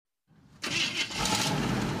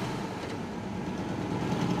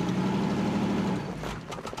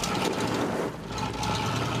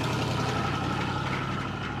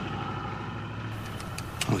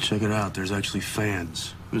check it out. There's actually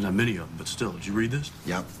fans. There's not many of them, but still. Did you read this?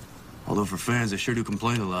 Yep. Although for fans, they sure do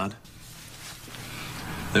complain a lot.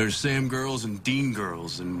 There's Sam girls and Dean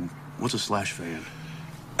girls, and what's a slash fan?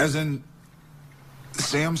 As in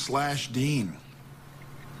Sam / Dean.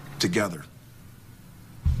 Together.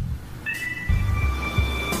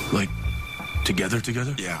 Like, together?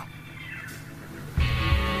 Yeah.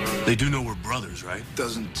 They do know we're brothers, right?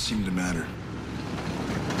 Doesn't seem to matter.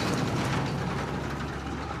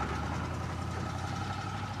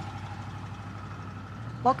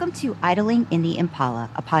 Welcome to Idling in the Impala,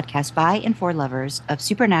 a podcast by and for lovers of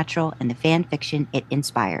supernatural and the fan fiction it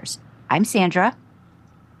inspires. I'm Sandra.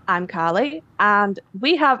 I'm Carly, and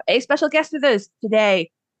we have a special guest with us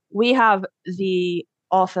today. We have the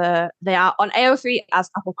author. They are on AO3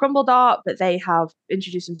 as applecrumbledore, but they have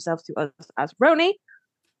introduced themselves to us as Roni.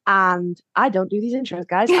 And I don't do these intros,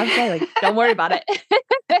 guys. I'm failing. Don't worry about it.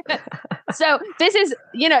 So this is,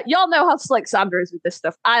 y'all know how slick Sandra is with this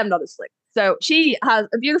stuff. I am not as slick. So she has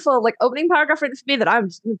a beautiful opening paragraph written for me that I'm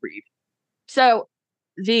just going to read. So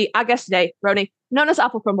our guest today, Roni, known as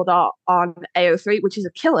applecrumbledore on AO3, which is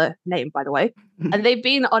a killer name, by the way. And they've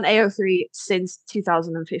been on AO3 since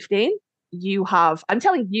 2015. I'm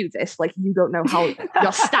telling you this, you don't know how your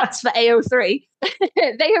stats for AO3.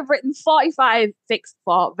 They have written 45 fics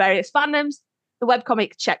for various fandoms. The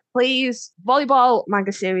webcomic Check Please, volleyball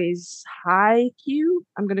manga series Haikyuu,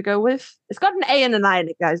 I'm going to go with. It's got an A and an I in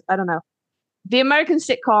it, guys. I don't know. The American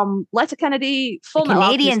sitcom Letterkenny, The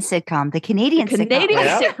Canadian sitcom.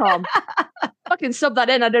 Sitcom. Fucking sub that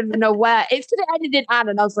in. I don't even know where. It's to the ended in Anne,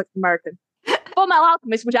 and I was like, American. Full Metal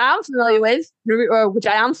Alchemist, which I am familiar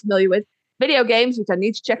with. Video games, which I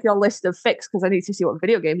need to check your list of fics because I need to see what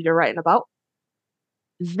video games you're writing about.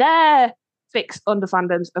 Their fics under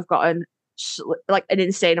fandoms have gotten an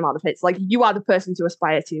insane amount of hits. You are the person to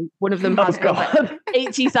aspire to. One of them has got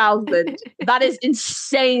 80,000. That is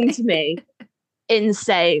insane to me.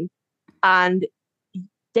 Insane. And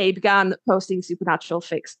they began posting supernatural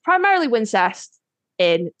fics, primarily Wincest,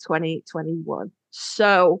 in 2021.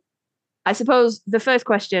 So I suppose the first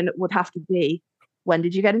question would have to be, when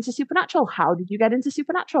did you get into Supernatural? How did you get into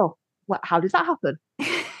Supernatural? How did that happen?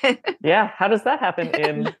 Yeah, how does that happen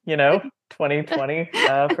in, 2020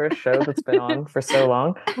 for a show that's been on for so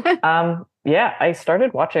long? I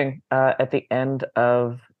started watching at the end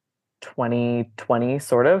of 2020,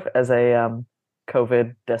 sort of, as a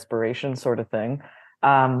COVID desperation sort of thing.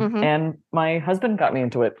 And my husband got me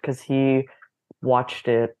into it because he watched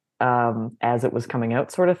it as it was coming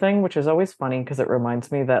out sort of thing, which is always funny because it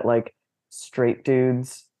reminds me that, straight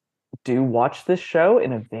dudes do watch this show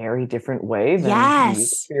in a very different way than we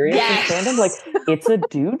experience in fandom. It's a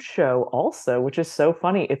dude show also, which is so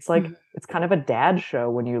funny. It's it's kind of a dad show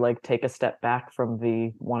when you take a step back from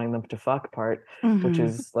the wanting them to fuck part, which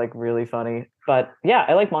is really funny. But yeah,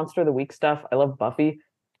 I like Monster of the Week stuff. I love Buffy.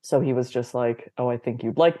 So he was just like, oh, I think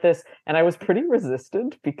you'd like this. And I was pretty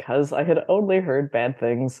resistant because I had only heard bad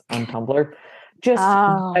things on Tumblr. Just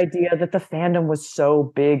the idea that the fandom was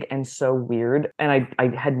so big and so weird. And I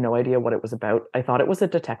had no idea what it was about. I thought it was a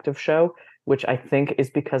detective show, which I think is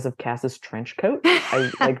because of Cass's trench coat.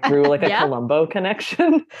 I drew a Columbo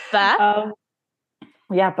connection. Fair.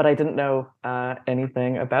 But I didn't know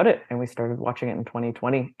anything about it. And we started watching it in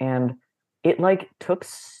 2020. And it took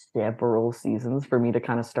several seasons for me to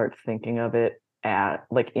kind of start thinking of it at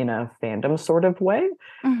in a fandom sort of way,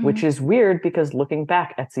 which is weird because looking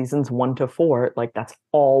back at seasons 1 to 4, that's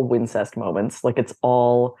all Wincest moments. It's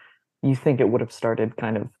all, you think it would have started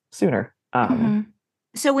kind of sooner.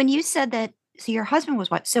 So when you said that, so your husband was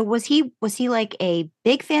what? So was he a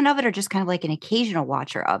big fan of it or just kind of an occasional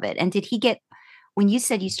watcher of it? And did he get, when you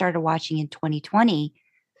said you started watching in 2020,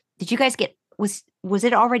 did you guys get, was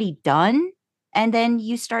it already done and then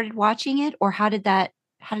you started watching it, or how did that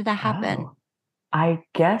happen? I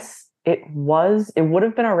guess it would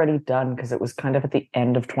have been already done because it was kind of at the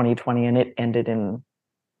end of 2020 and it ended in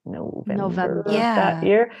November that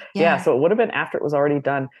year. Yeah. So it would have been after it was already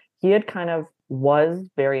done. He had kind of was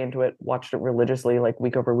very into it, watched it religiously,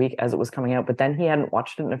 week over week as it was coming out, but then he hadn't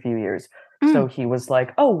watched it in a few years. So he was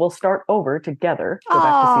like, oh, we'll start over together, go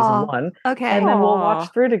back to season 1. Okay. And then we'll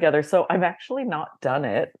watch through together. So I've actually not done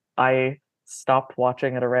it. I stopped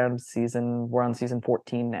watching it around we're on season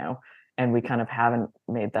 14 now. And we kind of haven't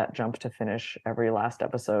made that jump to finish every last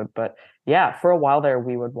episode. But yeah, for a while there,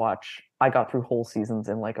 I got through whole seasons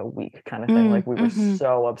in a week kind of thing. We were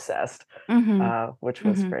so obsessed, which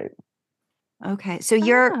was great. Okay.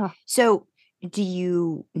 So do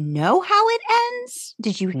you know how it ends?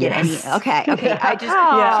 Did you get any? Yes. Okay. I just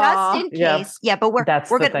Yeah. just in case. Yeah, but That's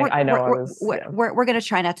the thing. I know I was. We're gonna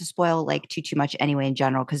try not to spoil like too much anyway in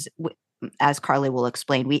general, because as Carly will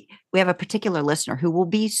explain, we have a particular listener who will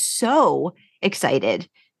be so excited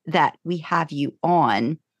that we have you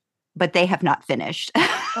on, but they have not finished.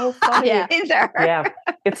 Oh, funny. Yeah. Either. Yeah,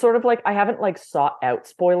 it's sort of like I haven't like sought out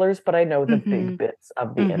spoilers, but I know the Mhm. big bits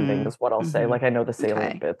of the ending is what I'll say. Mhm. Like I know the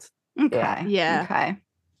salient Okay. bits. Okay. Yeah.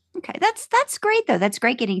 Okay. That's great though. That's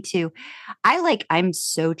great getting to. I'm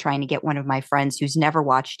so trying to get one of my friends who's never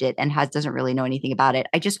watched it and doesn't really know anything about it.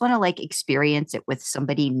 I just want to like experience it with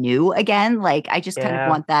somebody new again. Like I just kind of Yeah.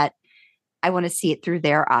 want that. I want to see it through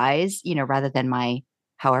their eyes, rather than my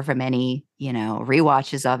however many,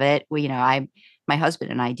 rewatches of it. My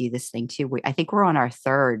husband and I do this thing too. I think we're on our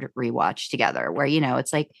third rewatch together where,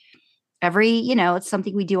 it's like it's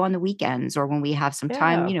something we do on the weekends or when we have some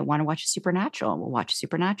time, Yeah. want to watch a Supernatural, and we'll watch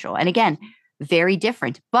Supernatural. And again, very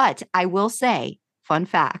different. But I will say, fun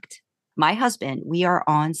fact, my husband, we are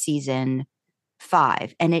on season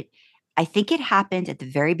 5, and I think it happened at the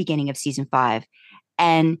very beginning of season 5.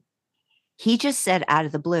 And he just said out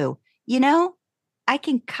of the blue, I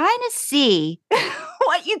can kind of see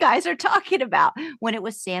what you guys are talking about when it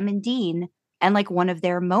was Sam and Dean and like one of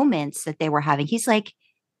their moments that they were having. He's like,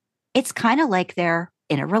 it's kind of like they're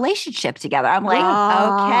in a relationship together. I'm like,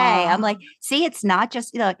 okay. I'm like, see, it's not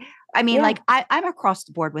just, like I'm across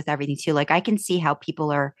the board with everything too. Like I can see how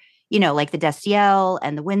people are, like the Destiel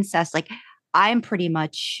and the Wincest, like I'm pretty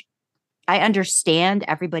much, I understand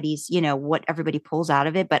everybody's, what everybody pulls out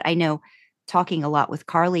of it. But I know talking a lot with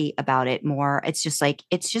Carly about it more,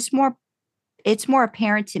 it's more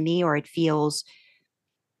apparent to me, or it feels,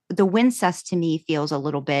 the Wincest to me feels a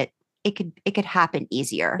little bit, it could happen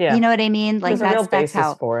easier. Yeah. You know what I mean? Like there's a real that's basis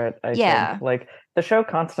how, for it. I yeah. think like the show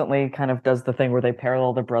constantly kind of does the thing where they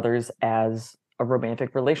parallel the brothers as a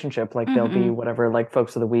romantic relationship. Like they'll be whatever, like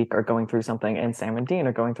folks of the week are going through something, and Sam and Dean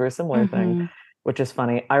are going through a similar thing, which is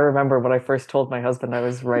funny. I remember when I first told my husband I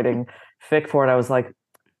was writing fic for it, I was like,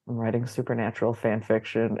 I'm writing supernatural fan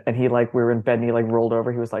fiction. And he like, we were in bed and he like rolled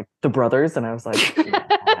over. He was like, the brothers. And I was like,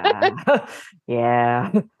 yeah.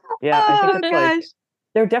 yeah. Yeah. I think it's like,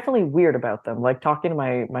 they're definitely weird about them. Like talking to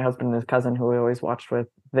my husband and his cousin who we always watched with,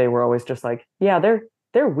 they were always just like, yeah,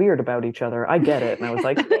 they're weird about each other. I get it. And I was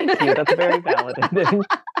like, thank you. That's very validating.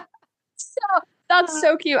 So that's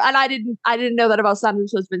so cute. And I didn't know that about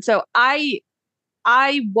Sandra's husband. So I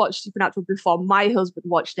watched Supernatural before my husband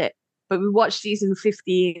watched it, but we watched season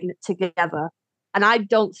 15 together. And I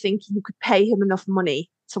don't think you could pay him enough money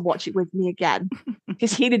to watch it with me again,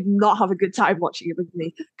 because he did not have a good time watching it with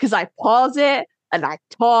me, because I pause it and I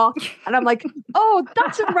talk and I'm like, oh,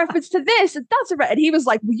 that's a reference to this. And and he was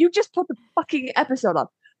like, well, you just put the fucking episode on.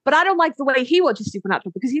 But I don't like the way he watches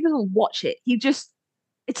Supernatural, because he doesn't watch it.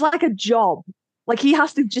 It's like a job. Like he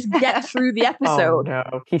has to just get through the episode. Oh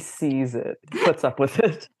no, he sees it, he puts up with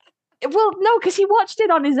it. Well, no, because he watched it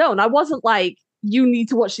on his own. I wasn't like, you need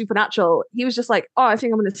to watch Supernatural. He was just like, oh, I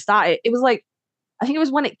think I'm going to start it. It was like, I think it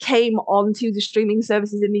was when it came onto the streaming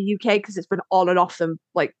services in the UK, because it's been on and off them,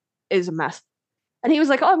 like, is a mess. And he was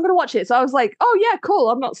like, oh, I'm going to watch it. So I was like, oh, yeah, cool.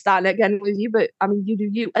 I'm not starting it again with you, but I mean, you do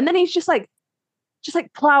you. And then he's just like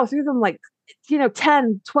plow through them, like,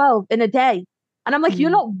 10, 12 in a day. And I'm like, you're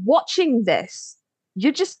not watching this.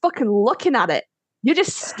 You're just fucking looking at it. You're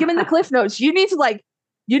just skimming the cliff notes. You need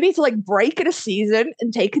to break in a season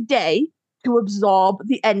and take a day to absorb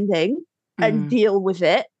the ending and deal with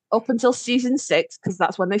it up until season 6, because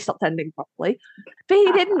that's when they stopped ending properly. But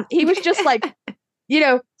he didn't. He was just like,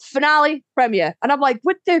 finale, premiere. And I'm like,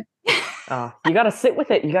 what the? You got to sit with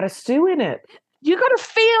it. You got to stew in it. You got to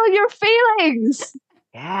feel your feelings.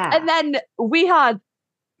 Yeah. And then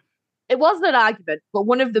it wasn't an argument, but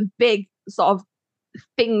one of the big sort of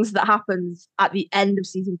things that happens at the end of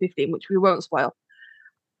season 15, which we won't spoil,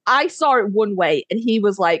 I saw it one way and he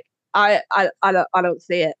was like, I don't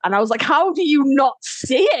see it. And I was like, how do you not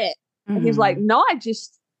see it? And he was like, no, I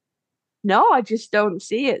just don't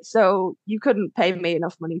see it. So you couldn't pay me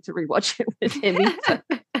enough money to rewatch it with him either.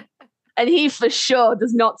 And he for sure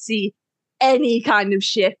does not see any kind of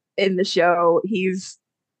shift in the show.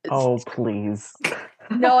 Oh, please.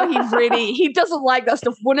 No, he doesn't like that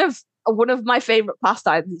stuff. One of my favorite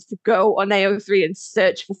pastimes is to go on AO3 and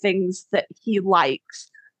search for things that he likes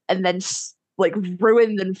and then like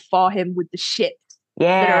ruin them for him with the shit.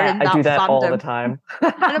 Yeah, I do that fandom. all the time.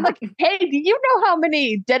 And I'm like, hey, do you know how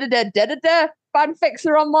many da-da-da-da-da-da fanfics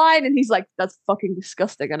are online? And he's like, that's fucking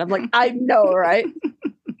disgusting. And I'm like, I know, right?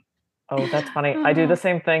 Oh, that's funny. I do the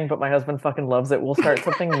same thing, but my husband fucking loves it. We'll start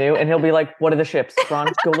something new and he'll be like, what are the ships?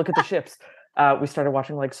 Ron, go look at the ships. we started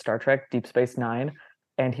watching like Star Trek Deep Space Nine,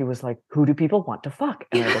 and he was like, who do people want to fuck?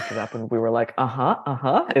 And I looked it up and we were like,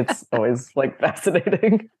 it's always like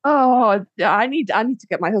fascinating. Oh, I need to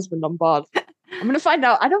get my husband on board. I'm gonna find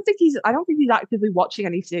out. I don't think he's actively watching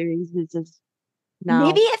any series. No.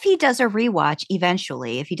 Maybe if he does a rewatch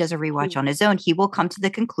eventually, if he does a rewatch on his own, he will come to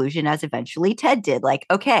the conclusion as eventually Ted did. Like,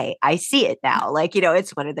 okay, I see it now. Like,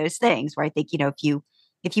 it's one of those things where I think,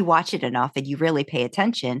 if you watch it enough and you really pay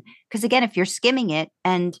attention, because again, if you're skimming it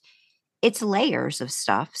and it's layers of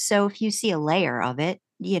stuff. So if you see a layer of it,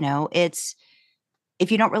 it's,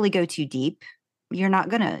 if you don't really go too deep, you're not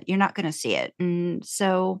gonna see it. And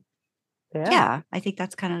so, yeah, I think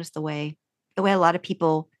that's kind of just the way a lot of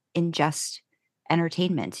people ingest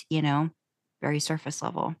entertainment, very surface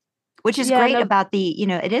level, which is great about the,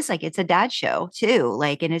 it is like, it's a dad show too.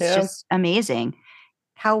 Like, and it's just amazing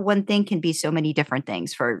how one thing can be so many different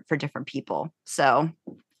things for different people. So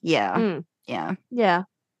yeah.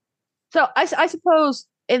 So I suppose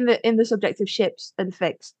in the subject of ships and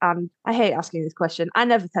fics, and I hate asking this question. I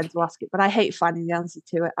never tend to ask it, but I hate finding the answer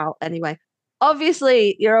to it out anyway.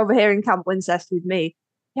 Obviously, you're over here in Camp Wincest with me.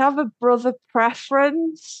 You have a brother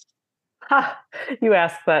preference? You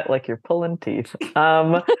ask that like you're pulling teeth. We've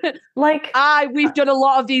done a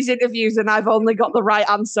lot of these interviews and I've only got the right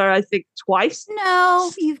answer, I think, twice.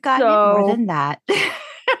 No, you've gotten it more than that.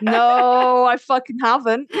 No, I fucking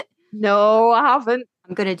haven't. No, I haven't.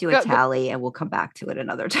 I'm going to do a tally and we'll come back to it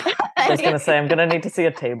another time. I was going to say, I'm going to need to see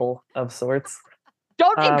a table of sorts.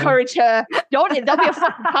 Don't encourage her. There'll be a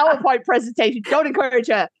fucking PowerPoint presentation. Don't encourage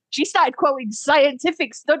her. She started quoting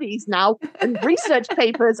scientific studies now and research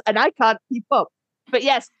papers, and I can't keep up. But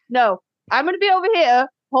yes, no, I'm going to be over here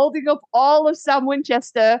holding up all of Sam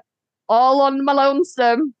Winchester, all on my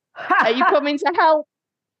lonesome. Are you coming to help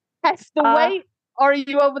heft the weight, or are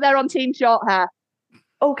you over there on Team Short Hair?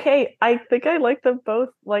 Okay, I think I like them both.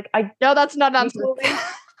 No, that's not an answer.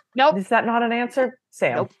 Nope. Is that not an answer,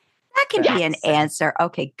 Sam? Nope. That can be an answer.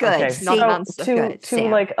 Okay, good. Okay. See, not an answer.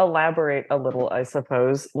 To elaborate a little, I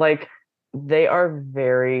suppose, they are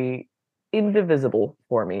very indivisible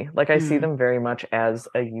for me. I see them very much as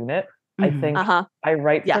a unit. I think I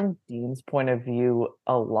write from Dean's point of view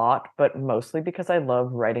a lot, but mostly because I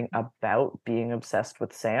love writing about being obsessed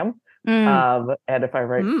with Sam. And if I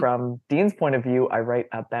write from Dean's point of view, I write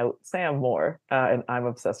about Sam more, and I'm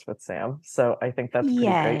obsessed with Sam. So I think that's pretty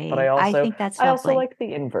great. But I also like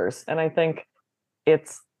the inverse, and I think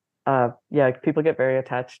it's people get very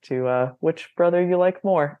attached to which brother you like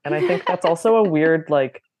more, and I think that's also a weird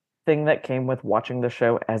thing that came with watching the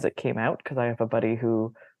show as it came out, because I have a buddy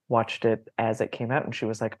who watched it as it came out and she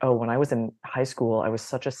was like, oh, when I was in high school I was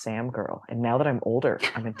such a Sam girl, and now that I'm older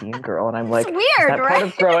I'm a Dean girl. And I'm like, it's weird, that right? part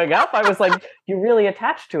of growing up I was like, you really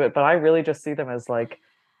attached to it, but I really just see them as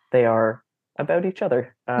they are about each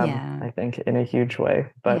other. I think in a huge way.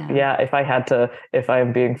 But if I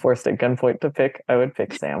am being forced at gunpoint to pick, I would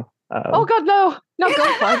pick Sam. Oh god, no, not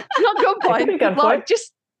gunpoint. Not gunpoint. It could be gunpoint.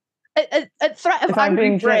 Just a threat of if I'm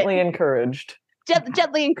being Brit. gently encouraged.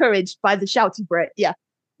 Gently encouraged by the shouty Brit. Yeah.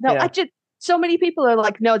 No, I just, so many people are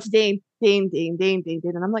like, no, it's Dean. And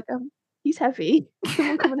I'm like, oh, he's heavy.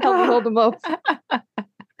 Someone come and help me hold him up.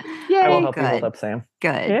 Yay. I will help you hold up, Sam.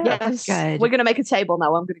 Good. Yeah. Yes. Good. We're going to make a table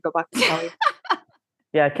now. I'm going to go back to Sally.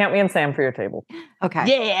 Yeah, count me and Sam for your table. Okay.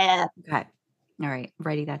 Yeah. Okay. All right.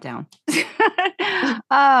 Writing that down.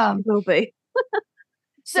 Will be.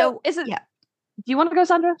 So is it? Yeah. Do you want to go,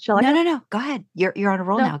 Sandra? Shall I? No. Go ahead. You're on a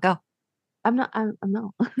roll now. Go. I'm not.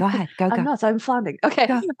 Go ahead. Go. I'm not. I'm floundering. Okay.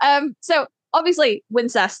 Go. So obviously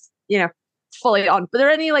Wincest, fully on. But are there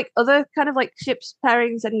any other kind of ships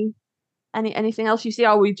pairings? Anything else you see? Or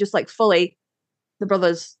are we just fully the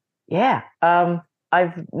brothers? Yeah.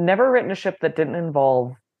 I've never written a ship that didn't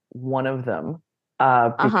involve one of them.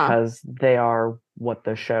 Because they are what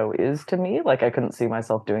the show is to me. I couldn't see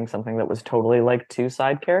myself doing something that was totally two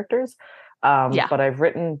side characters. But I've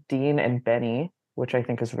written Dean and Benny, which I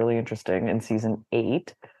think is really interesting in season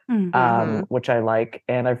 8, which I like.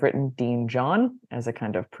 And I've written Dean John as a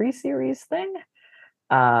kind of pre-series thing,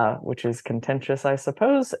 which is contentious, I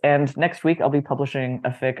suppose. And next week I'll be publishing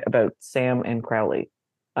a fic about Sam and Crowley,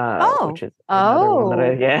 which is another one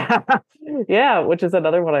that which is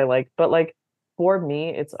another one I like. But for me,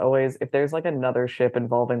 it's always, if there's another ship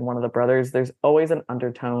involving one of the brothers, there's always an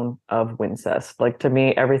undertone of Wincest. To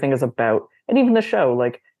me, everything is about, and even the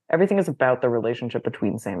show, everything is about the relationship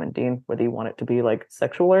between Sam and Dean, whether you want it to be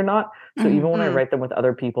sexual or not. So even when I write them with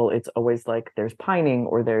other people, it's always there's pining,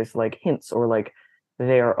 or there's hints, or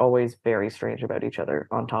they are always very strange about each other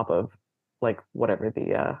on top of whatever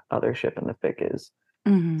the other ship in the fic is.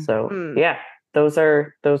 So yeah, those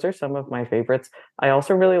are some of my favorites. I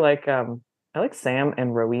also really like I like Sam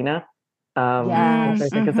and Rowena. Which I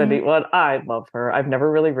think is a neat one. I love her. I've never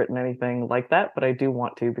really written anything like that, but I do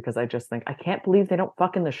want to because I just think I can't believe they don't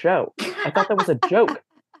fuck in the show. I thought that was a joke.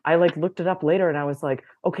 I like looked it up later and I was like,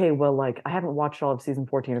 okay, well, like I haven't watched all of season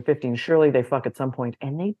 14 or 15. Surely they fuck at some point,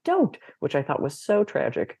 and they don't, which I thought was so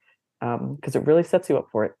tragic. Because it really sets you up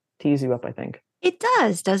for it, tease you up, I think. It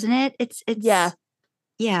does, doesn't it? It's Yeah.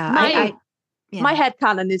 Yeah. My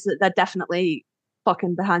headcanon is that they're definitely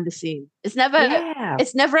fucking behind the scene. It's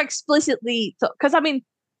never explicitly, because I mean,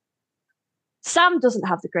 Sam doesn't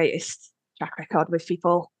have the greatest track record with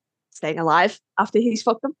people staying alive after he's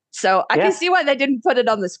fucked them. So I can see why they didn't put it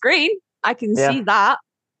on the screen. I can see that,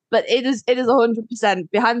 but it is 100%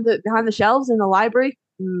 behind the shelves in the library.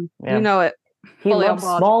 You know it. He loves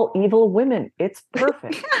small evil women. It's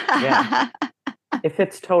perfect. Yeah. It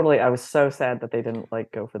fits totally. I was so sad that they didn't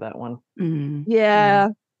like go for that one. Yeah.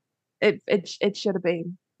 It should have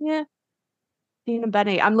been. Yeah. Dean and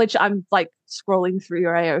Benny. I'm like scrolling through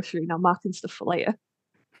your AO3 now, marking stuff for later.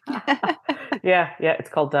 Yeah. It's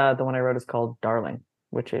called the one I wrote is called Darling,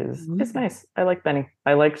 which is it's nice. I like Benny.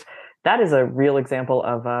 That is a real example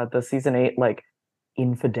of the season 8 like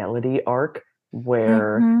infidelity arc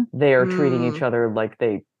where they are treating each other like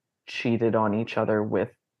they cheated on each other with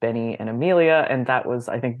Benny and Amelia, and that was,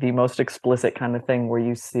 I think, the most explicit kind of thing where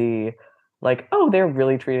you see like, oh, they're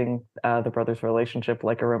really treating the brothers' relationship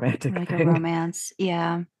like a romantic thing. A romance.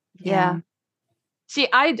 Yeah. See,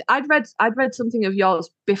 I'd read something of yours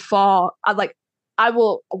before. I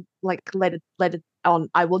will later on.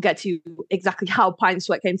 I will get to exactly how Pine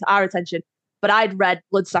Sweat came to our attention. But I'd read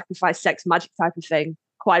blood sacrifice, sex magic type of thing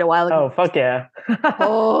quite a while ago. Oh fuck yeah!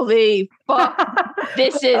 Holy fuck!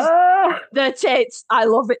 This is the tits. I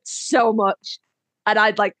love it so much, and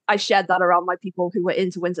I shared that around my people who were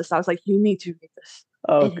into Winter. So I was like, you need to read this.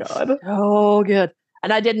 Oh god, so good.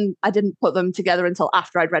 And I didn't put them together until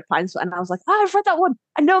after I'd read Pine Sweat, and I was like, I've read that one.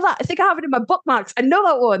 I know that. I think I have it in my bookmarks. I know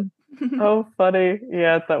that one. Oh, funny.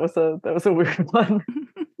 Yeah, that was a weird one.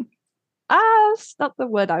 That's not the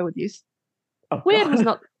word I would use. Oh, weird God. was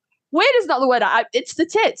not. Weird is not the word. It's the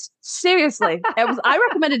tits. Seriously, I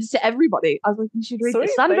recommended it to everybody. I was like, you should read Sweet,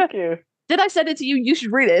 this. Sandra, thank you. did I send it to you? You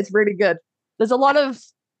should read it. It's really good. There's a lot of.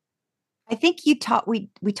 I think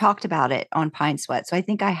we talked about it on Pine Sweat, so I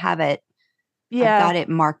think I have it. Yeah, I got it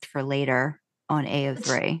marked for later on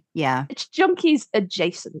AO3. Yeah, it's Junkies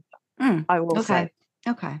adjacent. I will say.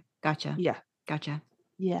 Okay, gotcha. Yeah, gotcha.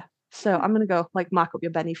 Yeah. So I'm gonna go like mark up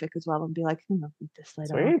your Benefic as well and be like, I'll read this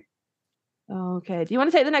later. Sweet. Okay. Do you want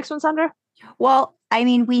to take the next one, Sandra? Well, I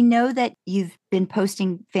mean, we know that you've been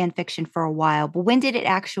posting fan fiction for a while, but when did it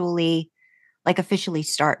actually like officially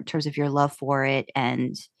start in terms of your love for it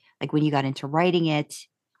and like when you got into writing it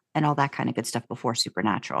and all that kind of good stuff before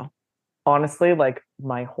Supernatural? Honestly, like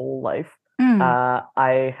my whole life.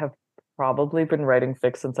 I have probably been writing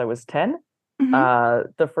fic since I was 10.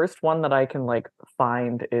 The first one that I can like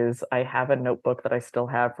find is I have a notebook that I still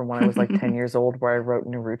have from when I was like 10 years old where I wrote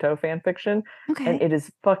Naruto fan fiction. Okay. And it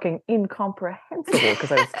is fucking incomprehensible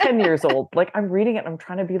because I was 10 years old. Like I'm reading it and I'm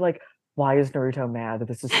trying to be like, why is Naruto mad?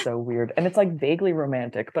 This is so weird. And it's like vaguely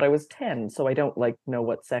romantic, but I was 10, so I don't like know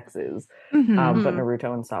what sex is. But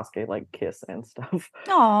Naruto and Sasuke like kiss and stuff.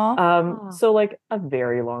 Aww. So like a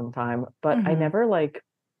very long time, but I never like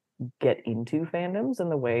get into fandoms in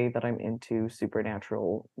the way that I'm into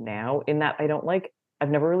Supernatural now, in that I've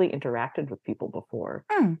never really interacted with people before.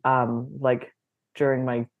 Like during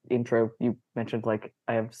my intro, you mentioned like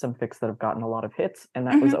I have some fics that have gotten a lot of hits, and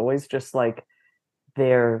that was always just like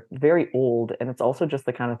they're very old, and it's also just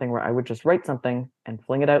the kind of thing where I would just write something and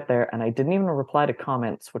fling it out there, and I didn't even reply to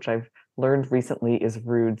comments, which I've learned recently is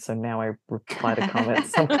rude, so now I reply to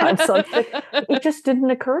comments sometimes. It just didn't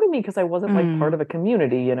occur to me because I wasn't like part of a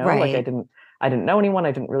community, you know, like I didn't know anyone.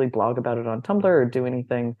 I didn't really blog about it on Tumblr or do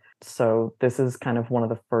anything. So this is kind of one of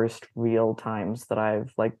the first real times that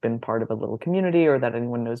I've like been part of a little community or that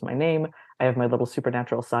anyone knows my name. I have my little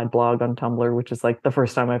Supernatural side blog on Tumblr, which is like the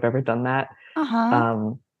first time I've ever done that.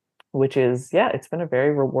 Which is, it's been a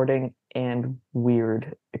very rewarding and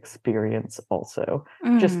weird experience also.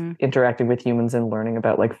 Just interacting with humans and learning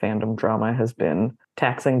about like fandom drama has been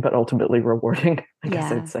taxing, but ultimately rewarding, I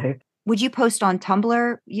guess I'd say. Would you post on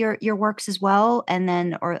Tumblr your works as well? And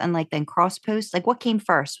then cross post? Like what came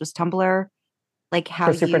first? Was Tumblr like how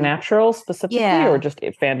for Supernatural specifically or just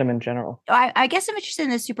fandom in general? I guess I'm interested in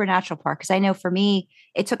the Supernatural part because I know for me,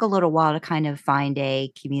 it took a little while to kind of find a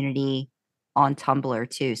community on Tumblr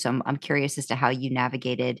too. So I'm curious as to how you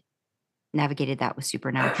navigated that with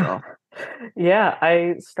Supernatural.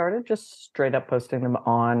 I started just straight up posting them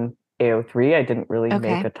on AO3. I didn't really make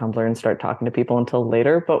Okay. a Tumblr and start talking to people until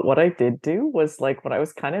later. But what I did do was like when I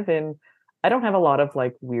was kind of in, I don't have a lot of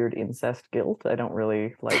like weird incest guilt. I don't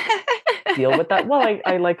really like deal with that. Well,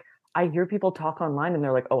 I like I hear people talk online and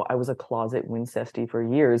they're like, "Oh, I was a closet wincesty for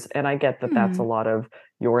years," and I get that that's a Hmm. lot of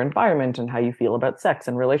your environment and how you feel about sex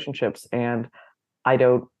and relationships, and I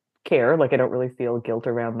don't care. Like, I don't really feel guilt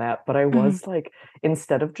around that. But I Hmm. was like,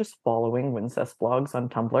 instead of just following Wincest blogs on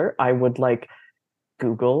Tumblr, I would like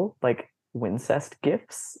Google like Wincest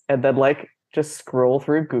GIFs and then like just scroll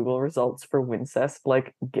through Google results for Wincest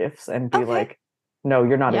like GIFs and be Okay. like, no,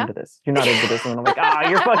 you're not Yeah. into this. You're not into this. And then I'm like,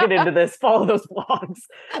 you're fucking into this. Follow those blogs.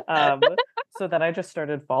 Um, so then I just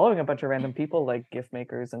started following a bunch of random people like GIF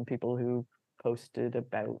makers and people who posted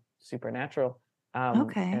about Supernatural.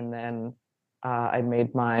 Okay. And then I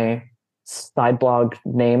made my side blog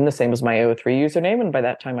name the same as my AO3 username. And by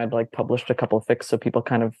that time I'd like published a couple of fics so people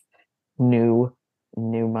kind of knew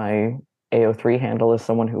my AO3 handle as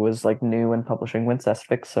someone who was like new and publishing Wincest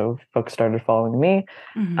fics. So folks started following me.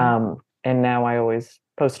 Hmm. And now I always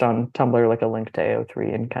post on Tumblr like a link to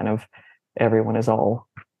AO3 and kind of everyone is all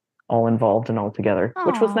involved and all together,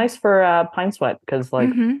 which was Oh. nice for Pine Sweat because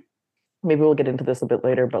like Hmm. maybe we'll get into this a bit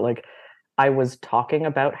later, but like I was talking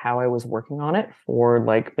about how I was working on it for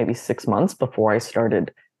like maybe 6 months before I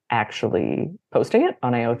started actually posting it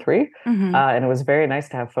on AO3. Hmm. And it was very nice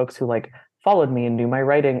to have folks who like followed me and knew my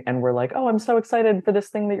writing and were like, oh, I'm so excited for this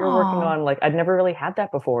thing that you're working Oh. on. Like I'd never really had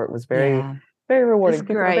that before. It was very, Yeah. very rewarding. It's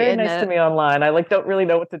People are great, very isn't nice to it? me online. I like don't really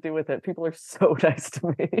know what to do with it. People are so nice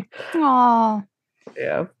to me. Oh.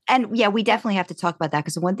 Yeah. And yeah, we definitely have to talk about that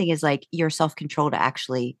because the one thing is like your self-control to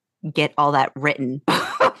actually get all that written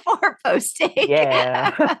before posting.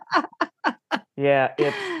 Yeah. Yeah,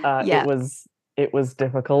 Yeah. it was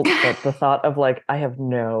difficult, but the thought of like I have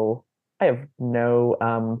no what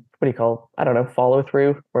do you call, I don't know, follow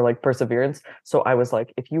through or like perseverance. So I was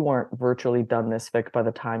like, if you aren't virtually done this fic by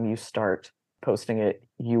the time you start posting it,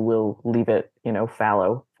 you will leave it,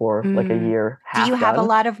 fallow for like a Mm. year, Do you half have a done.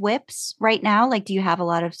 lot of whips right now? Like, do you have a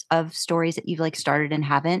lot of stories that you've like started and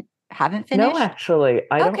haven't No, finished? actually,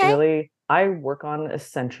 I don't Okay. really. I work on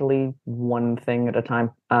essentially one thing at a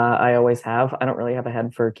time. I always have. I don't really have a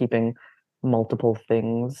head for keeping multiple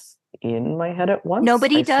things in my head at once.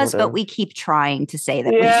 Nobody I does, sort but of, we keep trying to say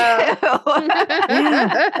that we yeah,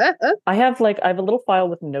 do. I have a little file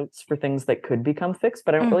with notes for things that could become fixed,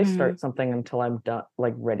 but I don't really Hmm. start something until I'm done,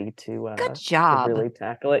 like ready Good to job. really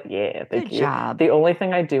tackle it. Yeah, Good thank you. job. The only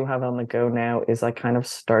thing I do have on the go now is I kind of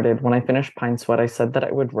started when I finished Pine Sweat. I said that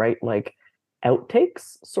I would write like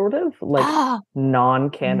outtakes, sort of like Oh,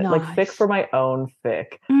 non-canon, like fic nice. for my own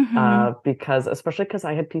fic. Hmm. Because especially because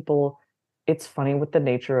I had people, it's funny with the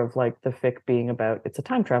nature of like the fic being about it's a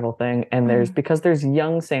time travel thing, and because there's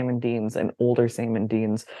young Sam and Deans and older Sam and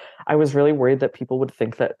Deans, I was really worried that people would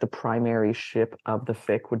think that the primary ship of the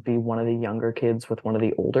fic would be one of the younger kids with one of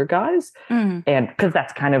the older guys. Mm. And because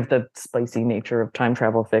that's kind of the spicy nature of time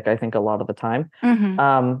travel fic, I think a lot of the time. Hmm.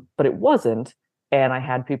 But it wasn't. And I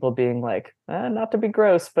had people being like, not to be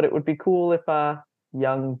gross, but it would be cool if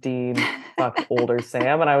young Dean fucked older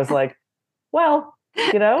Sam. And I was like, well,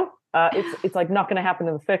 it's like not going to happen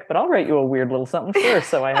in the fic, but I'll write you a weird little something, sure.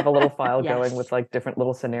 So I have a little file going with Yes. like different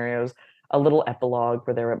little scenarios, a little epilogue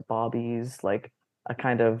where they're at Bobby's, like a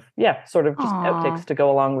kind of sort of just outtakes Aw. to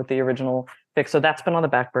go along with the original fic. So that's been on the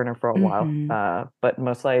back burner for a while. Hmm. But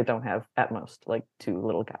mostly I don't have at most like two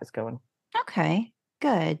little guys going. Okay.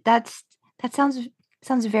 Good. That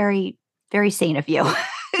sounds very, very sane of you.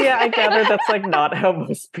 Yeah, I gather that's like not how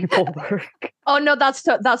most people work. Oh no, that's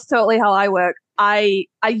totally how I work. I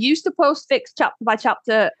used to post fics chapter by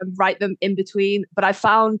chapter and write them in between, but I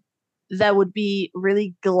found there would be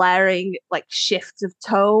really glaring like shifts of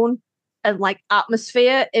tone and like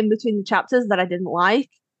atmosphere in between the chapters that I didn't like.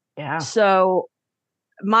 Yeah. So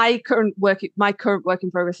my current work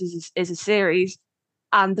in progress is a series,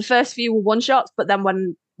 and the first few were one shots, but then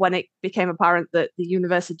when it became apparent that the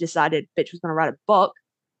universe had decided bitch was going to write a book,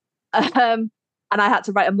 and I had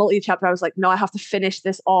to write a multi-chapter, I was like, no, I have to finish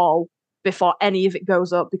this all before any of it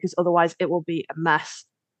goes up because otherwise it will be a mess.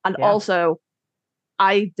 And Yeah. also,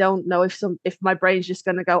 I don't know if my brain's just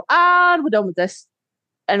going to go, and we're done with this,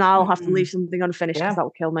 and I'll have to leave something unfinished because that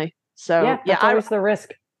will kill me. So that's always the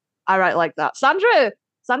risk. I write like that. Sandra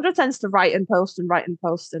tends to write and post,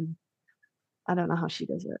 and I don't know how she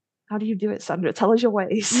does it. How do you do it, Sandra? Tell us your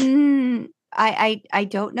ways. I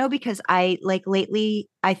don't know because I like lately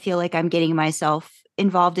I feel like I'm getting myself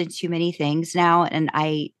involved in too many things now, and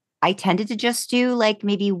I tended to just do like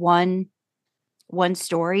maybe one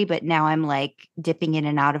story, but now I'm like dipping in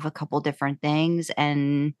and out of a couple different things,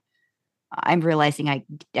 and I'm realizing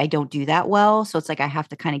I don't do that well. So it's like I have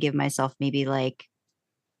to kind of give myself maybe like,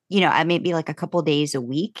 I maybe like a couple days a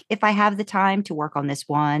week if I have the time to work on this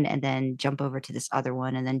one and then jump over to this other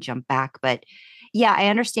one and then jump back. But yeah, I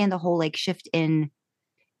understand the whole like shift in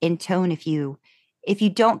tone if you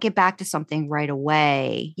don't get back to something right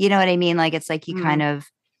away. You know what I mean? Like it's like you kind of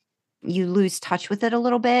you lose touch with it a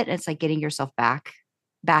little bit. It's like getting yourself back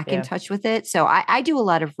in touch with it. So I do a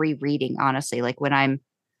lot of rereading, honestly. Like when I'm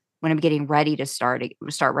getting ready to start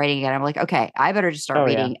writing again, I'm like, okay, I better just start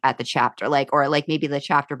reading at the chapter, or maybe the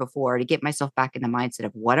chapter before, to get myself back in the mindset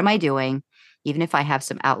of what am I doing, even if I have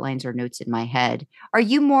some outlines or notes in my head. Are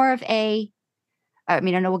you more of I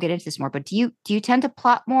know we'll get into this more, but do you tend to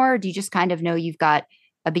plot more, or do you just kind of know you've got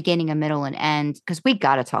a beginning, a middle, and end? Because we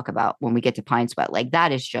got to talk about when we get to Pine Sweat, like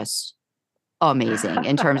that is just amazing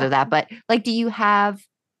in terms of that. But like, do you have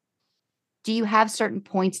certain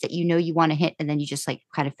points that you want to hit and then you just like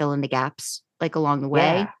kind of fill in the gaps like along the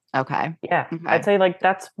way? Okay. Yeah. I'd say like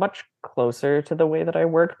that's much closer to the way that I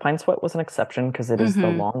work. Pine Sweat was an exception because it is the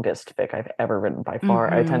longest fic I've ever written by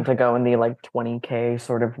far. I tend to go in the like 20K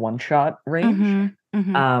sort of one shot range.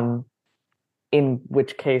 In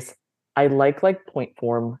which case I like point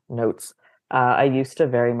form notes. I used to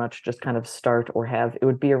very much just kind of start or have, it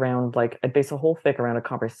would be around like, I'd base a whole fic around a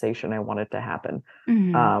conversation I wanted to happen.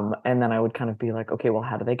 And then I would kind of be like, okay, well,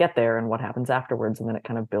 how do they get there and what happens afterwards? And then it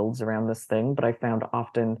kind of builds around this thing. But I found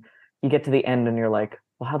often you get to the end and you're like,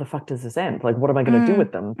 well, how the fuck does this end? Like, what am I going to do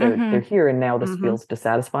with them? They're here and now this feels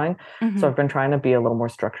dissatisfying. So I've been trying to be a little more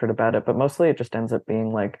structured about it, but mostly it just ends up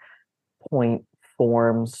being like point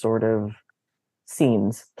form sort of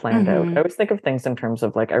scenes planned out. I always think of things in terms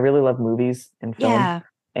of like, I really love movies and film,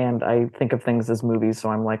 and I think of things as movies. So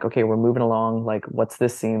I'm like, okay, we're moving along. Like, what's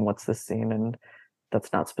this scene? What's this scene? And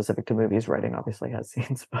that's not specific to movies. Writing obviously has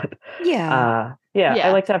scenes, but I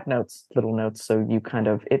like to have notes, little notes. So you kind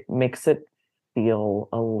of, it makes it feel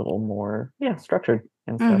a little more, structured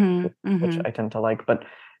and stuff, which I tend to like. But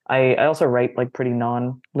I also write like pretty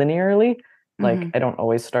non-linearly. Like I don't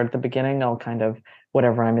always start at the beginning. I'll kind of,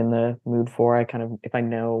 whatever I'm in the mood for, I kind of, if I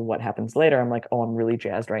know what happens later, I'm like, oh, I'm really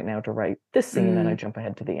jazzed right now to write this scene. And I jump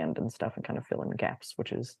ahead to the end and stuff and kind of fill in the gaps,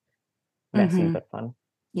 which is messy but fun.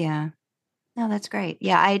 Yeah. No, that's great.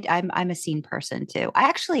 Yeah, I'm a scene person too. I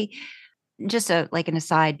actually, just like an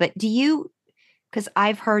aside, but do you, because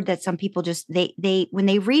I've heard that some people just they when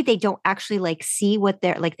they read, they don't actually like see what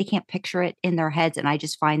they're like, they can't picture it in their heads. And I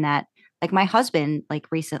just find that, like, my husband, like,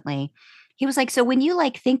 recently, he was like, so when you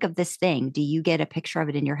like think of this thing, do you get a picture of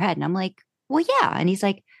it in your head? And I'm like, well, yeah. And he's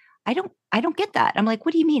like, I don't get that. I'm like,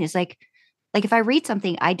 what do you mean? It's like if I read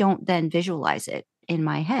something, I don't then visualize it in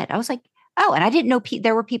my head. I was like, oh, and I didn't know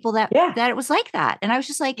there were people that it was like that. And I was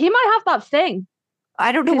just like, he might have that thing.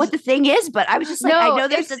 I don't know what the thing is, but I was just like, I know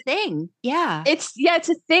there's a thing. Yeah. It's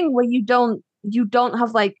a thing where you don't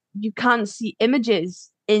have like, you can't see images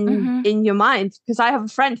in your mind. Because I have a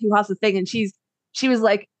friend who has a thing, and she was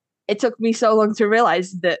like, it took me so long to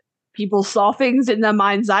realize that people saw things in their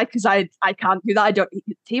mind's eye, because I can't do that.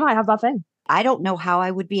 He might have that thing. I don't know how I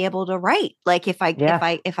would be able to write, like, if I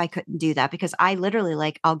couldn't do that, because I literally,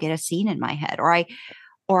 like, I'll get a scene in my head,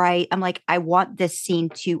 or I'm like, I want this scene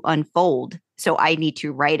to unfold, so I need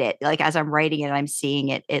to write it. Like, as I'm writing it, I'm seeing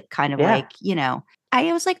it kind of like,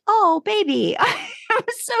 I was like, oh, baby, I'm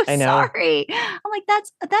so sorry. I'm like,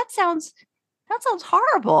 that sounds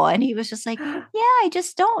horrible. And he was just like, yeah, I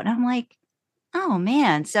just don't. And I'm like, oh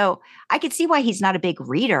man. So I could see why he's not a big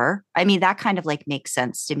reader. I mean, that kind of like makes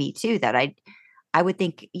sense to me too, that I would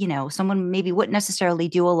think, someone maybe wouldn't necessarily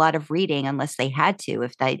do a lot of reading unless they had to,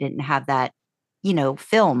 if they didn't have that,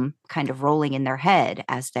 film kind of rolling in their head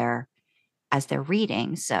as they're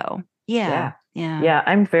reading. So yeah.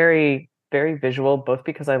 I'm very, very visual, both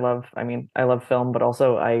because I love film, but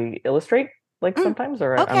also I illustrate like sometimes,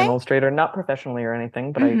 or I'm an illustrator, not professionally or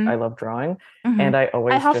anything, but I love drawing. And I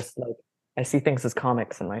always just like, I see things as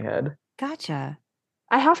comics in my head. Gotcha.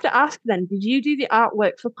 I have to ask then, did you do the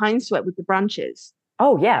artwork for Pine Sweat with the branches?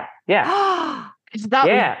 Oh, yeah. That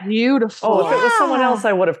was beautiful. Oh, if it was someone else,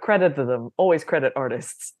 I would have credited them. Always credit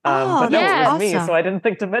artists. But no, it was me, so I didn't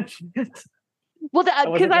think to mention it. Well,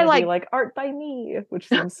 because I like art by me, which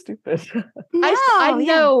seems stupid. I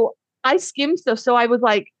know. I skimmed stuff, so I was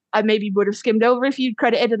like, I maybe would have skimmed over if you'd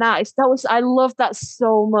credited an artist. I loved that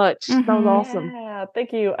so much. That was awesome. Yeah,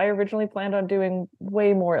 thank you. I originally planned on doing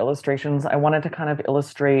way more illustrations. I wanted to kind of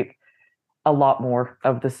illustrate a lot more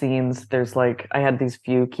of the scenes. There's like, I had these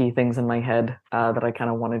few key things in my head that I kind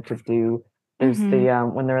of wanted to do. There's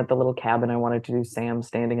the when they're at the little cabin, I wanted to do Sam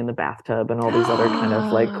standing in the bathtub and all these other kind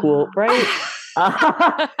of like cool, right?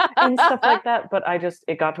 and stuff like that. But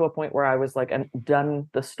it got to a point where I was like, and done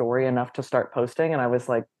the story enough to start posting, and I was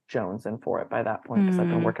like jonesing for it by that point because I've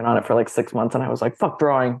been working on it for like 6 months, and I was like, fuck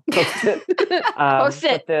drawing, post it. Post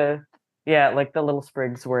it. But like the little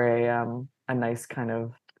sprigs were a nice kind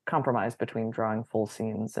of compromise between drawing full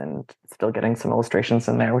scenes and still getting some illustrations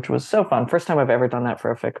in there, which was so fun. First time I've ever done that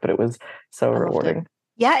for a fic, but it was so rewarding.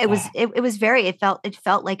 Yeah, it was very, it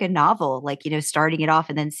felt like a novel, like, starting it off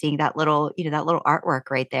and then seeing that little, that little artwork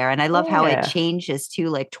right there. And I love how it changes too,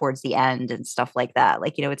 like towards the end and stuff like that.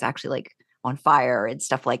 Like, it's actually like on fire and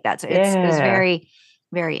stuff like that. So it was very,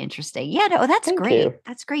 very interesting. Yeah, no, that's Thank great. you.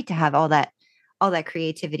 That's great to have all that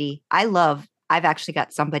creativity. I've actually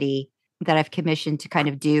got somebody that I've commissioned to kind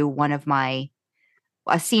of do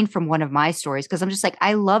a scene from one of my stories, because I'm just like,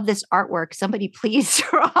 I love this artwork. Somebody please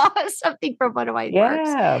draw something from one of my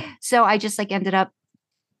works. So I just like ended up,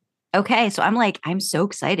 okay. So I'm so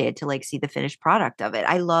excited to like see the finished product of it.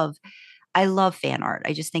 I love fan art.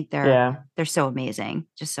 I just think they're so amazing.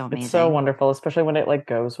 Just so amazing. It's so wonderful, especially when it like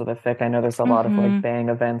goes with a fic. I know there's a lot of like bang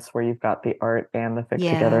events where you've got the art and the fic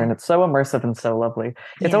together, and it's so immersive and so lovely.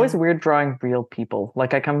 It's always weird drawing real people.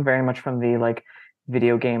 Like I come very much from the like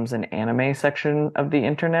video games and anime section of the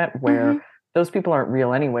internet where those people aren't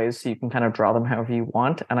real anyways, so you can kind of draw them however you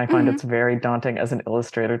want. And I find it's very daunting as an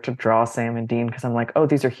illustrator to draw Sam and Dean because I'm like, oh,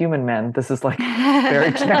 these are human men. This is like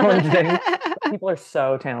very challenging. People are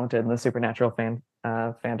so talented in the supernatural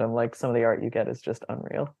fandom. Like some of the art you get is just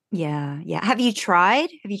unreal. Yeah. Have you tried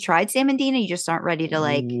Sam and Dean? Or you just aren't ready to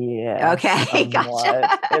like? Yeah. Okay,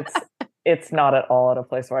 gotcha. It's not at all at a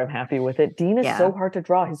place where I'm happy with it. Dean is so hard to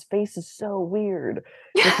draw. His face is so weird.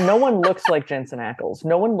 Like, no one looks like Jensen Ackles.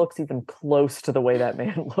 No one looks even close to the way that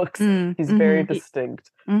man looks. He's very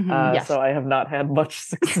distinct. So I have not had much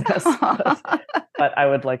success, but I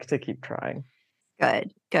would like to keep trying.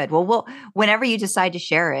 Good. Well, whenever you decide to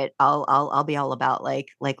share it, I'll be all about like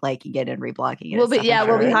liking it and reblocking it. We'll be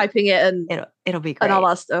hyping it and it'll be great and all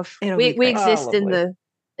that stuff. We exist in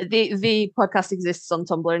the podcast exists on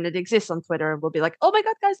Tumblr and it exists on Twitter, and we'll be like, oh my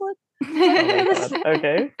god, guys, look.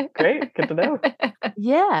 Okay, great, good to know.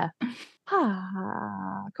 Yeah.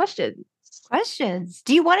 Questions.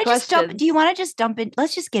 Do you want to just dump in?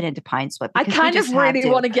 Let's just get into Pine Sweat. I kind of really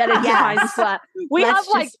want to get into Pine Sweat.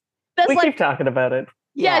 We keep talking about it.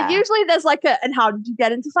 Yeah, usually there's like and how did you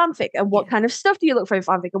get into fanfic, and what kind of stuff do you look for in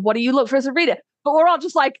fanfic, and what do you look for as a reader? But we're all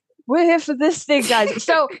just like, we're here for this thing, guys.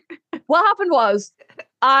 So what happened was,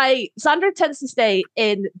 Sandra tends to stay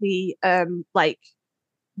in the like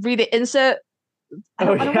reader insert. I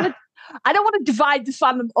don't want to divide the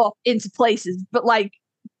fandom up into places, but like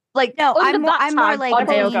no, I'm more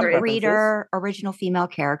like reader, original female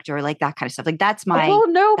character, like that kind of stuff. Like that's my. Well,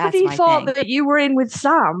 nobody thought that you were in with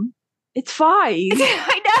Sam. It's fine.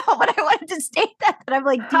 I know, but I wanted to state that I'm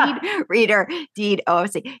like Deed reader, Deed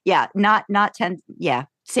OFC. Yeah, not 10. Yeah,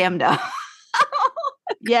 Sam no.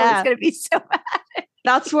 Yeah, it's gonna be so bad.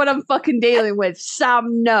 That's what I'm fucking dealing with.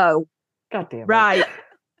 Sam no. God damn it. Right.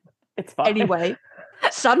 It's fine. Anyway,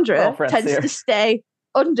 Sandra tends to stay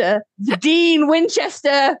under the Dean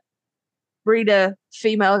Winchester reader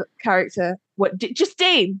female character. What? Just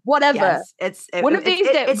Dean. Whatever. Yes, it's one of these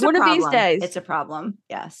days. It's a problem.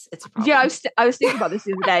 Yes, it's a problem. Yeah, I was thinking about this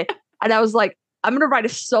the other day, and I was like, I'm gonna write a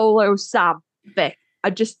solo Sam fic.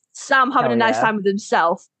 Sam having a nice time with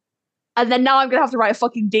himself, and then now I'm gonna have to write a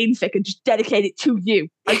fucking Dean fic and just dedicate it to you.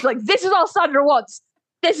 I was like, this is all Sandra wants.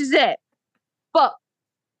 This is it. But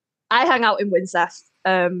I hang out in Wincest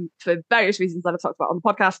for various reasons that I've talked about on the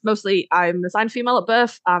podcast. Mostly, I'm assigned female at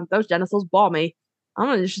birth, and those genitals bore me. I'm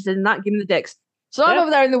not interested in that. Give me the dicks. So I'm over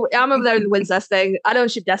there in the Wincest thing. I don't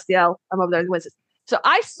ship Destiel. I'm over there in the Wincest. So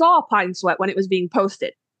I saw Pine Sweat when it was being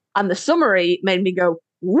posted, and the summary made me go,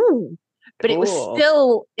 ooh. But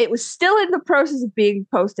cool. it was still in the process of being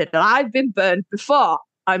posted, and I've been burned before.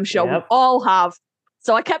 I'm sure we all have.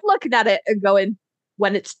 So I kept looking at it and going,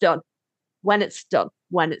 when it's done, when it's done,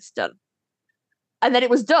 when it's done. And then it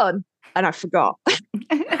was done, and I forgot.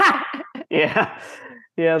 Yeah,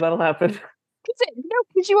 that'll happen.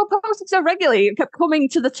 Because you were posting so regularly, it kept coming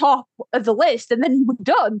to the top of the list, and then you were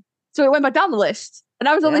done. So it went back down the list, and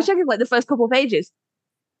I was only checking like the first couple of pages.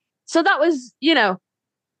 So that was,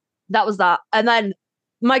 that was that. And then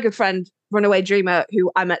my good friend, Runaway Dreamer,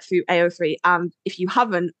 who I met through AO3, and if you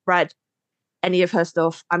haven't read any of her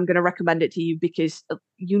stuff, I'm going to recommend it to you because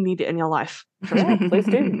you need it in your life. Yeah, please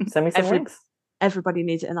do. Send me some links. Everybody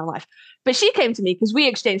needs it in their life. But she came to me because we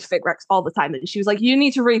exchange fic recs all the time, and she was like, you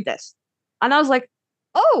need to read this. And I was like,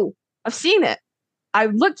 oh, I've seen it. I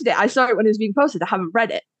looked at it. I saw it when it was being posted. I haven't read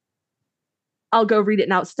it. I'll go read it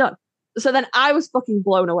now it's done. So then I was fucking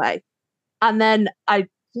blown away. And then I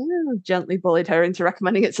gently bullied her into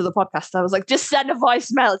recommending it to the podcast. I was like, just send a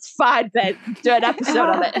voicemail. It's fine, babe. Do an episode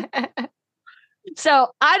on it. So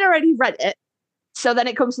I'd already read it. So then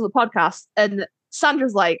it comes to the podcast, and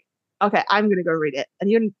Sandra's like, okay, I'm going to go read it.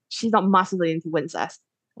 And she's not massively into Wincest.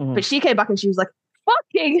 But she came back and she was like,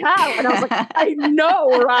 fucking hell. And I was like, I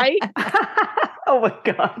know, right? Oh my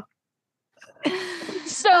God.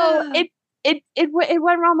 So it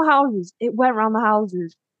went around the houses. It went around the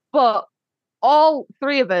houses. But all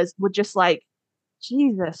three of us were just like,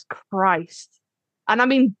 Jesus Christ. And I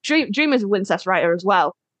mean, Dream is a Wincest writer as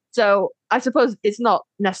well. So I suppose it's not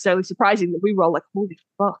necessarily surprising that we were all like, holy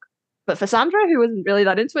fuck. But for Sandra, who wasn't really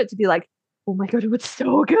that into it, to be like, oh my God, it was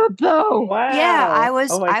so good though. Wow. Yeah, it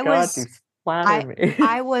was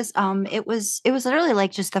literally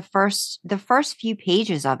like just the first few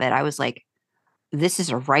pages of it. I was like, this is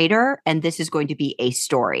a writer and this is going to be a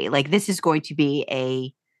story. Like this is going to be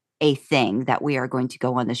a thing that we are going to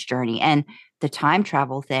go on this journey. And the time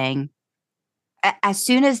travel thing, as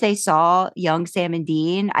soon as they saw young Sam and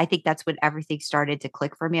Dean, I think that's when everything started to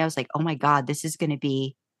click for me. I was like, oh my God, this is going to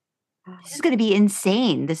be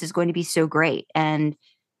insane. This is going to be so great. And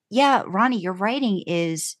yeah, Ronnie, your writing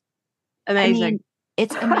is amazing. I mean,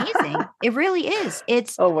 it's amazing. It really is.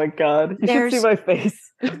 It's oh my God. You should see my face.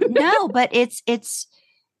 No, but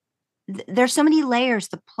there's so many layers,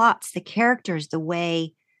 the plots, the characters, the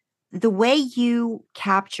way you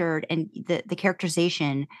captured and the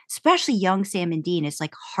characterization, especially young Sam and Dean, is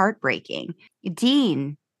like heartbreaking.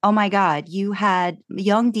 Dean, oh my God, you had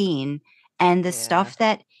young Dean and the stuff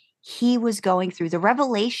that he was going through, the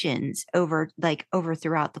revelations over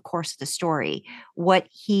throughout the course of the story, what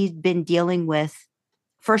he'd been dealing with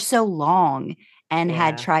for so long and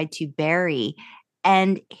had tried to bury,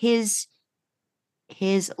 and his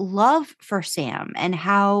love for Sam, and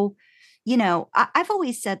how, I've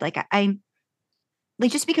always said, like, I'm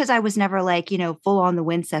like, just because I was never like, full on the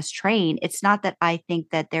Wincest train, it's not that I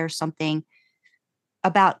think that there's something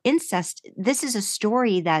about incest. This is a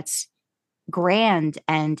story that's grand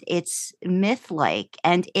and it's myth-like,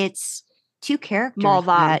 and it's two characters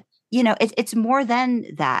that, it's more than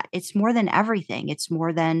that. It's more than everything. It's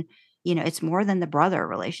more than, it's more than the brother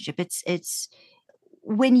relationship. It's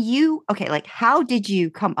when you, like, how did you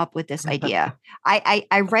come up with this idea?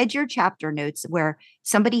 I read your chapter notes where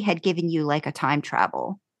somebody had given you like a time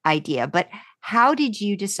travel idea, but how did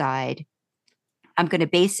you decide I'm going to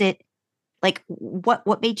base it? Like,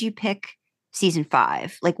 what made you pick season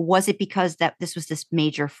 5? Like, was it because that this was this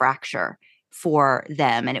major fracture for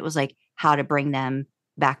them, and it was like how to bring them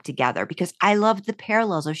back together? Because I loved the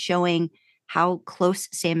parallels of showing how close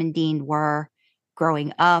Sam and Dean were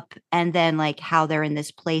growing up, and then like how they're in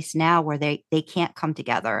this place now where they can't come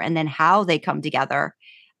together, and then how they come together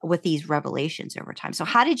with these revelations over time. So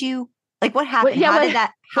how did you, like, what happened? How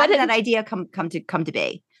did that idea come to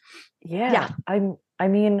be? I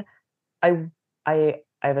mean, I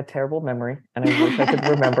have a terrible memory, and I wish I could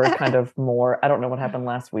remember kind of more. I don't know what happened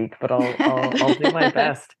last week, but I'll do my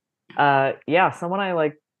best. Someone I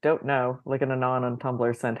like don't know, like an anon on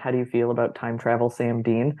Tumblr, sent, "How do you feel about time travel, Sam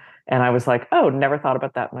Dean?" And I was like, oh, never thought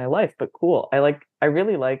about that in my life, but cool. I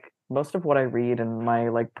really like most of what I read in my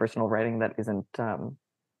like personal writing that isn't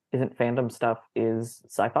fandom stuff is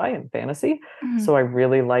sci-fi and fantasy. Mm-hmm. So I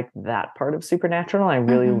really like that part of Supernatural. I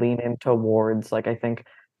really lean in towards, like, I think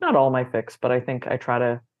not all my fics, but I think I try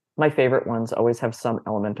to, my favorite ones always have some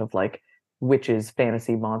element of like witches,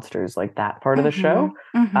 fantasy, monsters, like that part of the show.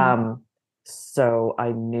 So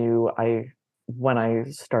I knew when I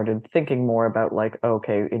started thinking more about like,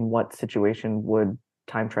 okay, in what situation would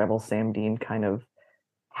time travel Sam Dean kind of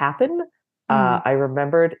happen? I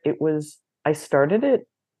remembered I started it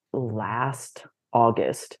last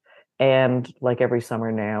August, and like every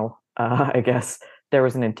summer now, I guess there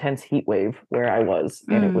was an intense heat wave where I was,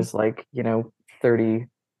 and it was like,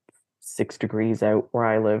 36 degrees out where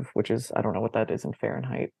I live, which is, I don't know what that is in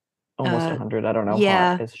Fahrenheit, almost 100. I don't know.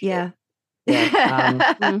 Hot as shit. And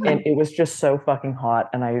it was just so fucking hot.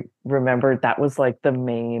 And I remembered that was like the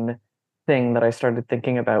main thing that I started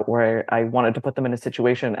thinking about, where I wanted to put them in a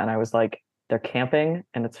situation, and I was like, they're camping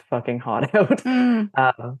and it's fucking hot out,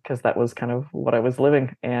 because that was kind of what I was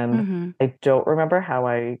living. And I don't remember how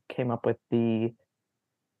I came up with the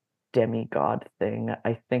demigod thing.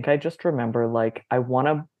 I think I just remember like I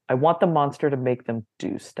want the monster to make them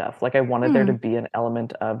do stuff. Like I wanted there to be an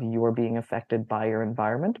element of you are being affected by your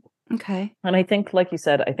environment. Okay. And I think, like you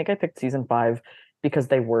said, I think I picked season 5 because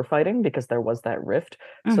they were fighting, because there was that rift.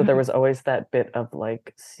 So there was always that bit of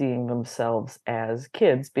like seeing themselves as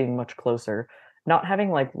kids being much closer, not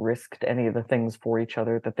having like risked any of the things for each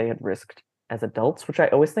other that they had risked as adults, which I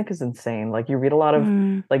always think is insane. Like you read a lot of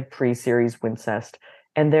like pre-series Wincest,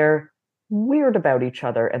 and they're weird about each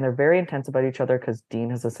other, and they're very intense about each other because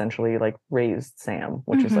Dean has essentially like raised Sam,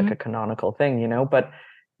 which is like a canonical thing, you know. But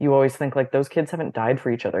you always think like those kids haven't died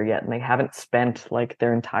for each other yet, and they haven't spent like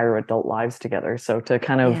their entire adult lives together. So to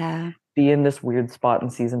kind of be in this weird spot in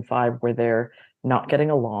season 5 where they're not getting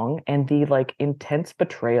along, and the like intense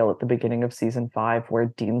betrayal at the beginning of season 5 where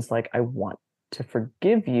Dean's like, I want to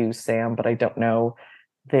forgive you, Sam, but I don't know,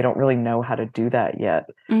 they don't really know how to do that yet.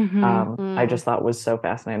 I just thought was so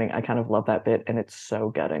fascinating. I kind of love that bit, and it's so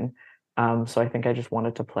gutting. So I think I just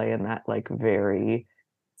wanted to play in that like very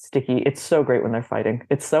sticky. It's so great when they're fighting.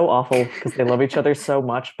 It's so awful because they love each other so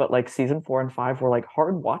much, but like season 4 and 5 were like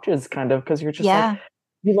hard watches kind of because you're just like,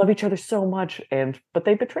 you love each other so much, but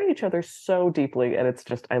they betray each other so deeply, and it's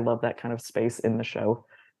just I love that kind of space in the show.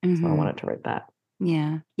 So I wanted to write that.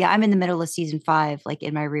 Yeah. I'm in the middle of season 5, like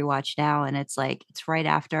in my rewatch now, and it's like it's right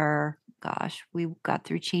after. Gosh, we got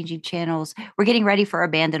through changing channels. We're getting ready for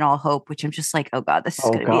Abandon All Hope, which I'm just like, oh god, this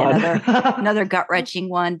is going to be another gut wrenching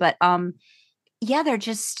one. But they're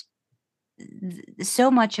just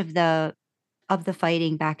so much of the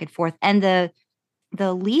fighting back and forth and the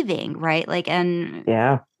leaving, right? Like, and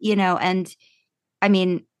you know, and I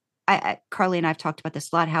mean, I Carly and I've talked about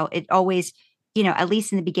this a lot, how it always, you know, at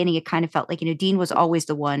least in the beginning, it kind of felt like, you know, Dean was always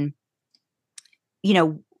the one, you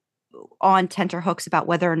know, on tenterhooks about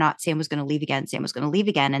whether or not Sam was going to leave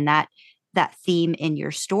again. And that theme in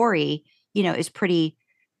your story, you know, is pretty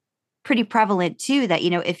prevalent too, that, you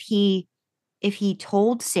know, if he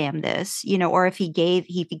told Sam this, you know, or if he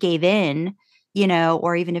gave in, you know,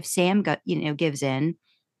 or even if Sam gives in,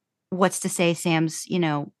 what's to say Sam's, you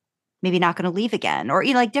know, maybe not going to leave again, or,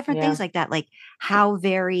 you know, like different things like that, like how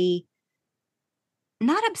very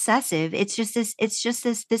not obsessive. It's just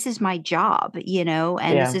this is my job, you know,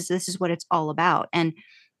 and this is what it's all about. And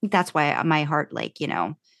that's why my heart, like, you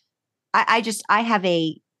know, I have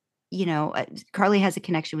a, you know, Carly has a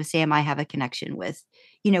connection with Sam. I have a connection with,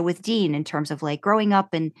 you know, with Dean in terms of like growing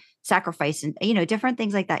up and sacrifice and, you know, different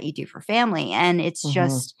things like that you do for family. And it's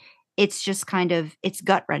just kind of, it's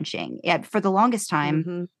gut wrenching. Yeah. For the longest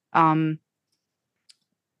time, I'm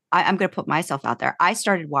going to put myself out there. I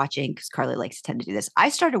started watching, because Carly likes to tend to do this. I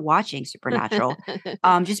started watching Supernatural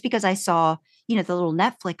just because I saw, you know, the little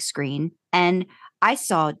Netflix screen, and I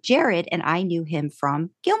saw Jared, and I knew him from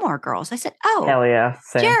Gilmore Girls. I said, oh, hell yeah,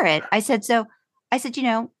 same. Jared. I said, you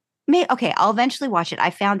know, okay, I'll eventually watch it. I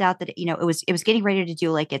found out that, you know, it was getting ready to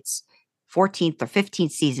do like its 14th or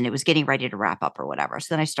 15th season. It was getting ready to wrap up or whatever.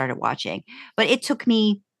 So then I started watching, but it took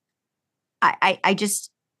me,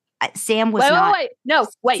 Sam was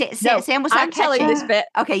wait. Sam was not I'm telling this bit.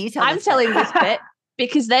 Okay, you tell. I'm telling this bit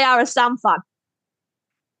because they are a Sam fan.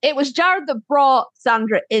 It was Jared that brought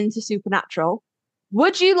Sandra into Supernatural.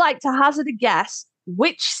 Would you like to hazard a guess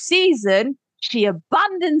which season she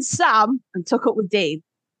abandoned Sam and took up with Dean?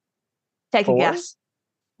 Take 4? a guess.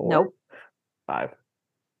 4? Nope. 5.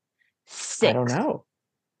 6. I don't know.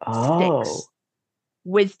 Oh. 6.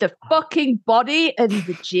 With the fucking body and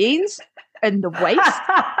the jeans and the waist.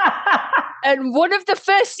 And one of the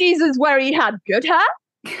first seasons where he had good hair.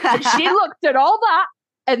 And she looked at all that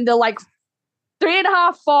and the like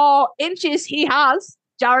 3.5, 4 inches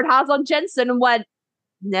Jared has on Jensen, and went,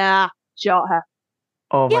 nah, short hair.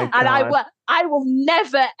 Oh my God. And I will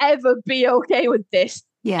never, ever be okay with this.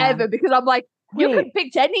 Ever. Because I'm like, you could have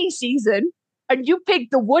picked any season and you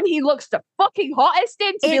picked the one he looks the fucking hottest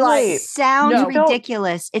in to be like. It sounds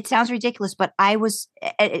ridiculous. It sounds ridiculous, but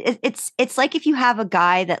it's like if you have a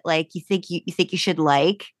guy that like you think you should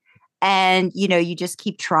like, and you know, you just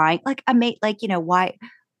keep trying, like a mate, like, you know, why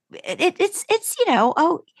it's, you know,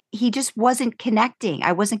 oh, he just wasn't connecting.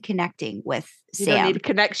 I wasn't connecting with Sam. You don't need a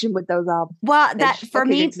connection with those albums. Well, that for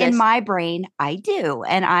me, in my brain, I do.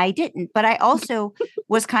 And I didn't. But I also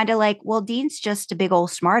was kind of like, well, Dean's just a big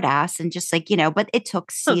old smart ass. And just like, you know, but it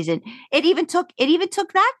took season. It even took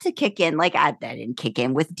that to kick in. Like that didn't kick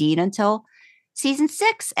in with Dean until season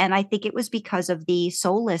 6. And I think it was because of the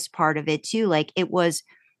soulless part of it too. Like it was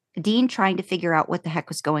Dean trying to figure out what the heck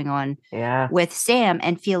was going on with Sam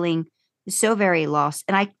and feeling so very lost.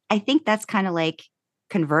 And I think that's kind of like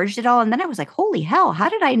converged it all. And then I was like, holy hell, how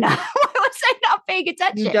did I not? Why was I not paying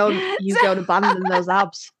attention? You don't abandon those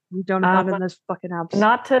abs. You don't abandon those fucking abs.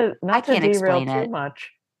 Not to derail too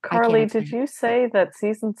much. Carly, did you say that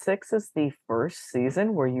season 6 is the first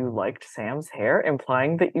season where you liked Sam's hair,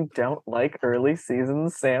 implying that you don't like early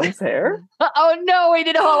seasons Sam's hair? Oh no, we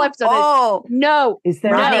did a whole episode. Oh no, is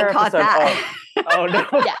there Ronnie caught that? Oh no,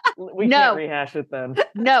 yeah. We can't rehash it then.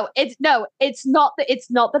 No, it's not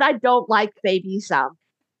that I don't like baby Sam.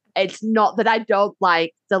 It's not that I don't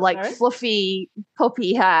like the Alright. fluffy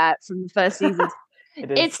puppy hair from the first season.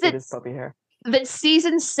 It It's is puppy hair. that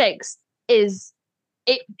season 6 is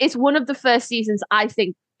it's one of the first seasons I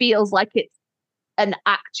think feels like it's an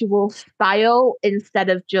actual style instead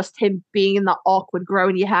of just him being in that awkward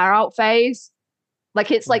growing your hair out phase.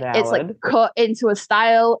 It's like Valid. cut into a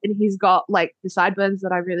style, and he's got like the sideburns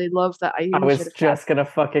that I really love. That I I was should have just gonna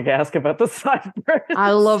fucking ask about the sideburns.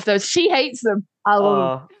 I love those. She hates them. I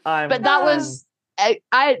love them. But that was I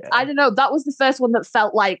don't know. That was the first one that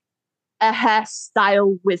felt like a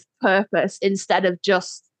hairstyle with purpose instead of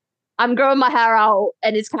just I'm growing my hair out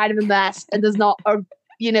and it's kind of a mess and there's not a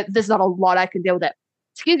lot I can deal with it.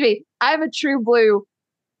 Excuse me. I have a True Blue.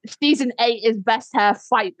 Season 8 is best hair.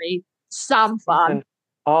 Fight me. Sam fan.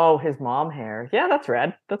 Oh, his mom hair. Yeah, that's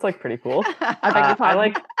rad. That's like pretty cool. I beg your pardon. I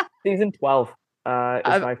like season 12. Is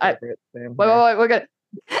my favorite. Wait, we're good.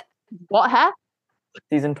 What hair?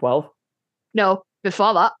 Season 12. No,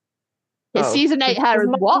 before that. His season 8 hair is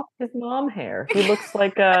what? His mom hair. He looks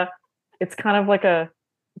like it's kind of like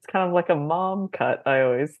a mom cut, I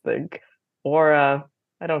always think. Or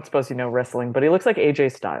I don't suppose you know wrestling, but he looks like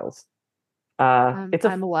AJ Styles. It's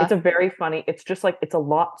a very funny. It's just like it's a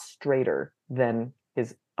lot straighter than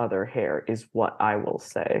his other hair, is what I will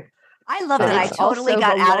say. I love it. I totally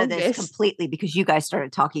got out of this completely because you guys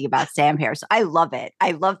started talking about Sam hair. So I love it.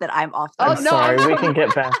 I love that I'm off. Sorry, we can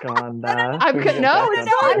get back on. I'm glad.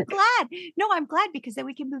 No, I'm glad because then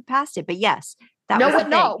we can move past it. But yes, we're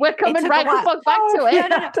not. We're coming right the fuck back to it. We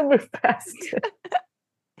have to move past it.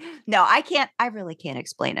 No, I can't. I really can't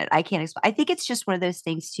explain it. I can't explain. I think it's just one of those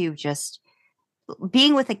things too. Just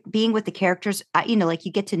being with the characters, like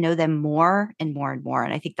you get to know them more and more and more.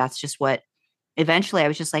 And I think that's just what eventually I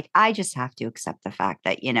was just like, I just have to accept the fact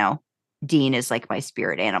that, Dean is like my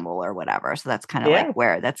spirit animal or whatever. So that's kind of like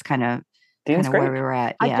where where we were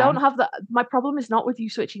at. Yeah. I don't have that. My problem is not with you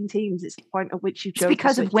switching teams. It's the point at which you chose. It's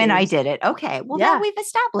because of when I did it. Okay. Well, now we've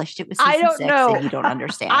established it was season 6 and you don't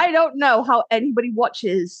understand. I don't know how anybody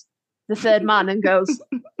watches The Third Man and goes,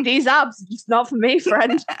 these abs, it's not for me,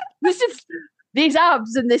 friend. These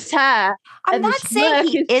abs and this hair. I'm not saying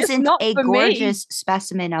he isn't a gorgeous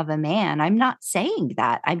specimen of a man. I'm not saying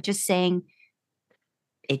that. I'm just saying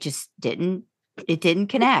it just didn't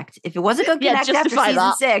connect. If it wasn't going to connect after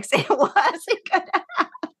season 6, it wasn't going to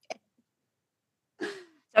happen. So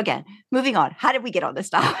again, moving on. How did we get on this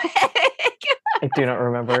topic? I do not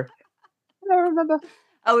remember. I don't remember.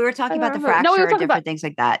 Oh, we were talking about the fracture and different things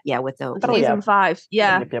like that. Yeah, with the season 5.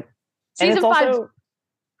 Yeah. Yep. Season 5. Also...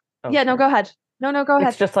 yeah, no, go ahead. No, go ahead.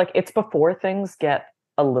 It's just like it's before things get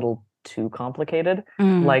a little too complicated.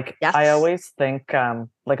 Yes. I always think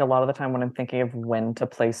like a lot of the time when I'm thinking of when to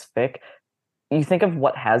place fic, you think of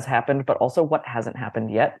what has happened, but also what hasn't happened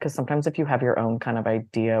yet. Because sometimes if you have your own kind of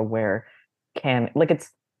idea where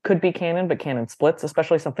could be canon, but canon splits,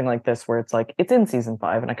 especially something like this where it's like it's in season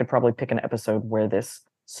 5 and I could probably pick an episode where this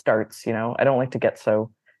starts, I don't like to get so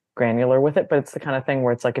granular with it, but it's the kind of thing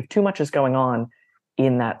where it's like if too much is going on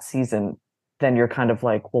in that season, then you're kind of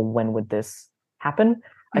like, well, when would this happen?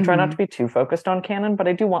 I try not to be too focused on canon, but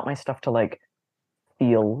I do want my stuff to like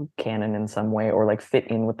feel canon in some way or like fit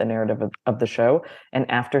in with the narrative of the show. And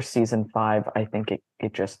after season 5, I think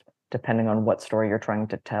it just, depending on what story you're trying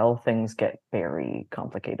to tell, things get very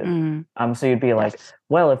complicated. So you'd be like,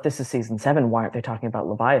 well, if this is season 7, why aren't they talking about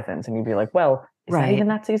Leviathans? And you'd be like, well, is that even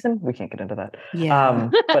that season? We can't get into that. Yeah.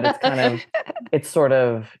 But it's kind of, it's sort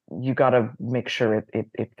of, you got to make sure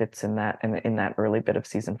it fits in that. And in that early bit of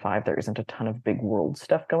season 5, there isn't a ton of big world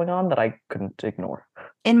stuff going on that I couldn't ignore.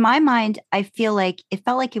 In my mind, I feel like it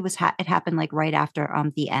felt like it was it happened like right after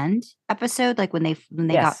the end episode, like when they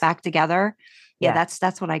got back together. Yeah,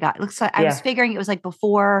 that's what I got. It looks like I was figuring it was like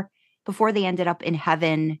before they ended up in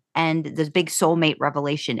heaven and this big soulmate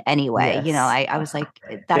revelation anyway. I was like,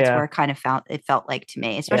 that's where it felt like to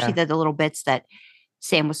me, especially the little bits that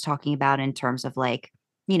Sam was talking about in terms of like,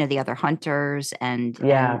 the other hunters and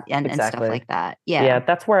stuff like that. Yeah,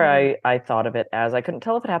 that's where I thought of it as. I couldn't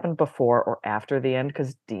tell if it happened before or after the end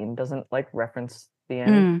because Dean doesn't like reference the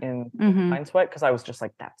end in Pine Sweat because I was just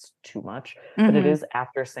like, that's too much. But it is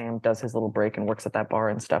after Sam does his little break and works at that bar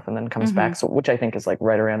and stuff and then comes back, so which I think is like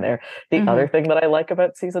right around there. The other thing that I like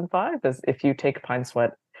about season 5 is if you take Pine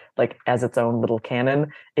Sweat like as its own little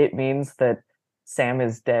canon, it means that Sam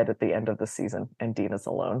is dead at the end of the season and Dean is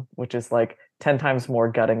alone, which is like 10 times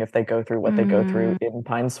more gutting if they go through what they go through in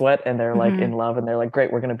Pine Sweat and they're like in love and they're like,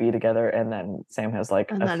 great, we're going to be together. And then Sam has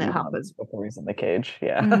like a few months before he's in the cage.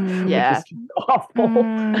 Yeah. Which is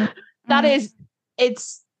awful. That is,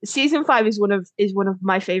 it's season 5 is one of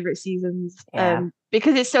my favorite seasons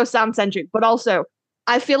because it's so Sam centric, but also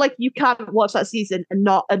I feel like you can't watch that season and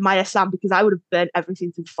not admire Sam, because I would have burnt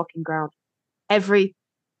everything to the fucking ground. Everything.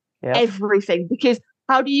 Because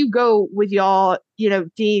how do you go with your,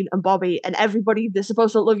 Dean and Bobby and everybody that's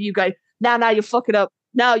supposed to love you going, now you're fucking up.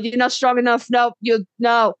 No, you're not strong enough.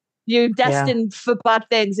 You're destined for bad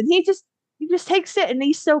things. And he just takes it and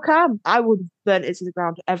he's so calm. I would have burnt it to the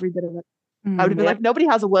ground, every bit of it. I would have been like, nobody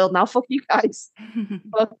has a world now. Fuck you guys.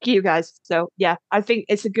 Fuck you guys. So yeah, I think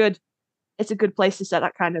it's a good place to set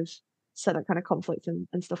that kind of conflict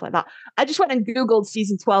and stuff like that. I just went and Googled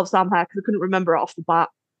season 12 Sam Hare because I couldn't remember it off the bat.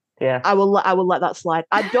 Yeah. I will let that slide.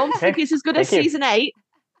 I don't think it's as good as season 8,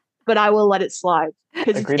 but I will let it slide.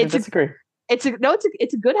 Agree to disagree. It's a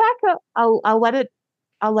good haircut. I'll let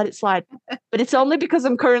it slide. But it's only because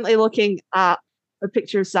I'm currently looking at a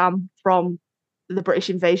picture of Sam from the British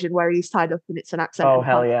invasion where he's tied up and it's an accent. Oh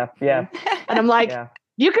hell yeah. Yeah. And I'm like,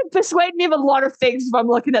 you can persuade me of a lot of things if I'm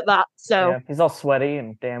looking at that. So he's all sweaty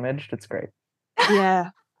and damaged. It's great. Yeah.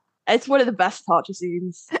 It's one of the best torture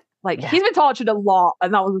scenes. He's been tortured a lot,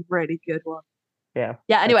 and that was a really good one. Yeah.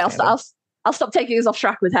 Yeah. Anyway, I'll stop taking us off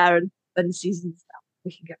track with hair and seasons now.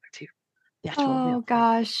 We can get back to the actual. Oh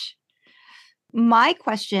gosh. My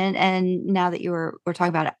question, and now that we're talking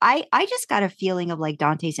about it, I just got a feeling of like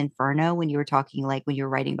Dante's Inferno when you were talking, like when you were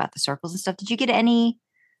writing about the circles and stuff. Did you get any?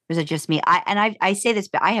 Or is it just me? I say this,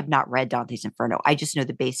 but I have not read Dante's Inferno. I just know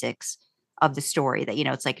the basics of the story that,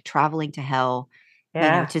 it's like traveling to hell,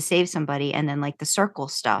 to save somebody, and then like the circle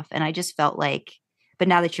stuff. And I just felt like, but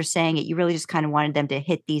now that you're saying it, you really just kind of wanted them to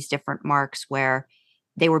hit these different marks where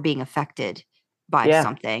they were being affected by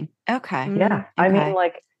something. Okay. Yeah. Okay. I mean,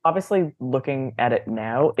 like, obviously looking at it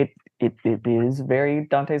now, it is very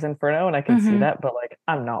Dante's Inferno, and I can see that, but like,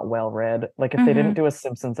 I'm not well read. Like, if they didn't do a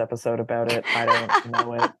Simpsons episode about it, I don't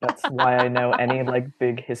know it. That's why I know any like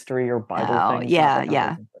big history or Bible things.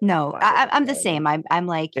 Yeah. No, I'm the same. I'm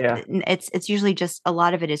like, it's usually just a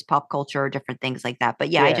lot of it is pop culture or different things like that.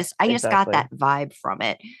 But I just got that vibe from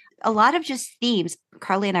it. A lot of just themes.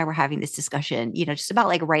 Carly and I were having this discussion, just about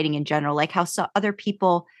like writing in general, like how other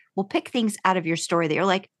people will pick things out of your story that you're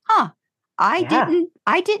like, I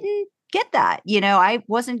didn't get that. I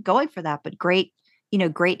wasn't going for that, but great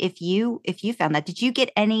if you found that. Did you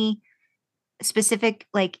get any specific,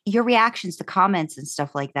 like your reactions to comments and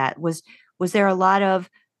stuff like that? Was there a lot of,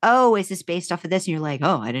 oh, is this based off of this? And you're like,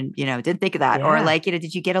 oh, I didn't think of that. Or like,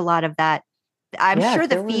 did you get a lot of that? I'm sure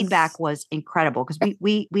the feedback was incredible because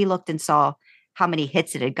we looked and saw how many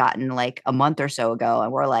hits it had gotten like a month or so ago.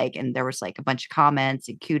 And we're like, and there was like a bunch of comments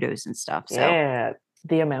and kudos and stuff. So yeah,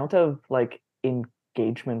 the amount of like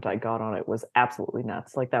engagement I got on it was absolutely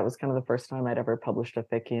nuts. Like that was kind of the first time I'd ever published a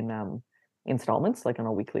fic in installments, like on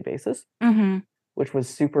a weekly basis, which was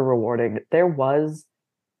super rewarding. There was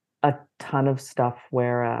a ton of stuff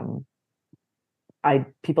where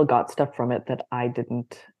people got stuff from it that I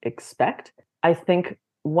didn't expect. I think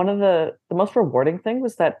one of the most rewarding thing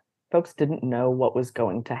was that folks didn't know what was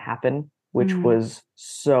going to happen, which was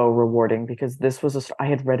so rewarding because this was I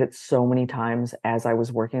had read it so many times as I was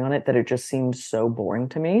working on it that it just seemed so boring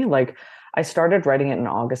to me. Like I started writing it in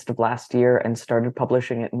August of last year and started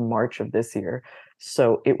publishing it in March of this year.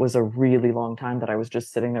 So it was a really long time that I was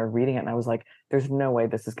just sitting there reading it. And I was like, there's no way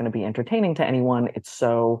this is going to be entertaining to anyone. It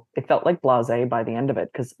felt like blasé by the end of it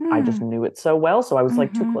because I just knew it so well. So I was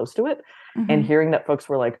like too close to it. And hearing that folks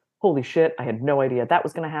were like, holy shit, I had no idea that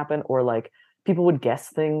was going to happen. Or like people would guess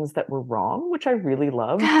things that were wrong, which I really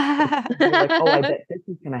loved. Like, oh, I bet this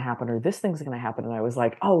is going to happen or this thing's going to happen. And I was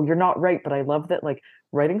like, oh, you're not right. But I love that like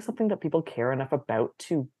writing something that people care enough about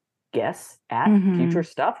to guess at future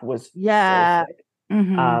stuff was so sick.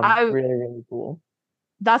 Really, really cool.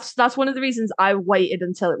 That's one of the reasons I waited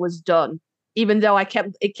until it was done, even though it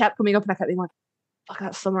kept coming up and I kept being like, fuck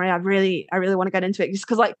that summary. I really want to get into it just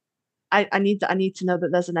because like I need to know that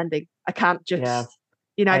there's an ending. I can't just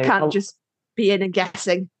I can't just be in and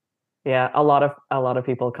guessing. Yeah, a lot of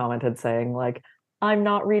people commented saying like, I'm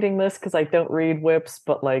not reading this because I don't read whips,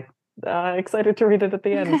 but like excited to read it at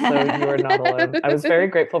the end. So you are not alone. I was very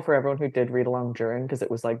grateful for everyone who did read along during because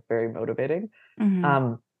it was like very motivating.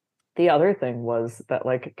 The other thing was that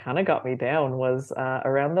like kind of got me down was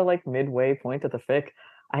around the like midway point of the fic,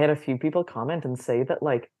 I had a few people comment and say that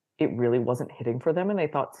like it really wasn't hitting for them and they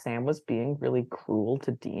thought Sam was being really cruel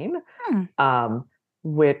to Dean,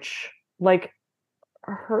 which like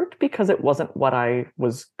hurt because it wasn't what I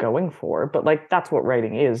was going for, but like that's what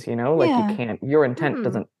writing is, like you can't, your intent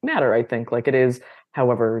doesn't matter. I think like it is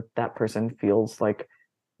however that person feels like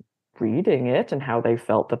reading it and how they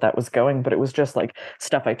felt that was going, but it was just like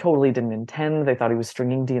stuff I totally didn't intend. They thought he was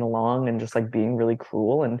stringing Dean along and just like being really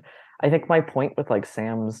cruel. And I think my point with like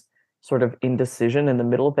Sam's sort of indecision in the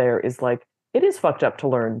middle there is like, it is fucked up to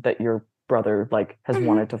learn that your brother like has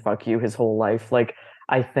wanted to fuck you his whole life. Like,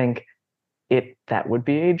 I think that would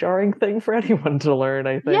be a jarring thing for anyone to learn,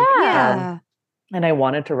 I think. Yeah. And I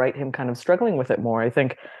wanted to write him kind of struggling with it more. I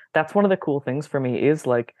think that's one of the cool things for me is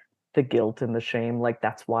like the guilt and the shame. Like,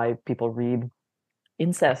 that's why people read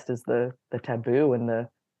incest is the taboo and the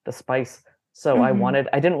spice. So I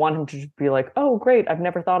didn't want him to just be like, oh great, I've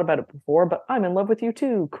never thought about it before, but I'm in love with you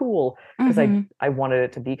too, cool. Because I wanted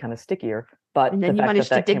it to be kind of stickier. But and then you managed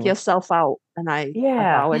to dig yourself out, and I'm in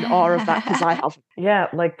awe of that because I haven't. Yeah,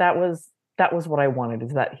 like that was what I wanted,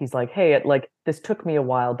 is that he's like, hey, this took me a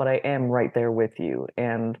while, but I am right there with you.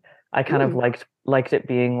 And I kind of liked it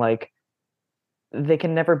being like, they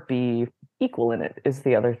can never be equal in it, is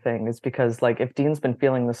the other thing, is because like if Dean's been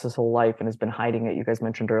feeling this his whole life and has been hiding it, you guys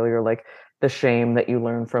mentioned earlier, like the shame that you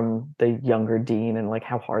learn from the younger Dean and like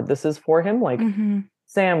how hard this is for him, like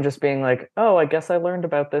Sam just being like, oh, I guess I learned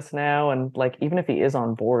about this now. And like, even if he is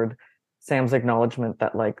on board, Sam's acknowledgement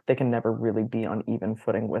that like they can never really be on even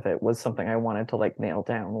footing with it was something I wanted to like nail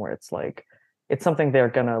down, where it's like, it's something they're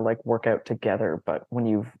gonna like work out together. But when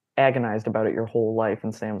you've agonized about it your whole life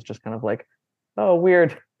and Sam's just kind of like, oh,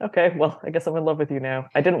 weird. Okay, well, I guess I'm in love with you now.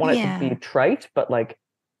 I didn't want it to be trite, but like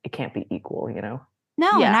it can't be equal, you know?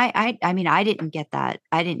 No, and I mean, I didn't get that.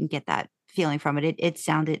 I didn't get that feeling from it.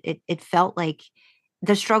 It felt like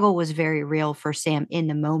the struggle was very real for Sam in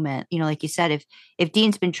the moment. You know, like you said, if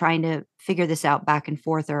Dean's been trying to figure this out back and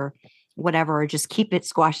forth or whatever, or just keep it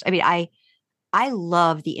squashed. I mean, I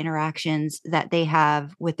love the interactions that they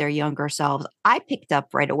have with their younger selves. I picked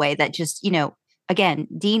up right away that just, you know, again,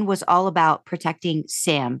 Dean was all about protecting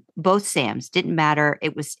Sam. Both Sams, didn't matter.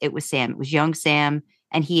 It was Sam. It was young Sam,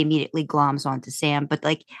 and he immediately gloms onto Sam. But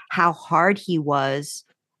like how hard he was,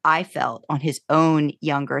 I felt, on his own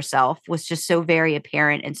younger self was just so very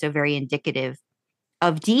apparent and so very indicative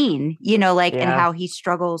of Dean, you know, like, and how he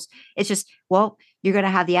struggles. It's just, well, you're going to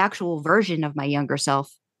have the actual version of my younger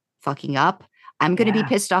self fucking up. I'm going to be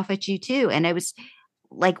pissed off at you too. And it was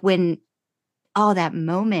like that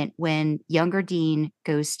moment when younger Dean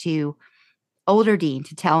goes to older Dean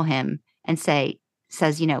to tell him and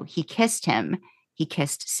says, you know, he kissed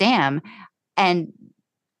Sam. And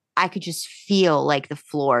I could just feel like the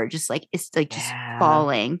floor, just like, it's like just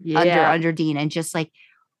falling under Dean, and just like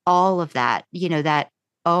all of that, you know, that,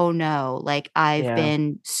 oh no, like I've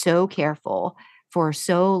been so careful for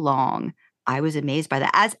so long. I was amazed by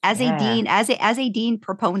that as a Dean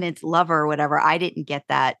proponent, lover, whatever. I didn't get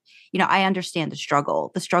that. You know, I understand the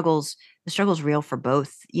struggle. The struggle's real for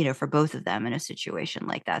both, you know, for both of them in a situation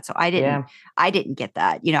like that. So I didn't get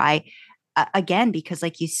that. You know, again, because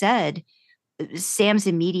like you said, Sam's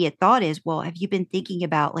immediate thought is, well, have you been thinking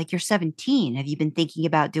about, like, you're 17? Have you been thinking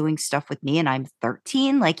about doing stuff with me and I'm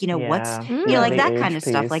 13? Like, you know, what's, you know, like that kind of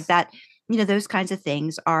stuff like that, you know, those kinds of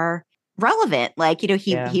things are relevant. Like, you know,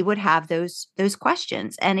 he would have those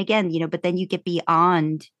questions. And again, you know, but then you get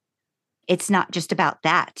beyond, it's not just about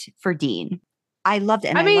that for Dean. I loved it.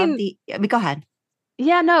 And I mean, go ahead.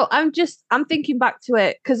 Yeah, no, I'm thinking back to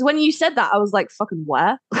it. Cause when you said that, I was like, fucking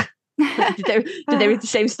where? did they read the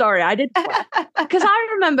same story I did? Because I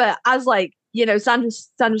remember, as like, you know, Sandra's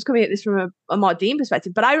coming at this from a more Dean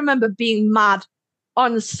perspective, but I remember being mad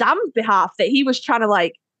on Sam's behalf that he was trying to,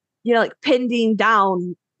 like, you know, like pin Dean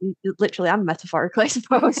down, literally and metaphorically, I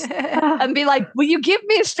suppose, and be like, will you give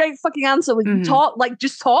me a straight fucking answer? Will you talk, like,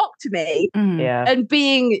 just talk to me? And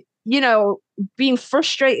being, you know, being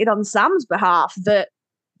frustrated on Sam's behalf that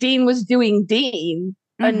Dean was doing Dean.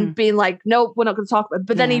 And being like, no, we're not going to talk about it.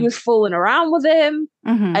 But then he was fooling around with him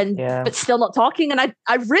but still not talking. And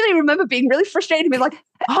I really remember being really frustrated and being like,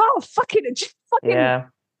 oh, fucking, just fucking,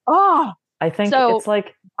 oh. I think it's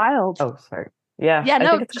like wild. Oh, sorry. Yeah. Yeah, I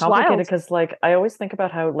no, think it's complicated because, like, I always think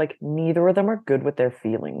about how, like, neither of them are good with their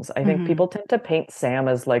feelings. I think people tend to paint Sam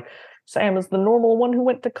as, like, Sam is the normal one who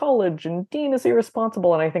went to college and Dean is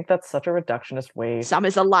irresponsible. And I think that's such a reductionist way. Sam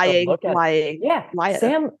is a lying. Liar.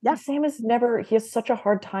 Sam is never, he has such a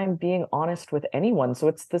hard time being honest with anyone. So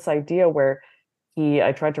it's this idea where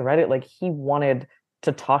I tried to write it like he wanted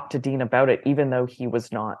to talk to Dean about it, even though he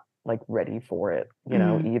was not, like, ready for it, you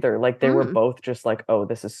know, either. Like, they were both just like, oh,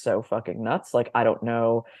 this is so fucking nuts. Like, I don't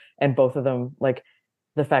know. And both of them, like,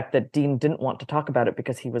 the fact that Dean didn't want to talk about it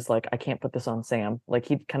because he was like, I can't put this on Sam. Like,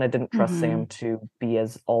 he kind of didn't trust Sam to be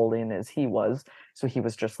as all in as he was. So he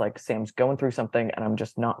was just like, Sam's going through something and I'm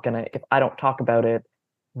just not gonna, if I don't talk about it,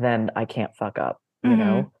 then I can't fuck up, you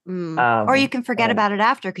know? Or you can forget about it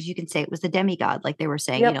after, because you can say it was the demigod, like they were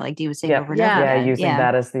saying, you know, like Dean was saying over and over again. Using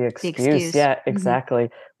that as the excuse. Yeah, exactly.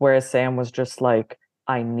 Whereas Sam was just like,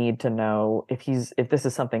 I need to know if this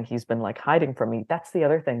is something he's been like hiding from me. That's the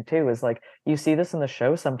other thing too, is like you see this in the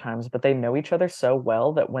show sometimes, but they know each other so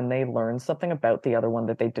well that when they learn something about the other one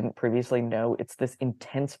that they didn't previously know, it's this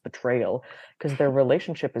intense betrayal because their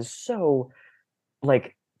relationship is so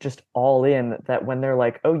like just all in that when they're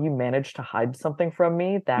like, oh, you managed to hide something from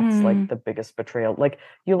me, that's like the biggest betrayal. Like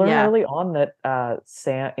you learn early on that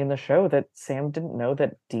Sam in the show that Sam didn't know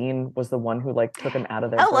that Dean was the one who like took him out of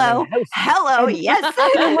their burning house. Hello, And yes.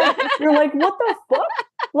 you're like, what the fuck?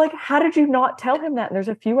 Like, how did you not tell him that? And there's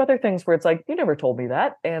a few other things where it's like, you never told me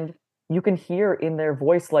that. And you can hear in their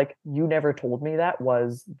voice, like, you never told me that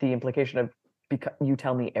was the implication of because you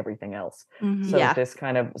tell me everything else. So this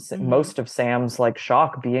kind of most of Sam's like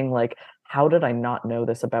shock being like, how did I not know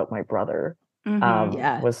this about my brother?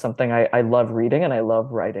 Was something I love reading and I love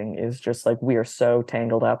writing, is just like we are so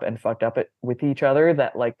tangled up and fucked up with each other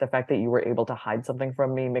that like the fact that you were able to hide something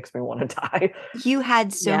from me makes me want to die. You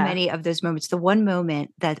had so many of those moments. The one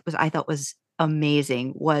moment that I thought was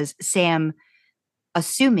amazing was Sam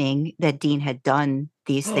assuming that Dean had done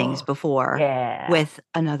these things before with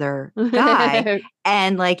another guy.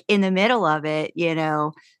 And like in the middle of it,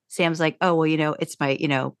 Sam's like, oh, well, it's my,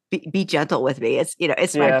 be gentle with me. It's,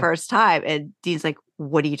 it's my first time. And Dean's like,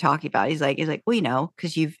 what are you talking about? He's like, well,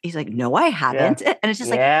 because he's like, no, I haven't. And it's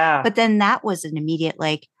just like, but then that was an immediate,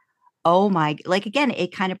 like, oh my, like, again,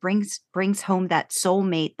 it kind of brings home that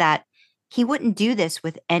soulmate that he wouldn't do this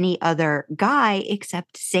with any other guy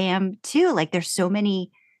except Sam too. Like there's so many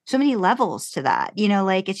levels to that,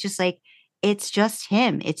 like, it's just like, it's just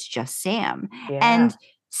him. It's just Sam. And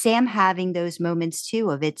Sam having those moments too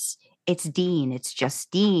of it's Dean, it's just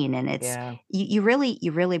Dean. And it's, you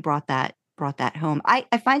really brought that home. I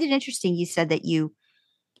find it interesting. You said that you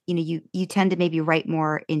tend to maybe write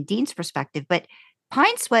more in Dean's perspective, but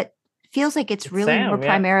Pine Sweat feels like it's really Sam, more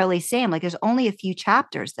primarily Sam. Like there's only a few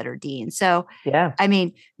chapters that are Dean. So I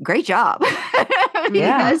mean, great job.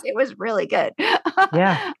 Because it was really good.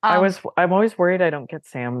 I'm always worried I don't get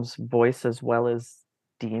Sam's voice as well as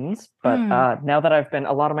Dean's, but now that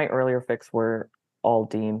a lot of my earlier fics were all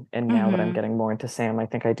Dean, and now that I'm getting more into Sam, I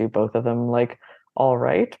think I do both of them like all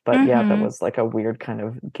right. But that was like a weird kind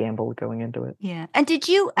of gamble going into it. Yeah. And did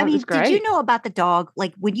you know about the dog,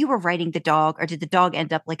 like when you were writing the dog, or did the dog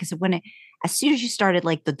end up like, as soon as you started,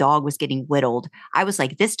 like the dog was getting whittled, I was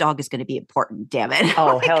like, this dog is going to be important, damn it.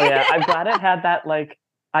 Oh, hell yeah. I'm glad it had that. Like,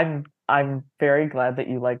 I'm very glad that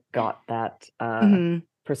you like got that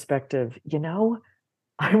perspective.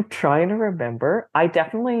 I'm trying to remember. I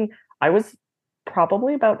was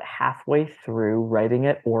probably about halfway through writing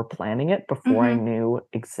it or planning it before I knew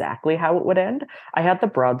exactly how it would end. I had the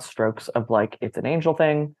broad strokes of like, it's an angel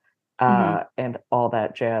thing and all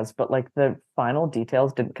that jazz, but like the final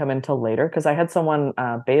details didn't come until later because I had someone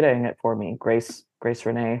betaing it for me, Grace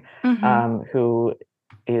Renee, who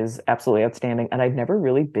is absolutely outstanding. And I'd never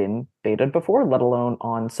really been betaed before, let alone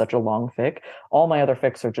on such a long fic. All my other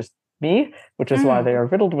fics are just me, which is why they are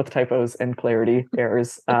riddled with typos and clarity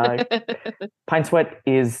errors. Pine Sweat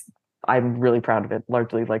I'm really proud of it,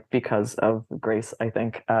 largely like because of Grace. I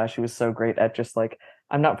think she was so great at just like,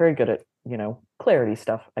 I'm not very good at, clarity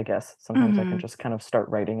stuff, I guess. Sometimes I can just kind of start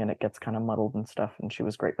writing and it gets kind of muddled and stuff. And she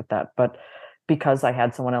was great with that. But because I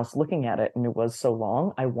had someone else looking at it and it was so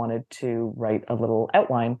long, I wanted to write a little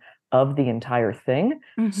outline of the entire thing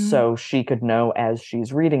so she could know as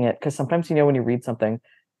she's reading it. Because sometimes, when you read something,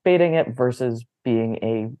 baiting it versus being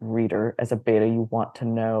a reader as a beta, you want to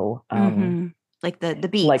know like the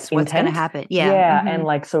beats, like what's going to happen. And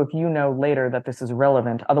like, so if you know later that this is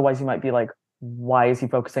relevant, otherwise you might be like, why is he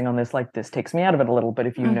focusing on this? Like, this takes me out of it a little. But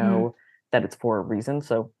if you know that it's for a reason,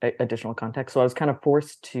 so additional context. So I was kind of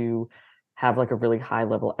forced to have like a really high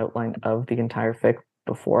level outline of the entire fic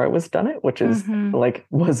before I was done it, which is like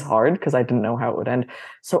was hard because I didn't know how it would end.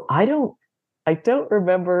 So I don't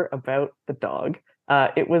remember about the dog.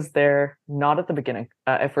 It was there not at the beginning.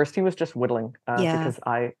 At first, he was just whittling because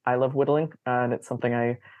I love whittling, and it's something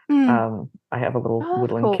I have a little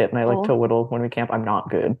whittling kit, and I like to whittle when we camp. I'm not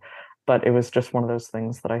good, but it was just one of those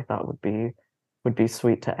things that I thought would be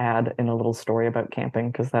sweet to add in a little story about camping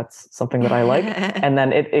because that's something that I like. And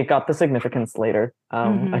then it got the significance later.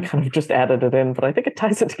 I kind of just added it in, but I think it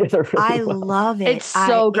ties it together really well. I love it. It's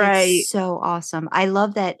so great. It's so awesome. I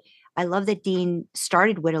love that Dean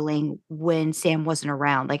started whittling when Sam wasn't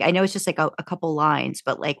around. Like, I know it's just like a couple lines,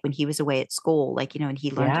 but like when he was away at school, like, and he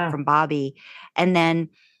learned it from Bobby, and then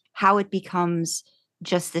how it becomes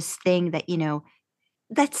just this thing that,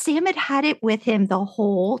 that Sam had it with him the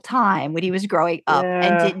whole time when he was growing up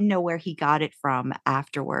and didn't know where he got it from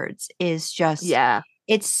afterwards is just,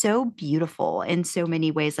 it's so beautiful in so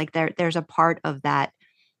many ways. Like there's a part of that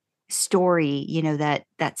story,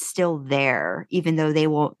 that's still there, even though they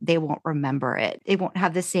won't remember it. It won't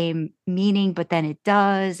have the same meaning, but then it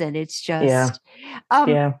does. And it's Yeah. just,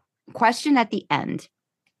 Yeah. question at the end,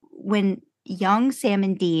 when young Sam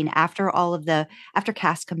and Dean, after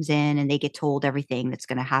Cass comes in and they get told everything that's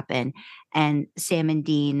going to happen, and Sam and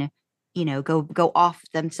Dean, go off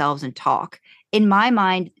themselves and talk. In my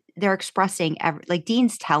mind, they're expressing like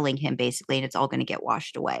Dean's telling him basically, and it's all going to get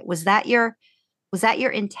washed away. Was that your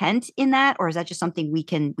intent in that, or is that just something we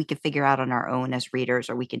can figure out on our own as readers,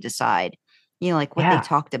 or we can decide, like what they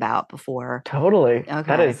talked about before? Totally. Okay.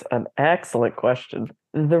 That is an excellent question.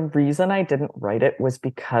 The reason I didn't write it was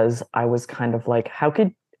because I was kind of like, how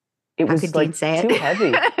could Dean say it? Too heavy.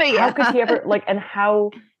 Yeah. How could he ever and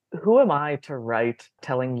who am I to write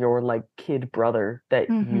telling your like kid brother that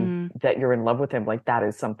you're in love with him? Like, that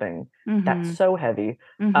is something that's so heavy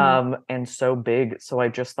and so big. So I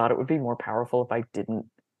just thought it would be more powerful if I didn't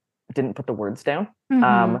put the words down.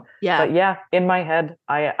 But yeah, in my head,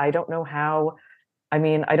 I don't know how. I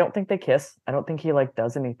mean, I don't think they kiss. I don't think he like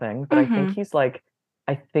does anything, but I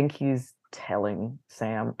think he's telling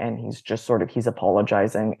Sam, and he's just he's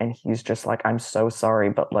apologizing, and he's just like, I'm so sorry,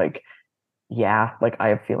 but like, yeah, like I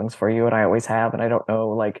have feelings for you, and I always have, and I don't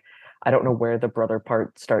know where the brother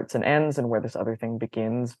part starts and ends and where this other thing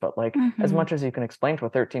begins, but like, as much as you can explain to a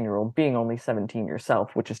 13-year-old, being only 17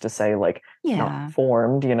 yourself, which is to say, like, not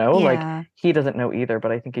formed, like he doesn't know either,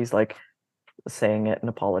 but I think he's like saying it and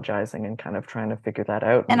apologizing and kind of trying to figure that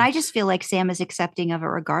out. And I just feel like Sam is accepting of it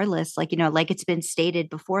regardless. Like, like it's been stated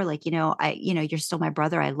before, like, you're still my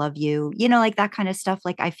brother. I love you, like that kind of stuff.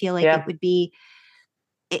 Like, I feel like it would be,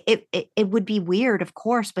 it would be weird, of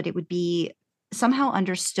course, but it would be somehow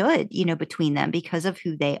understood, between them because of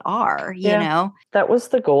who they are, you know? That was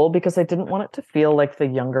the goal, because I didn't want it to feel like the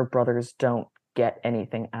younger brothers don't get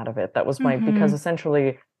anything out of it. That was my, because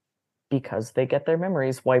essentially, because they get their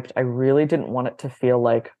memories wiped, I really didn't want it to feel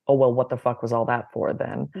like, oh, well, what the fuck was all that for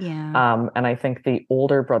then? Yeah. And I think the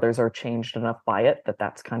older brothers are changed enough by it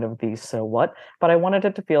that's kind of the so what. But I wanted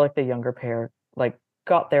it to feel like the younger pair, like,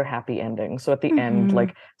 got their happy ending. So at the end,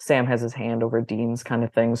 like, Sam has his hand over Dean's kind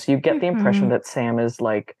of thing. So you get the impression that Sam is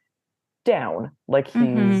like down. Like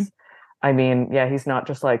he's, I mean, yeah, he's not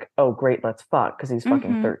just like, oh, great, let's fuck, because he's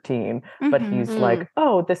fucking 13. But he's like,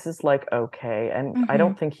 oh, this is like okay. And I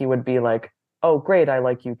don't think he would be like, oh, great, I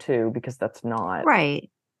like you too, because that's not right.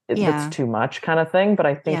 That's too much kind of thing. But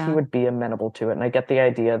I think he would be amenable to it. And I get the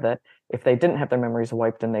idea that if they didn't have their memories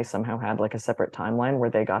wiped and they somehow had like a separate timeline where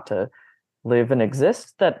they got to live and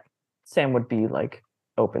exist, that Sam would be like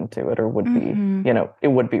open to it, or would be, it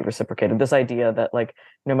would be reciprocated. This idea that like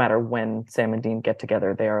no matter when Sam and Dean get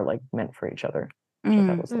together, they are like meant for each other, which I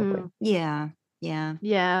thought was lovely. Yeah.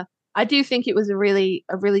 I do think it was a really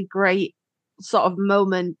great sort of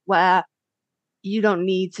moment where you don't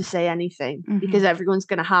need to say anything because everyone's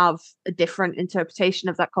going to have a different interpretation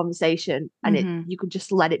of that conversation, and you can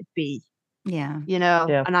just let it be. Yeah.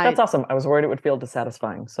 And that's awesome. I was worried it would feel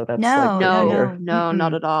dissatisfying. So that's no,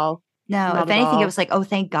 not at all. No, Not if at anything, all. it was like, oh,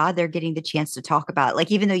 thank God they're getting the chance to talk about it.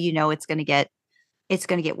 Like, even though it's going to get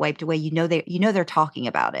wiped away, they're talking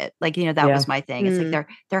about it. Like, that was my thing. It's like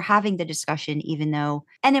they're having the discussion, even though,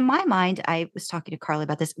 and in my mind, I was talking to Carly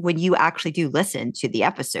about this, when you actually do listen to the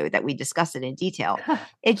episode that we discussed it in detail,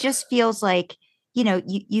 it just feels like,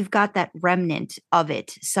 you've got that remnant of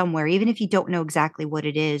it somewhere, even if you don't know exactly what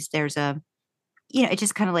it is. There's a, it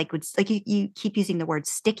just kind of like would, like you keep using the word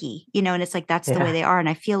sticky, and it's like, that's the way they are. And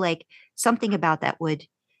I feel like something about that would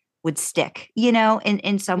stick,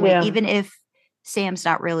 in some way, even if Sam's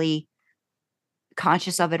not really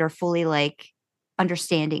conscious of it or fully like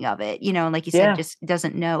understanding of it, and like you said, just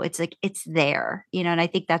doesn't know. It's like, it's there, and I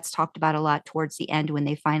think that's talked about a lot towards the end when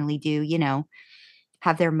they finally do,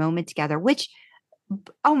 have their moment together, which,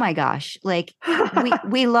 oh my gosh, like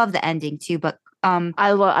we love the ending too, but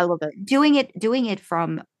I love it. Doing it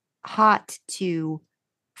from hot to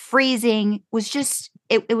freezing was just,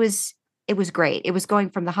 it was great. It was going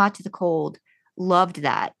from the hot to the cold. Loved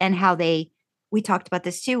that. And how we talked about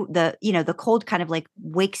this too. The cold kind of like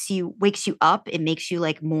wakes you up. It makes you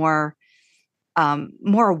like more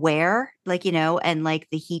aware, like, and like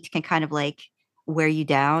the heat can kind of like wear you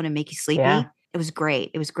down and make you sleepy. Yeah. It was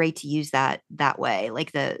great. It was great to use that way,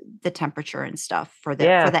 like the temperature and stuff for the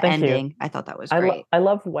ending. You. I thought that was great. I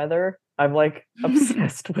love weather. I'm like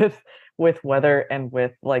obsessed with weather and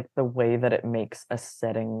with like the way that it makes a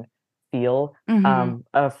setting feel. Mhm.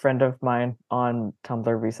 A friend of mine on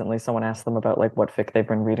Tumblr recently, someone asked them about like what fic they've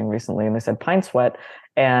been reading recently, and they said Pine Sweat,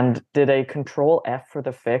 and did a control F for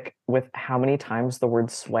the fic with how many times the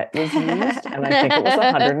word sweat was used, and I think it was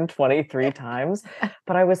 123 times.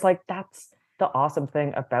 But I was like, that's the awesome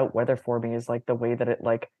thing about weather for me, is like the way that it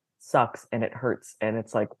like sucks and it hurts, and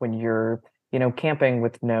it's like when you're camping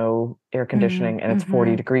with no air conditioning and it's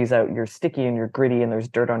 40 Mhm. degrees out, you're sticky and you're gritty and there's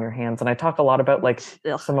dirt on your hands. And I talk a lot about like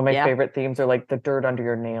Ugh, some of my yeah. favorite themes are like the dirt under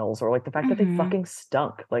your nails, or like the fact that they Mhm. fucking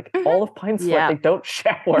stunk. Like Mhm. all of Pine Sweat, Yeah. they don't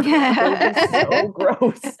shower. It would be so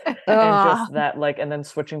gross. And Ah, just that, like, and then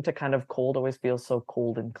switching to kind of cold always feels so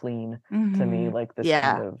cold and clean to me, Mhm. like this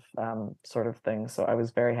Yeah. kind of sort of thing. So I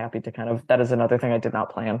was very happy to kind of, that is another thing I did not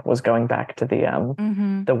plan, was going back to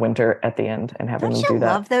Mhm. the winter at the end and having Don't them you do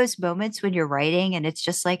that. love those moments when you're writing and it's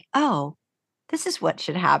just like, oh, this is what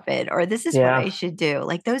should happen, or this is what Yeah. I should do?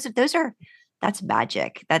 Like those are that's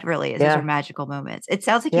magic. That really is. Those are Yeah. magical moments. It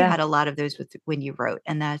sounds like you Yeah. had a lot of those with when you wrote,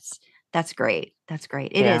 and that's great. That's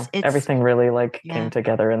great. It Yeah, is. It's everything really like yeah. came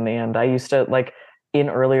together in the end. I used to like, in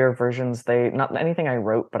earlier versions, they, not anything I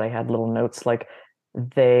wrote, but I had little notes like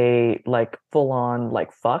they like full on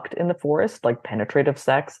like fucked in the forest, like penetrative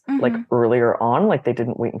sex, like Mhm. earlier on, like they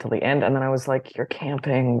didn't wait until the end. And then I was like, you're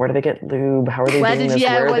camping. Where do they get lube? How are they Where doing did this?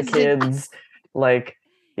 yeah? Where are the Where's the kids? Like,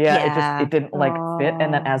 yeah, Yeah. it didn't like fit.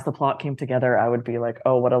 And then oh as the plot came together, I would be like,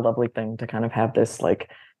 oh, what a lovely thing to kind of have this like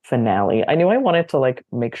finale. I knew I wanted to like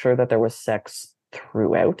make sure that there was sex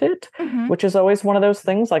throughout it, Mhm. which is always one of those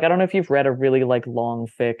things. Like, I don't know if you've read a really like long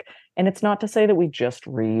fic, and it's not to say that we just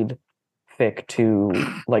read fic to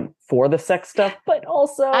like for the sex stuff, but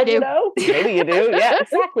also, I do. maybe you do. Yeah,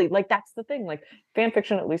 exactly. Like that's the thing. Like fan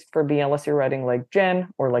fiction, at least for me, unless you're writing like Jen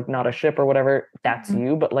or like Not a Ship or whatever, that's Mhm.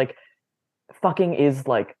 you. But like fucking is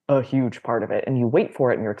like a huge part of it, and you wait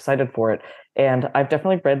for it and you're excited for it. And I've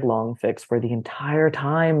definitely read long fics where the entire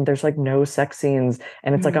time there's like no sex scenes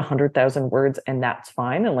and it's like Mhm. 100,000 words, and that's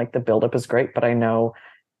fine, and like the buildup is great. But I know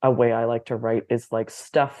a way I like to write is like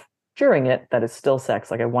stuff during it that is still sex.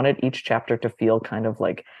 Like I wanted each chapter to feel kind of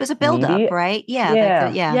like It was a buildup, meaty. right? Yeah. Yeah,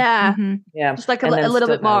 Yeah. yeah, Mhm. yeah, just like and a then little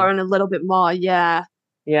still bit more have, and a little bit more. Yeah,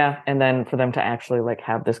 yeah, and then for them to actually like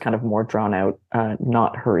have this kind of more drawn out,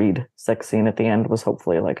 not hurried sex scene at the end was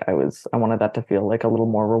hopefully like I wanted that to feel like a little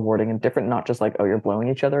more rewarding and different, not just like, oh, you're blowing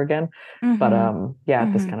each other again, but Mhm. yeah,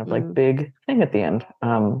 this Mhm. kind of like Mm. big thing at the end.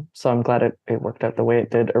 So I'm glad it worked out the way it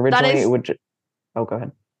did. that Originally, is. it would. Oh, go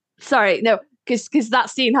ahead. Sorry, no, because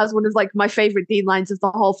that scene has one of like my favorite Dean lines of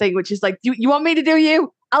the whole thing, which is like, you want me to do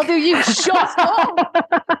you? I'll do you. Shut up.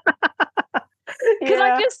 Because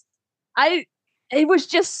Yeah. I it was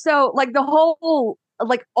just so like the whole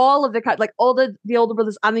like all of the like all the older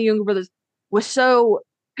brothers and the younger brothers were so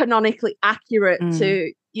canonically accurate Mm.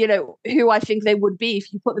 to who I think they would be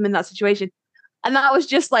if you put them in that situation, and that was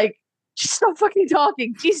just like, just stop fucking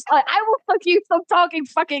talking. Jesus, like, I will fuck you. Stop talking.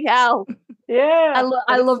 Fucking hell. Yeah, I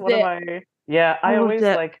that's loved one of it. my, yeah, I I loved always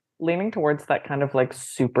it. like leaning towards that kind of like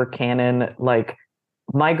super canon. Like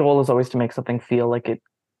my goal is always to make something feel like it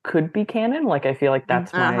could be canon. Like I feel like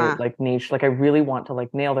that's my Uh-huh. like niche. Like I really want to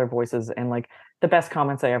like nail their voices, and like the best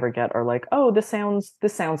comments I ever get are like, "Oh, this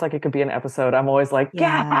sounds like it could be an episode." I'm always like,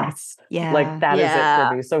 Yeah. "Yes!" Like Yeah. that is it for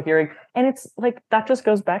Yeah. me. So hearing, and it's like that just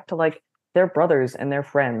goes back to like they're brothers and they're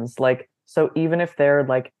friends. Like so even if they're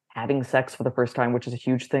like having sex for the first time, which is a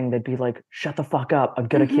huge thing, they'd be like, "Shut the fuck up! I'm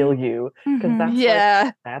gonna kill Mhm. you," because Mhm. that's like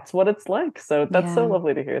Yeah. that's what it's like. So that's so Yeah.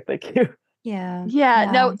 lovely to hear. Thank you. Yeah. Yeah.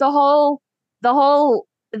 No, Wow.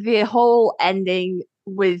 the whole ending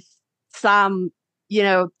with Sam,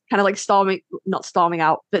 kind of like not storming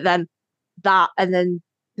out, but then that, and then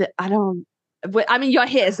I don't. I mean, you're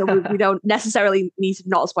here, so we don't necessarily need to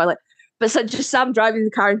not spoil it. But so just Sam driving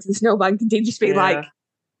the car into the snowbank and Dean just being like, Yeah.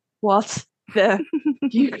 "What the?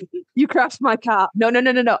 You crashed my car? No, no,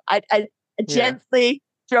 no, no, no! I gently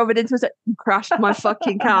drove it into it. You crashed my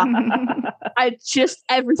fucking car." I just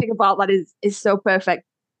everything about that is so perfect.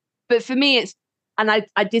 But for me, and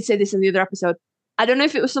I did say this in the other episode. I don't know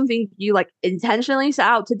if it was something you like intentionally set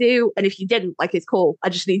out to do, and if you didn't, like it's cool. I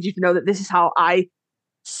just need you to know that this is how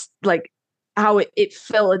like how it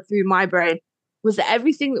filtered through my brain, was that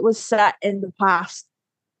everything that was set in the past,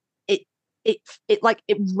 it it it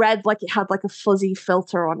read like it had like a fuzzy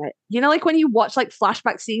filter on it. Like when you watch like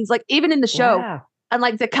flashback scenes, like even in the show, Yeah. and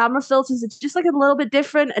like the camera filters, it's just like a little bit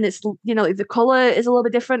different, and it's the color is a little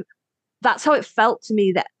bit different. That's how it felt to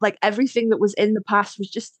me, that like everything that was in the past was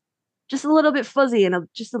just a little bit fuzzy and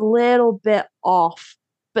just a little bit off.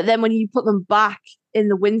 But then when you put them back in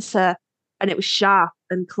the winter, and it was sharp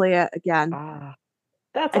and clear again, Ah,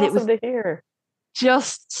 that's and it awesome was to hear.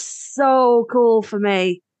 just so cool for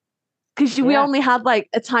me. because we only had like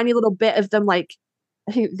a tiny little bit of them. Like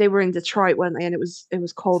I think they were in Detroit, weren't they? And it was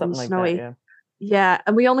cold Something and like snowy. that, Yeah,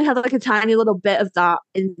 and we only had like a tiny little bit of that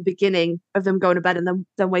in the beginning of them going to bed and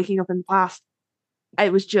then waking up in the past.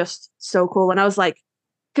 It was just so cool, and I was like,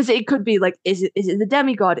 because it could be like, is it the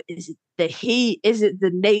demigod? Is it the heat? Is it the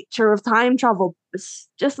nature of time travel? It's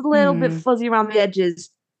just a little bit fuzzy around the edges,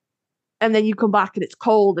 and then you come back and it's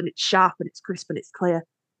cold and it's sharp and it's crisp and it's clear,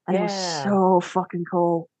 and it was so fucking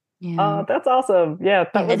cool. Yeah. Oh, that's awesome. Yeah,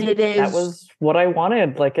 that was what I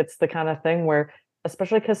wanted. Like, it's the kind of thing where,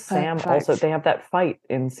 especially because Sam also, they have that fight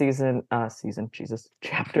in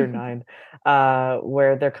chapter 9,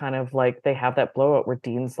 where they're kind of like, they have that blowout where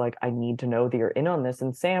Dean's like, I need to know that you're in on this.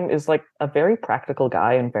 And Sam is like a very practical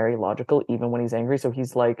guy and very logical, even when he's angry. So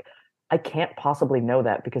he's like, I can't possibly know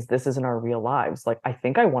that because this isn't our real lives. Like, I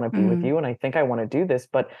think I want to be with you and I think I want to do this,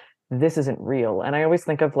 but this isn't real. And I always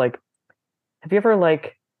think of like, have you ever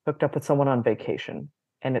like hooked up with someone on vacation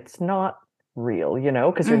and it's not real, you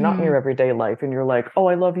know, because you're not in your everyday life and you're like, oh,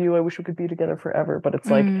 I love you, I wish we could be together forever, but it's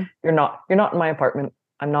like, you're not in my apartment,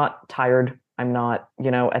 I'm not tired, I'm not, you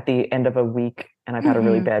know, at the end of a week and I've had a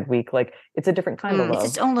really bad week. Like, it's a different kind of love.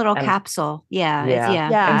 It's its own little capsule. Yeah.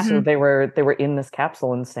 And so they were in this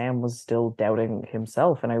capsule and Sam was still doubting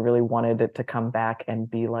himself, and I really wanted it to come back and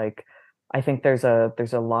be like, I think there's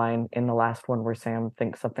a line in the last one where Sam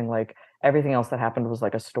thinks something like, everything else that happened was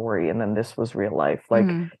like a story and then this was real life. Like,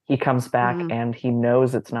 he comes back and he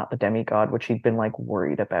knows it's not the demigod, which he'd been like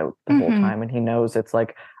worried about the whole time, and he knows it's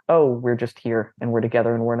like, oh, we're just here and we're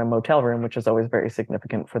together and we're in a motel room, which is always very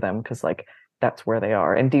significant for them because like that's where they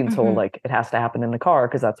are. And Dean's whole like, it has to happen in the car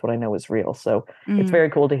because that's what I know is real. So it's very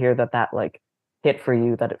cool to hear that like hit for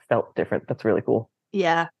you, that it felt different. That's really cool.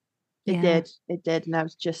 Yeah, it did. And I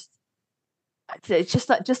was just, it's just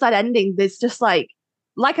that ending. There's just like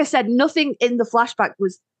I said, nothing in the flashback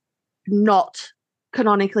was not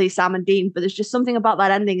canonically Sam and Dean, but there's just something about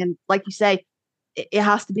that ending. And like you say, it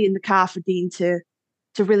has to be in the car for Dean to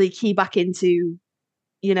really key back into,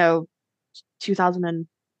 you know,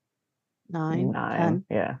 2009.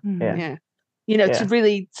 Yeah. You know, to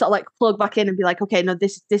really sort of like plug back in and be like, okay, no,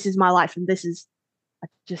 this is my life, and this is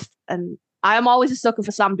and I am always a sucker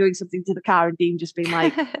for Sam doing something to the car and Dean just being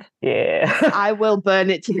like, I will burn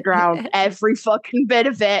it to the ground, every fucking bit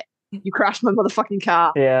of it. You crashed my motherfucking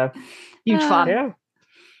car. Yeah. Huge fan.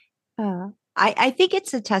 I think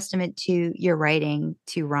it's a testament to your writing,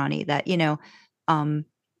 to Ronnie, that, you know,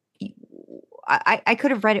 I could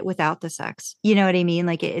have read it without the sex. You know what I mean?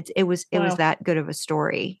 Like it was that good of a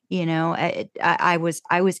story. You know, I was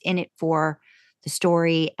in it for the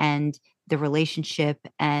story and the relationship,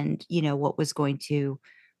 and you know what was going to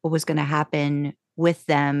happen with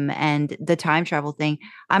them, and the time travel thing.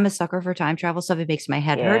 I'm a sucker for time travel stuff. It makes my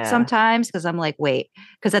head hurt sometimes because I'm like, wait,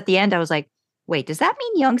 because at the end I was like, wait, does that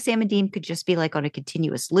mean young Sam and Dean could just be like on a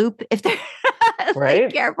continuous loop if they're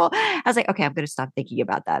like, careful? I was like, okay, I'm going to stop thinking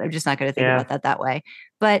about that. I'm just not going to think about that way.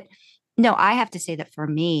 But no, I have to say that for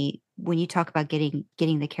me, when you talk about getting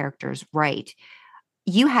the characters right,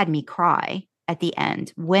 you had me cry at the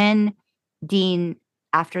end when Dean,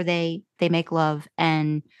 after they make love,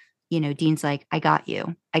 and you know, Dean's like, I got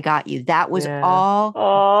you. That was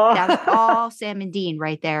all Sam and Dean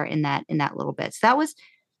right there in that little bit. So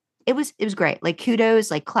it was great. Like, kudos,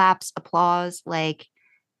 like claps, applause. Like,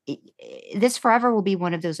 this forever will be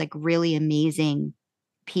one of those like really amazing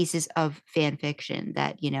pieces of fan fiction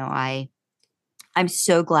that, you know, I'm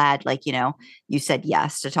so glad, like, you know, you said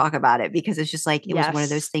yes to talk about it, because it's just like, it was one of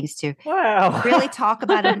those things to really talk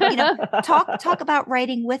about it, you know, talk about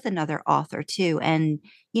writing with another author too. And,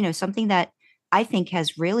 you know, something that I think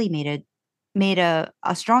has really made a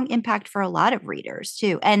strong impact for a lot of readers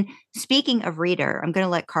too. And speaking of reader, I'm going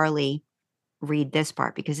to let Carly read this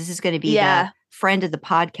part, because this is going to be the friend of the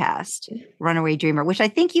podcast, Runaway Dreamer, which I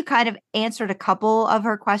think you kind of answered a couple of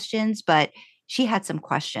her questions, but she had some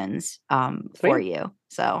questions for you.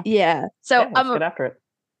 So so let's get after it.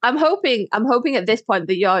 I'm hoping at this point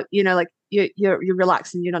that you're, you know, like you're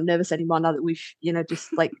relaxed and you're not nervous anymore now that we've, you know,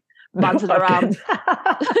 just like bantered around.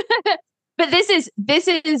 But this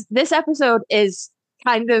episode is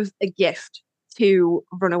kind of a gift to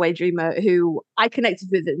Runaway Dreamer, who I connected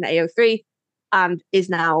with in AO3 and is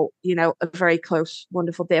now, you know, a very close,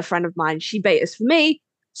 wonderful, dear friend of mine. She betas for me,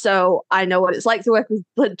 so I know what it's like to work with,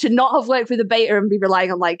 to not have worked with a beta and be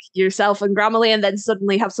relying on like yourself and Grammarly, and then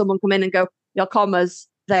suddenly have someone come in and go, your commas,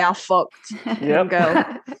 they are fucked. And go,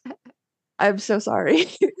 I'm so sorry.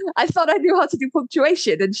 I thought I knew how to do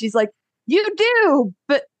punctuation. And she's like, you do,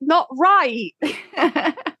 but not right.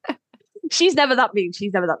 She's never that mean.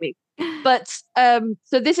 But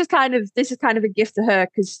so this is kind of a gift to her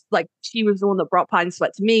because like she was the one that brought Pine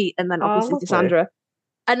Sweat to me, and then obviously to Sandra.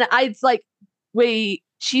 And I'd like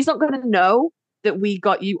she's not going to know that we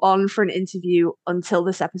got you on for an interview until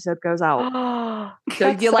this episode goes out. So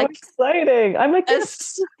you're like exciting. I'm like a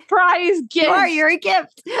surprise gift. You're a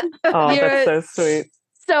gift. Oh, that's so sweet.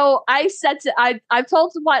 So I said I've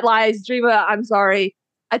told some white lies, Dreamer. I'm sorry.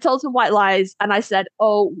 I told some white lies, and I said,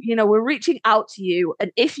 "Oh, we're reaching out to you,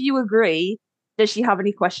 and if you agree, does she have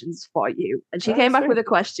any questions for you?" And she came back with a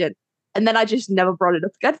question, and then I just never brought it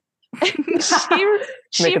up again.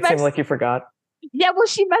 she Make it seem like you forgot. Yeah, well,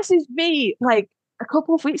 she messaged me like a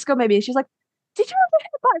couple of weeks ago, maybe, and she's like, "Did you ever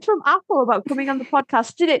hear back from Apple about coming on the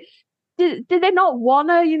podcast? Did they not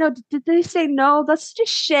wanna? Did they say no? That's such a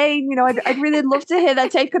shame. I'd really love to hear their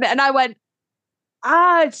take on it." And I went,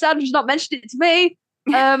 Sandra's not mentioned it to me.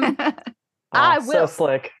 I will so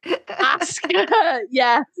slick. ask.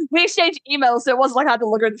 Yeah, we exchanged emails, so it wasn't like I had to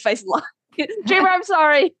look her in the face and lie. Dreamer, I'm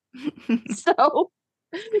sorry. So,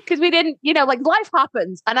 because we didn't, like life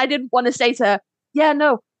happens, and I didn't want to say to her, yeah,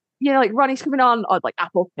 no, like Ronnie's coming on, or like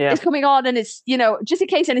Apple is coming on, and it's, just in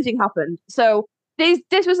case anything happened. So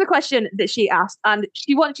this was the question that she asked, and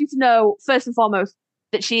she wants you to know first and foremost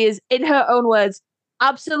that she is, in her own words,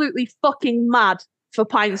 absolutely fucking mad for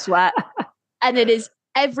Pine Sweat. And it is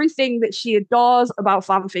everything that she adores about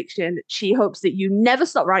fan fiction. She hopes that you never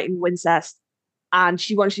stop writing Wincest. And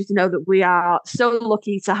she wants you to know that we are so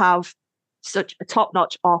lucky to have such a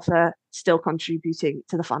top-notch author still contributing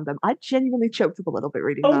to the fandom. I genuinely choked up a little bit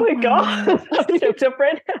reading that. Oh my God. I'm choked up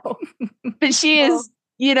right now. But she is,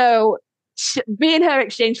 me and her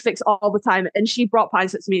exchange fics all the time. And she brought Pine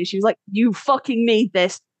Sweat to me and she was like, you fucking need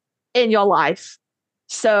this in your life.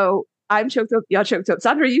 So I'm choked up. You're choked up.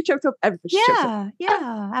 Sandra, you choked up. Everybody's choked up.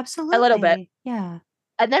 Yeah, absolutely. A little bit. Yeah.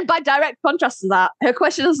 And then by direct contrast to that, her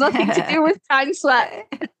question has nothing to do with Pine Sweat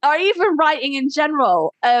or even writing in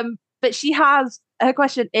general. But her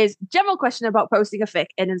question is general question about posting a fic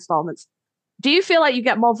in installments. Do you feel like you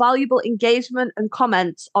get more valuable engagement and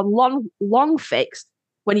comments on long fics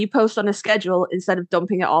when you post on a schedule instead of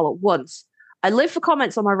dumping it all at once? I live for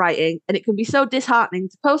comments on my writing, and it can be so disheartening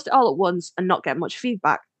to post it all at once and not get much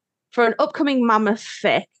feedback. For an upcoming mammoth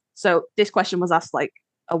fic, so this question was asked like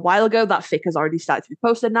a while ago, that fic has already started to be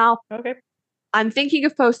posted now. Okay. I'm thinking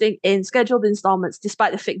of posting in scheduled installments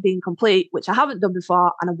despite the fic being complete, which I haven't done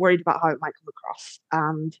before, and I'm worried about how it might come across.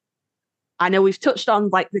 And I know we've touched on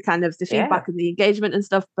like the kind of the feedback and the engagement and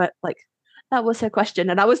stuff, but like that was her question.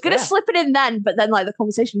 And I was going to slip it in then, but then like the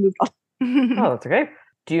conversation moved on. Oh, that's okay.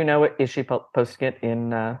 Do you know is she posting it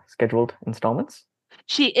in scheduled installments?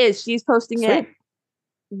 She is. She's posting it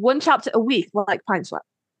one chapter a week, like Pine Sweat.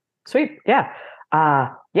 Sweet. Yeah.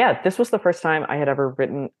 This was the first time I had ever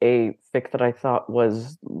written a fic that I thought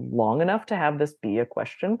was long enough to have this be a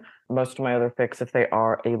question. Most of my other fics, if they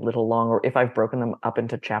are a little long, or if I've broken them up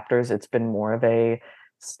into chapters, it's been more of a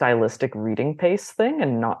stylistic reading pace thing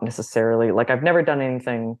and not necessarily like I've never done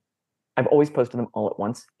anything. I've always posted them all at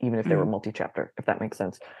once, even if they were multi-chapter, if that makes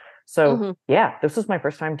sense. So this was my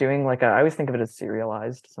first time doing I always think of it as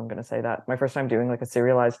serialized. So I'm going to say that my first time doing like a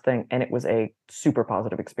serialized thing, and it was a super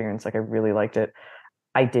positive experience. Like I really liked it.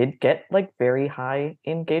 I did get like very high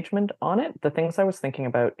engagement on it. The things I was thinking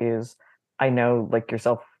about is I know like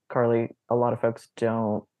yourself, Carly, a lot of folks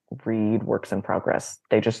don't read works in progress.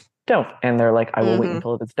 They just don't. And they're like, I will wait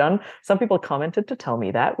until it is done. Some people commented to tell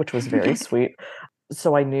me that, which was very sweet.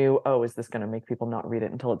 So I knew, is this going to make people not read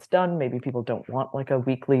it until it's done? Maybe people don't want like a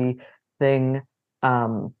weekly thing.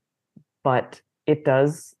 But it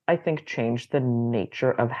does, I think, change the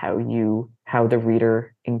nature of how the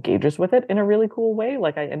reader engages with it in a really cool way.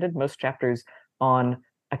 Like I ended most chapters on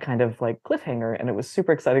a kind of like cliffhanger, and it was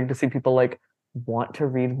super exciting to see people like want to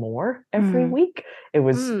read more every week. It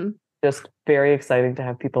was just very exciting to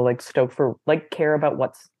have people like stoked for like care about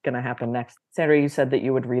what's going to happen next. Sandra, you said that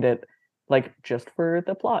you would read it like just for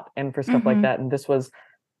the plot and for stuff like that. And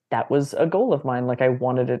that was a goal of mine. Like I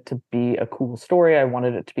wanted it to be a cool story. I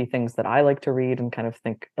wanted it to be things that I like to read and kind of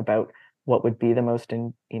think about what would be the most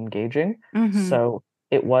engaging. So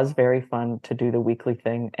it was very fun to do the weekly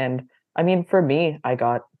thing. And I mean, for me, I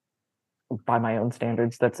got, by my own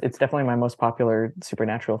standards, it's definitely my most popular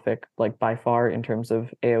supernatural fic, like by far in terms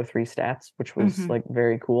of AO3 stats, which was like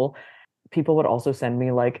very cool. People would also send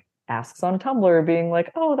me like asks on Tumblr being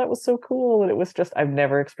like, oh, that was so cool. And it was just, I've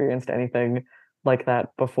never experienced anything like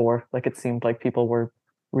that before. Like it seemed like people were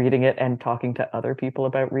reading it and talking to other people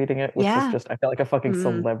about reading it, which was Yeah. just, I felt like a fucking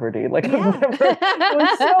celebrity. Like Yeah. I've never, it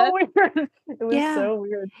was so weird. It was Yeah. so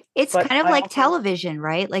weird. It's But kind of I like also- television,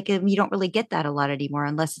 right? Like you don't really get that a lot anymore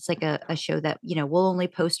unless it's like a show that, we'll only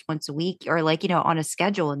post once a week or like, on a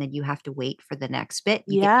schedule, and then you have to wait for the next bit.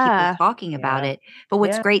 You get people talking about Yeah. it. But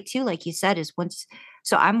what's Yeah. great too, like you said, is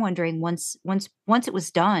so I'm wondering once it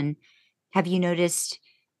was done, have you noticed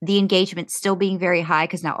the engagement still being very high?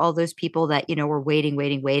 Because now all those people that, were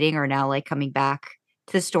waiting are now like coming back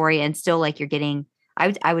to the story, and still like you're getting, I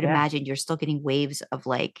would Yeah. imagine you're still getting waves of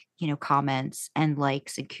like, comments and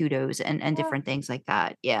likes and kudos and different things like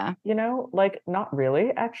that. Yeah. Like not really,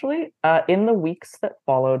 actually. In the weeks that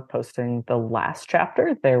followed posting the last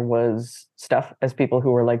chapter, there was stuff as people who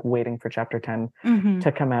were like waiting for chapter 10 Mhm.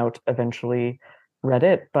 to come out eventually read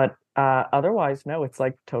it. But otherwise, no, it's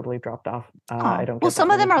like totally dropped off. I don't get Well, that some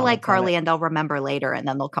of many them are like comments on Carly, it. and they'll remember later, and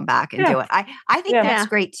then they'll come back and Yeah. do it. I think Yeah. that's Yeah.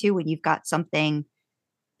 great too when you've got something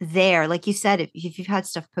there. Like you said, if you've had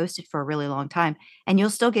stuff posted for a really long time, and you'll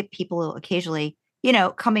still get people occasionally,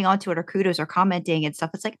 coming onto it or kudos or commenting and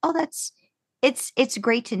stuff. It's like, oh, it's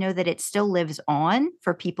great to know that it still lives on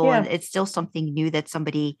for people, and Yeah. it's still something new that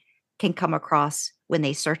somebody can come across when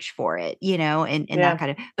they search for it, and Yeah. that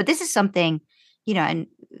kind of. But this is something, and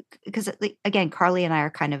because again, Carly and I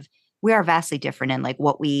are we are vastly different in like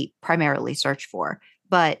what we primarily search for,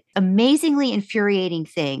 but amazingly infuriating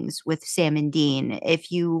things with Sam and Dean.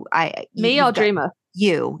 If Me you've or got- Dreamer?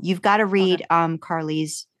 you've got to read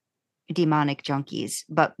Carly's Demonic Junkies,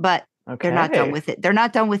 but they're not done Okay. with it. They're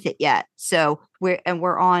not done with it yet. So we're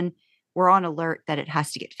on alert that it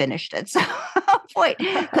has to get finished at some point,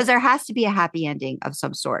 because there has to be a happy ending of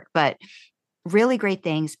some sort. But really great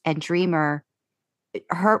things. And Dreamer,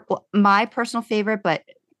 my personal favorite, but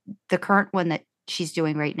the current one that she's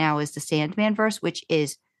doing right now is the Sandman verse, which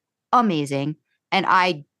is amazing. And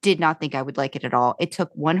I did not think I would like it at all. It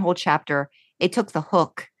took one whole chapter. It took the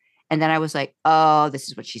hook. And then I was like, oh, this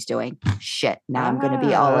is what she's doing. Shit. Now I'm going to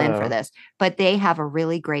be all in for Oh. this. But they have a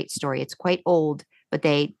really great story. It's quite old, but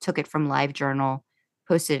they took it from Live Journal,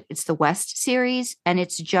 posted. It's the West series. And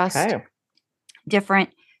it's just Okay.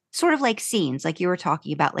 different sort of like scenes, like you were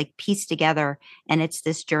talking about, like pieced together. And it's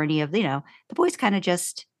this journey of, the boys kind of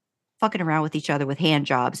just fucking around with each other with hand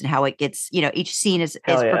jobs, and how it gets, each scene is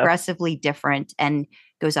Hell yeah. progressively different and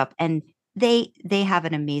goes up. And they have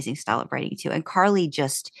an amazing style of writing too. And Carly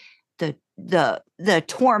just the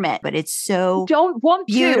torment, but it's so Don't want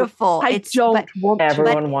beautiful. to. I don't want to.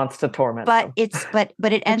 Everyone wants to torment But them. it's but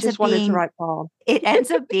it I ends just up wanted to being write porn. it ends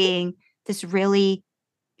up being this really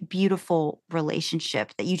beautiful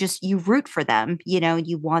relationship that you root for them,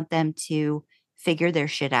 you want them to figure their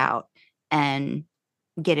shit out and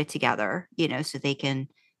get it together, so they can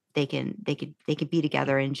be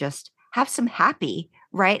together and just have some happy,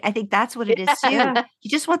 right? I think that's what it is too. Yeah. You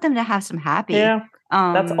just want them to have some happy. Yeah.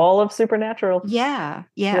 That's all of Supernatural. Yeah.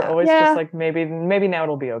 You're Yeah. always Yeah. just like, maybe now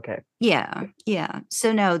it'll be okay. Yeah. Yeah.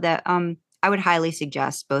 So no, that I would highly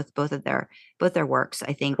suggest both of their works.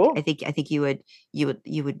 I think Cool. I think you would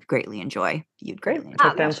greatly enjoy. You'd Great. greatly enjoy.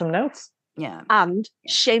 Took down some notes. Yeah. And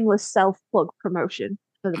shameless self-plug promotion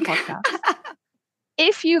for the podcast.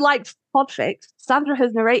 If you liked Podfix, Sandra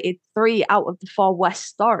has narrated 3 out of the 4 West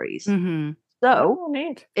stories. Mm-hmm. So Oh,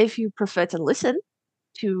 neat. if you prefer to listen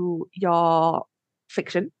to your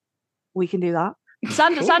fiction, we can do that. Cool.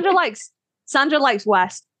 Sandra likes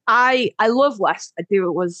West. I love West. I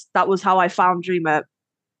do. That was how I found Dreamer.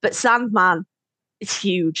 But Sandman, it's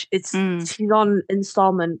huge. She's on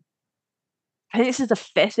installment. I think this is the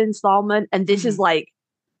 5th installment, and this is like,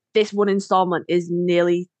 this one installment is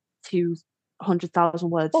nearly 200,000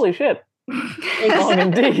 words. Holy shit. It's Long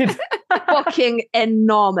indeed. fucking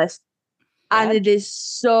enormous. And Yeah. it is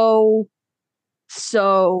so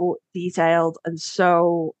detailed, and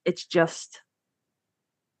so it's just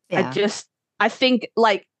Yeah. I think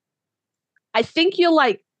you're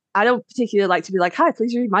like, I don't particularly like to be like, hi,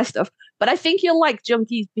 please read my stuff, but I think you're like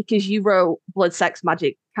Junkies because you wrote blood, sex,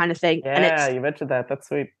 magic kind of thing. And Yeah, you mentioned that. That's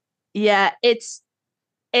sweet. yeah, it's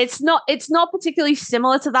not particularly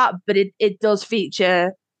similar to that, but it does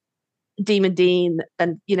feature Demon Dean,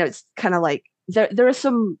 and it's kind of like there are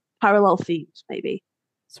some parallel themes maybe.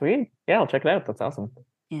 Sweet. Yeah, I'll check it out. That's awesome.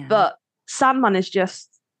 Yeah. But Sandman is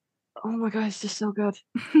just, oh my god, it's just so good.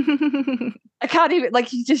 I can't even, like,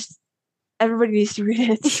 everybody needs to read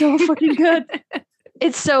it. It's so fucking good.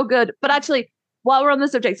 It's so good. But actually, while we're on the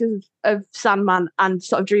subject of Sandman and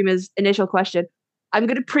sort of Dreamer's initial question, I'm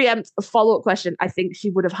going to preempt a follow-up question I think she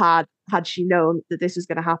would have had she known that this was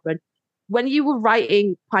going to happen. When you were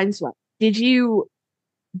writing Pine Sweat, did you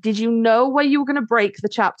did you know where you were going to break the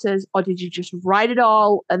chapters, or did you just write it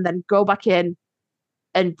all and then go back in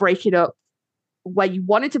and break it up where you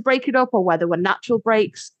wanted to break it up, or where there were natural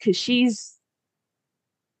breaks? Because she's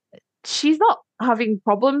not having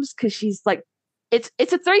problems, because she's like, it's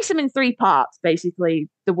a threesome in 3 parts, basically,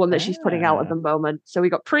 the one that she's putting out at the moment. So we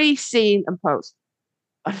got pre, scene, and post.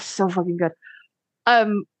 Oh, it's so fucking good.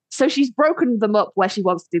 So she's broken them up where she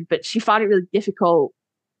wants to, but she found it really difficult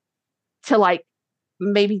to like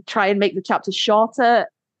maybe try and make the chapters shorter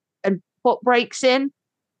and put breaks in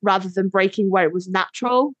rather than breaking where it was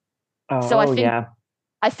natural. So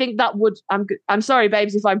I think that would, I'm sorry,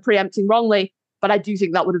 babes, if I'm preempting wrongly, but I do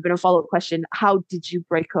think that would have been a follow-up question. How did you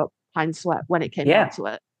break up Pine Sweat when it came down to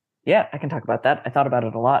it? Yeah, I can talk about that. I thought about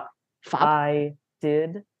it a lot. Fab. I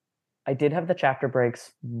did have the chapter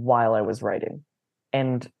breaks while I was writing.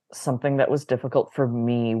 And something that was difficult for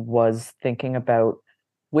me was thinking about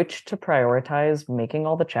which to prioritize, making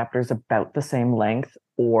all the chapters about the same length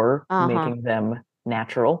or making them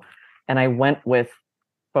natural. And I went with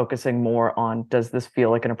focusing more on, does this feel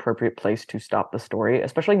like an appropriate place to stop the story,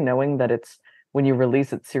 especially knowing that it's, when you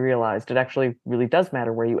release it serialized, it actually really does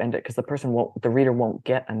matter where you end it, because the reader won't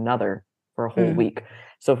get another for a whole week.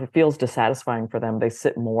 So if it feels dissatisfying for them, they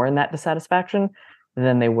sit more in that dissatisfaction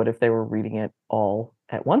than they would if they were reading it all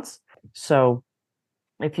at once. So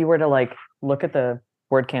if you were to like look at the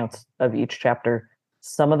word counts of each chapter,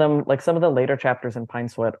 some of them, like some of the later chapters in Pine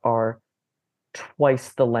Sweat, are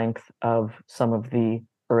twice the length of some of the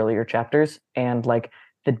earlier chapters, and like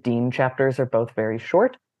the Dean chapters are both very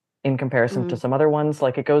short in comparison to some other ones.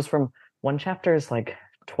 Like it goes from, one chapter is like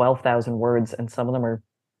 12,000 words and some of them are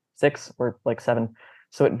 6 or like 7.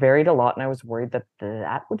 So it varied a lot, and I was worried that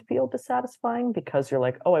that would feel dissatisfying, because you're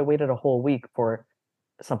like, oh, I waited a whole week for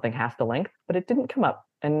something half the length, but it didn't come up,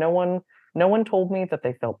 and no one told me that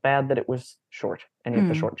they felt bad that it was short, any of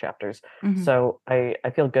the short chapters. So I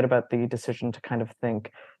feel good about the decision to kind of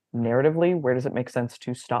think narratively, where does it make sense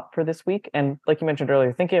to stop for this week? And like you mentioned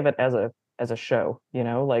earlier, thinking of it as a show, you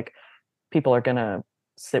know, like people are gonna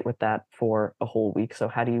sit with that for a whole week. So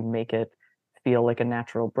how do you make it feel like a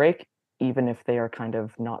natural break, even if they are kind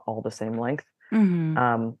of not all the same length?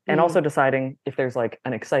 And also deciding if there's like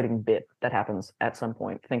an exciting bit that happens at some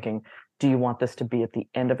point, thinking, do you want this to be at the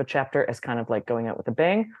end of a chapter as kind of like going out with a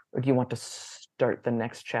bang, or do you want to start the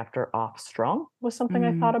next chapter off strong? Was something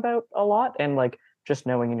I thought about a lot, and like just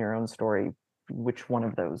knowing in your own story which one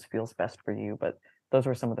of those feels best for you. But those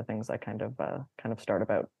were some of the things I kind of thought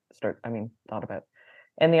about.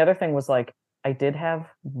 And the other thing was, like, I did have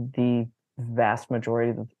the vast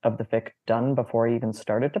majority of the fic done before I even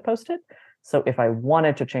started to post it. So if I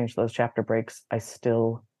wanted to change those chapter breaks, I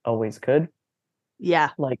still always could. Yeah.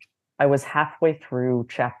 Like, I was halfway through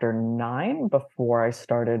chapter 9 before I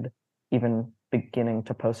started even beginning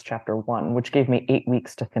to post chapter 1, which gave me 8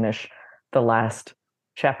 weeks to finish the last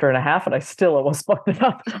chapter and a half, and I still almost fucked it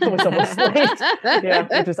up. I was almost late. Yeah,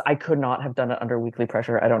 I could not have done it under weekly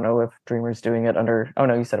pressure. I don't know if Dreamer's doing it under. Oh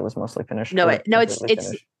no, you said it was mostly finished.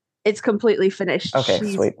 It's completely finished. Okay,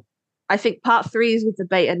 sweet. I think part 3 is with the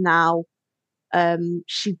beta now.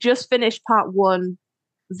 She just finished part 1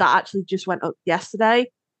 that actually just went up yesterday.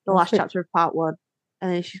 The last chapter of part 1,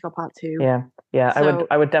 and then she's got part 2. Yeah. So,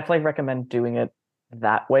 I would definitely recommend doing it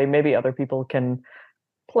that way. Maybe other people can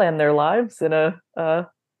plan their lives in a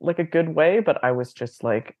like a good way, but I was just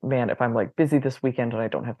like, man, if I'm like busy this weekend and I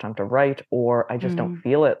don't have time to write, or I just don't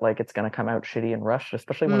feel it, like it's going to come out shitty and rushed,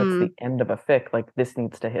 especially when it's the end of a fic, like this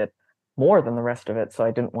needs to hit more than the rest of it. So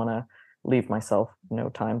I didn't want to leave myself no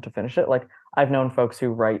time to finish it. Like, I've known folks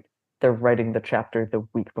who they're writing the chapter the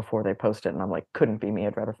week before they post it, and I'm like, couldn't be me.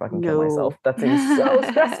 I'd rather fucking kill myself. That seems so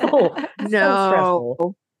stressful. So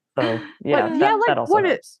stressful. So yeah, that also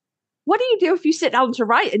helps. What do you do if you sit down to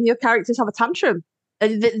write and your characters have a tantrum?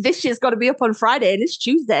 And this shit's got to be up on Friday and it's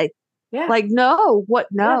Tuesday. Yeah. Like, no, what?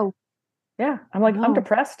 No. Yeah. I'm like, I'm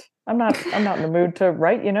depressed. I'm not in the mood to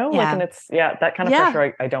write, you know? Like, and it's, that kind of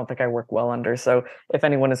pressure I don't think I work well under. So if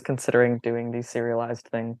anyone is considering doing the serialized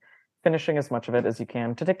thing, finishing as much of it as you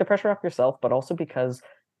can to take the pressure off yourself, but also because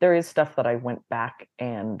there is stuff that I went back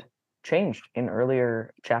and changed in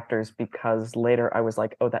earlier chapters, because later I was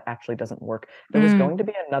like, oh, that actually doesn't work. There was going to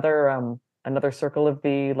be another circle of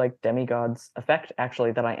the like demigods effect,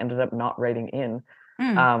 actually, that I ended up not writing in.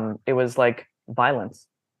 It was like violence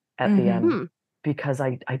at the end, because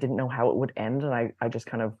I didn't know how it would end, and I just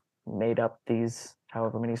kind of made up these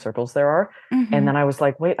however many circles there are, and then I was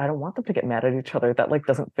like, wait, I don't want them to get mad at each other. That like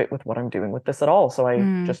doesn't fit with what I'm doing with this at all. So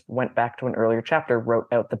I just went back to an earlier chapter, wrote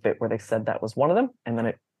out the bit where they said that was one of them, and then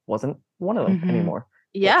it wasn't one of them anymore.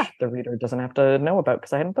 Yeah. which the reader doesn't have to know about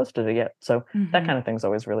because I hadn't posted it yet. So that kind of thing's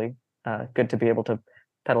always really good to be able to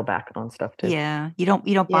pedal back on stuff too. Yeah, you don't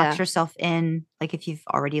box Yeah. yourself in. Like if you've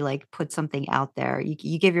already like put something out there,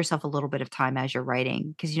 you give yourself a little bit of time as you're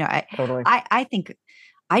writing, because Totally. I think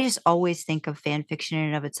I just always think of fan fiction in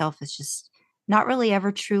and of itself as just not really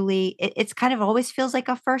ever truly. It's kind of always feels like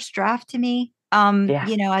a first draft to me. Yeah.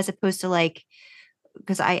 As opposed to like,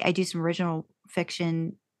 because I do some original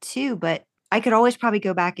fiction too, but I could always probably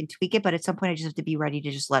go back and tweak it, but at some point I just have to be ready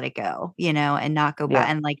to just let it go, and not go back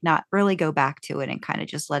Yeah. and like not really go back to it and kind of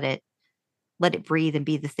just let it breathe and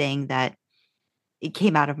be the thing that it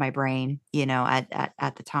came out of my brain,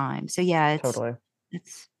 at the time. So yeah, Totally.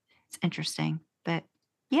 it's interesting, but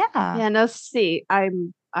yeah. Yeah, no, see,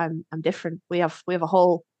 I'm different. We have a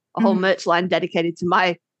whole merch line dedicated to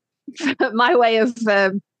my my way of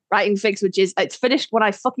writing fics, which is it's finished when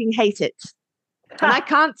I fucking hate it. And I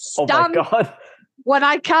can't stand Oh my God. when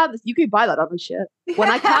I can't, you can buy that on the shit. When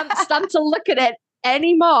I can't stand to look at it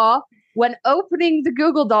anymore, when opening the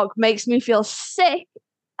Google Doc makes me feel sick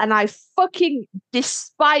and I fucking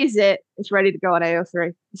despise it, it's ready to go on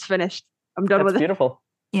AO3. It's finished. I'm done with it. Beautiful.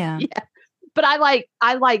 Yeah. But I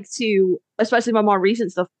like to, especially my more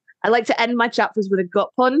recent stuff, I like to end my chapters with a gut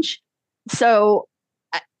punch. So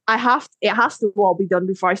it has to all be done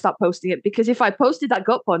before I start posting it, because if I posted that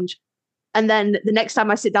gut punch and then the next time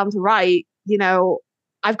I sit down to write,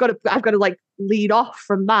 I've got to like lead off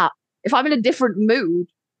from that. If I'm in a different mood,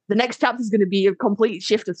 the next chapter is going to be a complete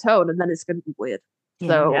shift of tone, and then it's going to be weird. Yeah.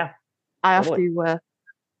 So Yeah, I totally.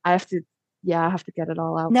 have to get it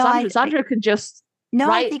all out. No, Sandra can just no,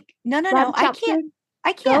 write, I think no, write I chapter, can't.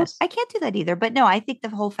 goes. I can't do that either. But no, I think the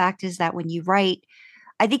whole fact is that when you write,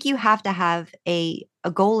 I think you have to have a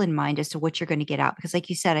goal in mind as to what you're going to get out. Because like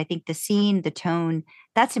you said, I think the scene, the tone,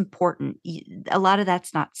 that's important. A lot of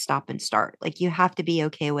that's not stop and start. Like you have to be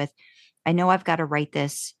okay with, I know I've got to write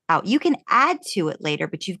this out. You can add to it later,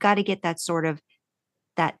 but you've got to get that sort of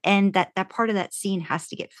that end, that part of that scene has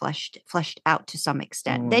to get fleshed out to some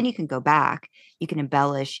extent. Then you can go back, you can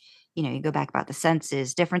embellish, you go back about the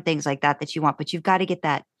senses, different things like that you want, but you've got to get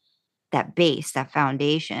that base, that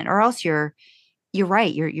foundation, or else you're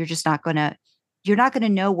right. You're just not gonna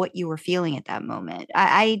know what you were feeling at that moment.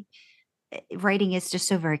 Writing is just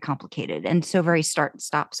so very complicated and so very start and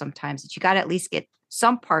stop sometimes that you got to at least get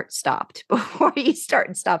some part stopped before you start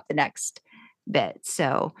and stop the next bit.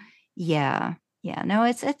 So yeah, no,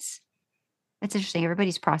 it's interesting.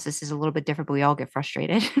 Everybody's process is a little bit different, but we all get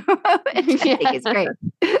frustrated. I think it's great.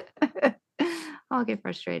 I'll get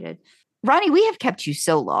frustrated. Ronnie, we have kept you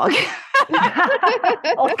so long.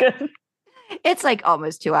 All good. It's like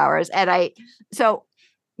almost 2 hours. And so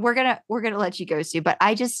we're gonna let you go, Sue. But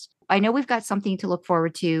I know we've got something to look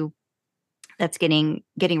forward to that's getting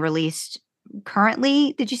released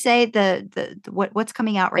currently. Did you say what's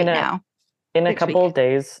coming out right now? In a Next couple week. of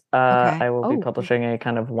days, Okay. I will be publishing a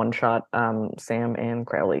kind of one-shot Sam and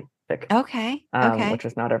Crowley fic. Okay. Okay. Which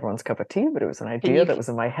is not everyone's cup of tea, but it was an idea that was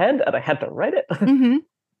in my head and I had to write it. Mm-hmm.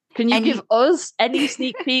 Can you give us any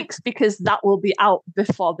sneak peeks? Because that will be out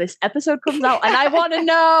before this episode comes out. And I want to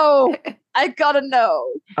know. I gotta know.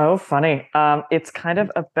 Oh, funny. It's kind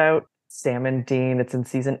of about Sam and Dean. It's in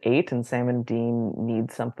season 8, and Sam and Dean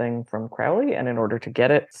need something from Crowley. And in order to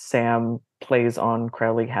get it, Sam plays on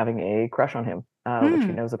Crowley having a crush on him, which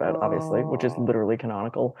he knows about, obviously, which is literally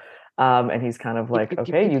canonical. And he's kind of like,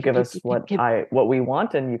 okay, you give us what we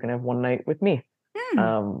want, and you can have one night with me.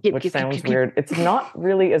 Which sounds weird. It's not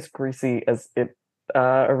really as greasy as it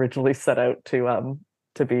originally set out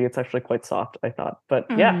to be. It's actually quite soft, I thought. But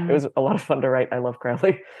yeah, it was a lot of fun to write. I love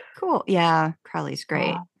Crowley. Cool. Yeah, Crowley's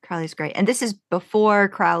great. Crowley's great. And this is before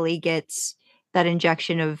Crowley gets that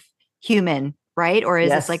injection of human, right? Or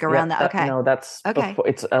is this like around that? Okay. No, that's before.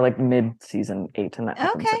 It's like mid-season 8, and that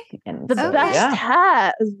happens at the end. The best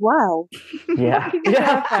hair as well. Yeah.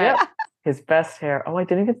 Yeah. His best hair. Oh, I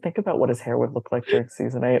didn't even think about what his hair would look like during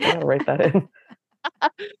season 8. I'm gonna write that in.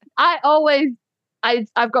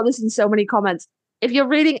 I've got this in so many comments. If you're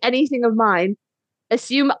reading anything of mine,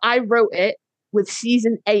 assume I wrote it with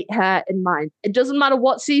season 8 hair in mind. It doesn't matter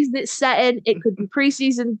what season it's set in. It could be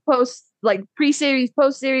pre-season, post, like pre-series,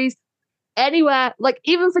 post-series, anywhere. Like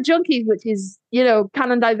even for Junkies, which is,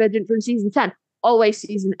 canon divergent from season 10, always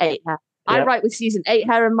season 8 hair. Yep. I write with season 8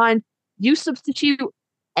 hair in mind. You substitute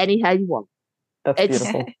any hair you want. That's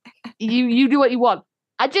beautiful. You do what you want.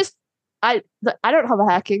 I don't have a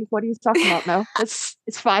hair kink. What are you talking about? No, it's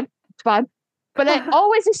fine. It's fine. But I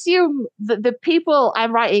always assume that the people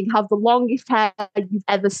I'm writing have the longest hair you've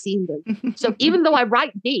ever seen them. So even though I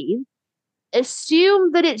write Dean,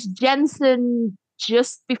 assume that it's Jensen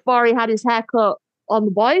just before he had his haircut on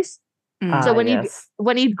the boys. So when yes.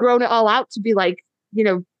 he'd grown it all out to be like,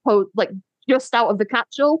 like just out of the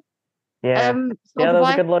capsule. Yeah. Soldier That was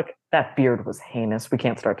a Boy. good look. That beard was heinous. We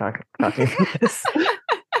can't start talking about this.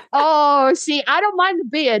 Oh, see, I don't mind the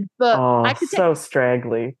beard, but I could so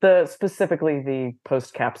straggly. Specifically the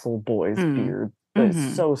post-capsule boy's beard.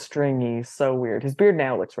 It's so stringy, so weird. His beard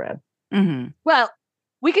now looks rad. Well,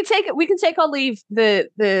 we can take or leave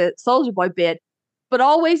the Soldier Boy beard, but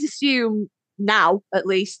always assume now, at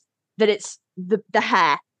least, that it's the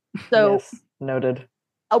hair. So yes, noted.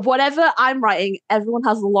 Whatever I'm writing, everyone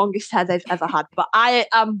has the longest hair they've ever had. But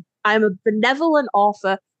I'm a benevolent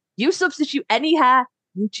author. You substitute any hair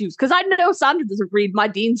you choose, because I know Sandra doesn't read my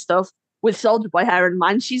Dean stuff with Soldier Boy hair in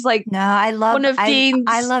mind. She's like, no, I love one of Dean's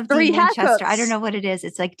I love three Dean Winchester. haircuts. I don't know what it is.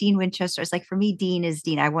 It's like Dean Winchester. It's like, for me, Dean is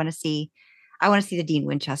Dean. I want to see the Dean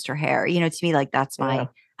Winchester hair. To me, like that's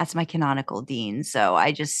my canonical Dean. So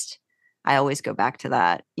I always go back to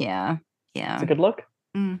that. Yeah. It's a good look.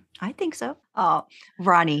 I think so. Oh,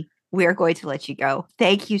 Ronnie, we're going to let you go.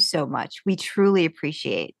 Thank you so much. We truly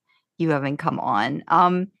appreciate you having come on.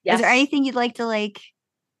 Is there anything you'd like to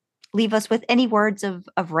leave us with, any words of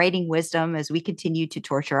writing wisdom as we continue to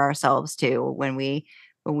torture ourselves too when we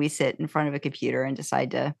sit in front of a computer and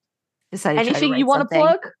decide to anything you want to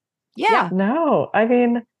plug? Yeah. No, I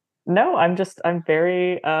mean, no, I'm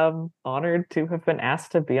very honored to have been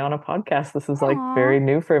asked to be on a podcast. This is like very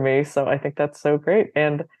new for me, so I think that's so great.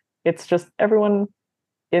 And it's just everyone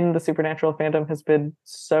in the Supernatural fandom has been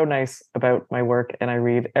so nice about my work, and I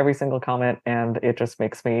read every single comment, and it just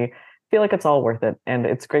makes me feel like it's all worth it. And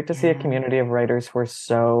it's great to see a community of writers who are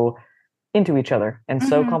so into each other and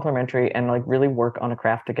so complimentary and like really work on a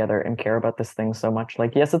craft together and care about this thing so much.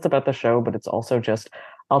 Like, yes, it's about the show, but it's also just,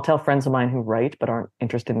 I'll tell friends of mine who write but aren't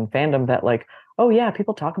interested in fandom that like, oh yeah,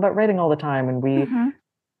 people talk about writing all the time, and we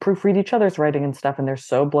proofread each other's writing and stuff, and they're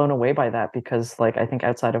so blown away by that, because like I think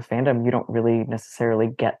outside of fandom you don't really necessarily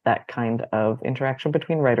get that kind of interaction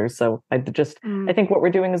between writers. So I think what we're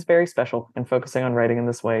doing is very special, and focusing on writing in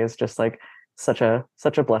this way is just like such a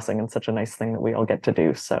blessing and such a nice thing that we all get to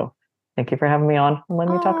do. So thank you for having me on and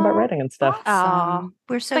letting me talk about writing and stuff. Awesome.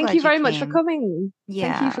 We're so thank glad you very much came. for coming.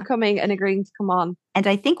 Yeah. Thank you for coming and agreeing to come on. And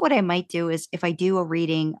I think what I might do is, if I do a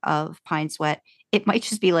reading of Pine Sweat, it might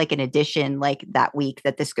just be like an addition, like that week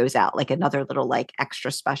that this goes out, like another little like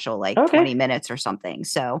extra special, like 20 minutes or something.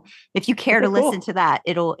 So if you care to listen to that,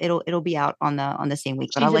 it'll be out on the same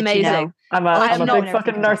week. But She's I'll let amazing. you know. I'm a big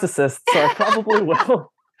fucking narcissist, so I probably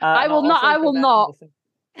will. I will not.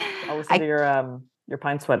 I'll listen to your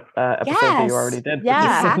Pine Sweat episode that you already did.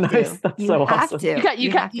 Yeah, so nice. That's so awesome.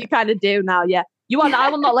 You kind of do now. Yeah, I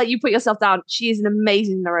will not let you put yourself down. She is an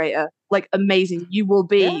amazing narrator, like amazing. You will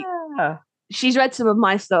be. Yeah. She's read some of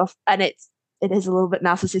my stuff, and it is a little bit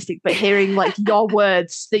narcissistic. But hearing like your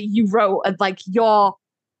words that you wrote, and like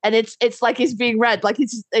it's like it's being read, like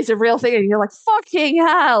it's a real thing, and you're like, fucking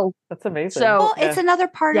hell. That's amazing. So it's another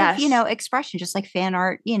part of expression, just like fan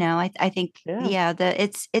art. I think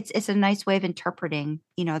it's a nice way of interpreting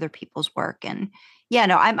other people's work. And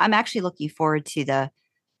I'm actually looking forward to the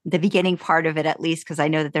beginning part of it, at least, because I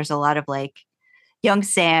know that there's a lot of like young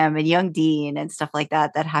Sam and young Dean and stuff like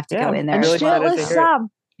that have to go in there. And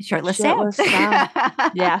shirtless Sam.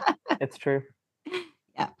 Yeah, it's true.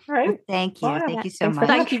 Yeah. All right. Well, thank you. Thank you so much.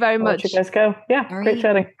 Thank you very much. I'll let you guys go. Yeah. Great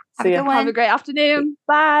chatting. See you. Have a great afternoon.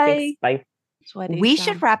 Bye. Thanks. Bye. We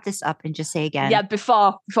should wrap this up and just say again. Yeah,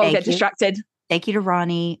 before we get distracted. Thank you to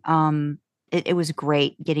Ronnie. It was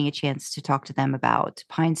great getting a chance to talk to them about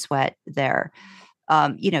Pine Sweat, their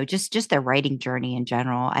just their writing journey in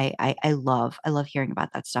general. I love hearing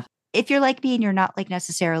about that stuff. If you're like me and you're not like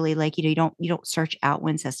necessarily like, you don't search out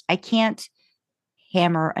Wincest, I can't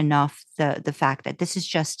hammer enough the fact that this is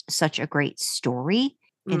just such a great story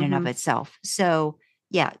in and of itself. So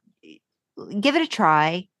yeah, give it a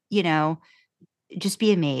try, just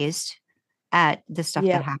be amazed at the stuff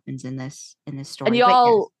that happens in this story. And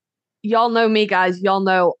y'all know me, guys. Y'all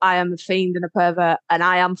know I am a fiend and a pervert, and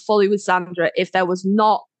I am fully with Sandra. If there was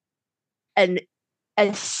not a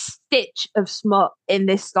stitch of smut in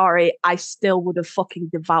this story, I still would have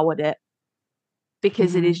fucking devoured it,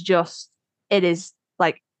 because it is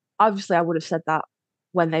like, obviously I would have said that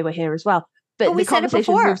when they were here as well, but the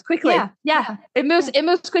conversation moves quickly. Yeah. It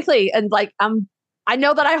moves quickly, and like I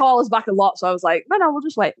know that I haul us back a lot, so I was like, no, we'll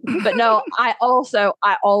just wait. But no, I also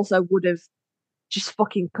would have just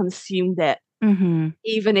fucking consumed it,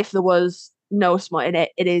 even if there was no smut in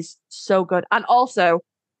it. It is so good. And also,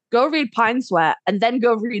 go read Pine Sweat, and then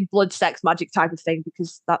go read Blood, Sex, Magic type of thing,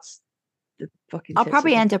 because that's the fucking. I'll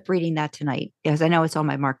probably end up reading that tonight, because I know it's on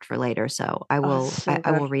my marked for later. So I will.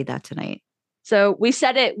 I will read that tonight. So we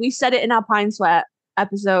said it in our Pine Sweat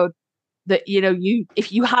episode that,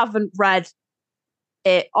 if you haven't read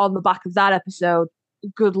it on the back of that episode,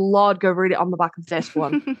 good Lord, go read it on the back of this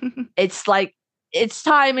one. It's like, it's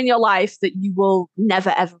time in your life that you will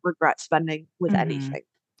never, ever regret spending with anything.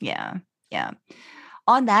 Yeah. Yeah.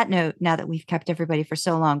 On that note, now that we've kept everybody for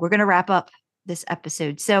so long, we're going to wrap up this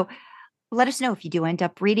episode. So let us know if you do end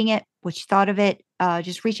up reading it, what you thought of it.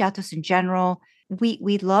 Just reach out to us in general.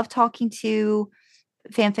 We love talking to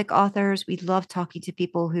fanfic authors. We love talking to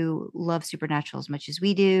people who love Supernatural as much as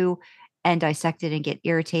we do and dissect it and get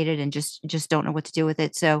irritated and just don't know what to do with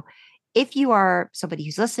it. So if you are somebody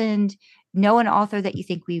who's listened, know an author that you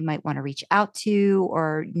think we might want to reach out to,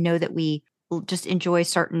 or know that we just enjoy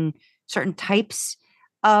certain types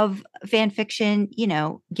of fan fiction,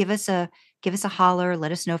 give us a holler.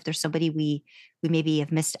 Let us know if there's somebody we maybe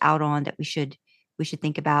have missed out on that we should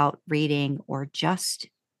think about reading, or just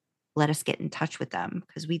let us get in touch with them,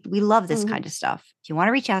 because we love this kind of stuff. If you want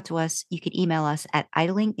to reach out to us, you can email us at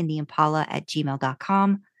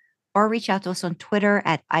idlingintheimpala@gmail.com, or reach out to us on Twitter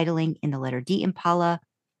at idlingintheletterdImpala.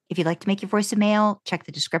 If you'd like to make your voice a mail, check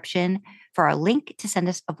the description for our link to send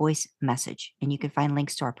us a voice message. And you can find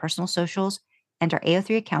links to our personal socials and our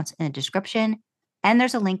AO3 accounts in the description. And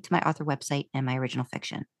there's a link to my author website and my original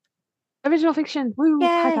fiction. Original fiction. Woo.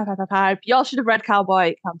 Hype, hype, hype, hype, hype. Y'all should have read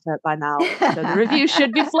Cowboy Counter by now. So the review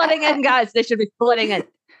should be flooding in, guys. They should be flooding in.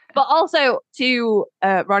 But also to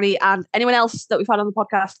Ronnie and anyone else that we've had on the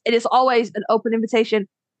podcast, it is always an open invitation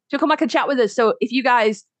to come back and chat with us. So if you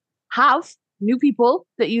guys have new people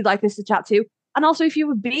that you'd like us to chat to, and also if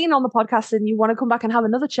you've been on the podcast and you want to come back and have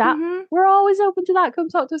another chat, we're always open to that. Come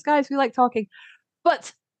talk to us, guys. We like talking.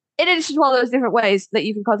 But in addition to all those different ways that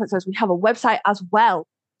you can contact us, we have a website as well.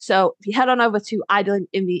 So if you head on over to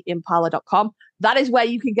idlingintheimpala.com, that is where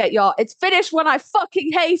you can get your "it's finished when I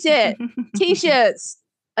fucking hate it" t-shirts,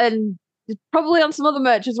 and it's probably on some other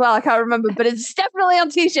merch as well. I can't remember, but it's definitely on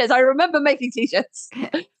t-shirts. I remember making t-shirts.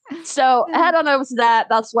 So head on over to there.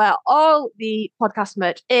 That's where all the podcast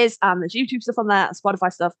merch is, and there's YouTube stuff on there, and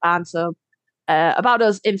Spotify stuff, and some about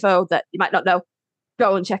us info that you might not know.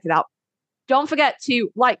 Go and check it out. Don't forget to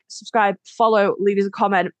like, subscribe, follow, leave us a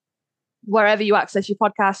comment wherever you access your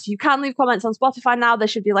podcast. You can leave comments on Spotify now. There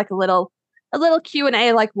should be like a little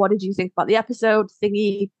Q&A, like what did you think about the episode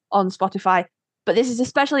thingy on Spotify. But this is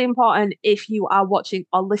especially important if you are watching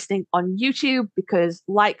or listening on YouTube, because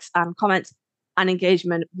likes and comments and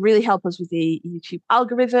engagement really help us with the YouTube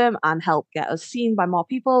algorithm and help get us seen by more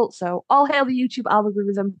people. So all hail the YouTube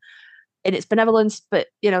algorithm in its benevolence. But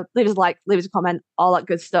leave us a like, leave us a comment, all that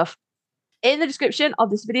good stuff. In the description of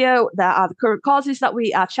this video, there are the current causes that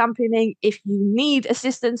we are championing. If you need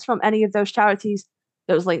assistance from any of those charities,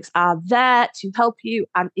 those links are there to help you.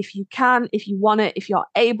 And if you can, if you want it, if you're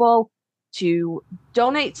able to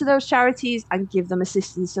donate to those charities and give them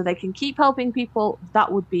assistance so they can keep helping people,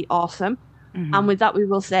 that would be awesome. And with that, we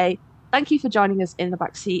will say thank you for joining us in the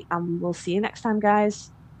backseat, and we will see you next time,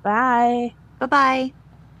 guys. Bye. Bye-bye.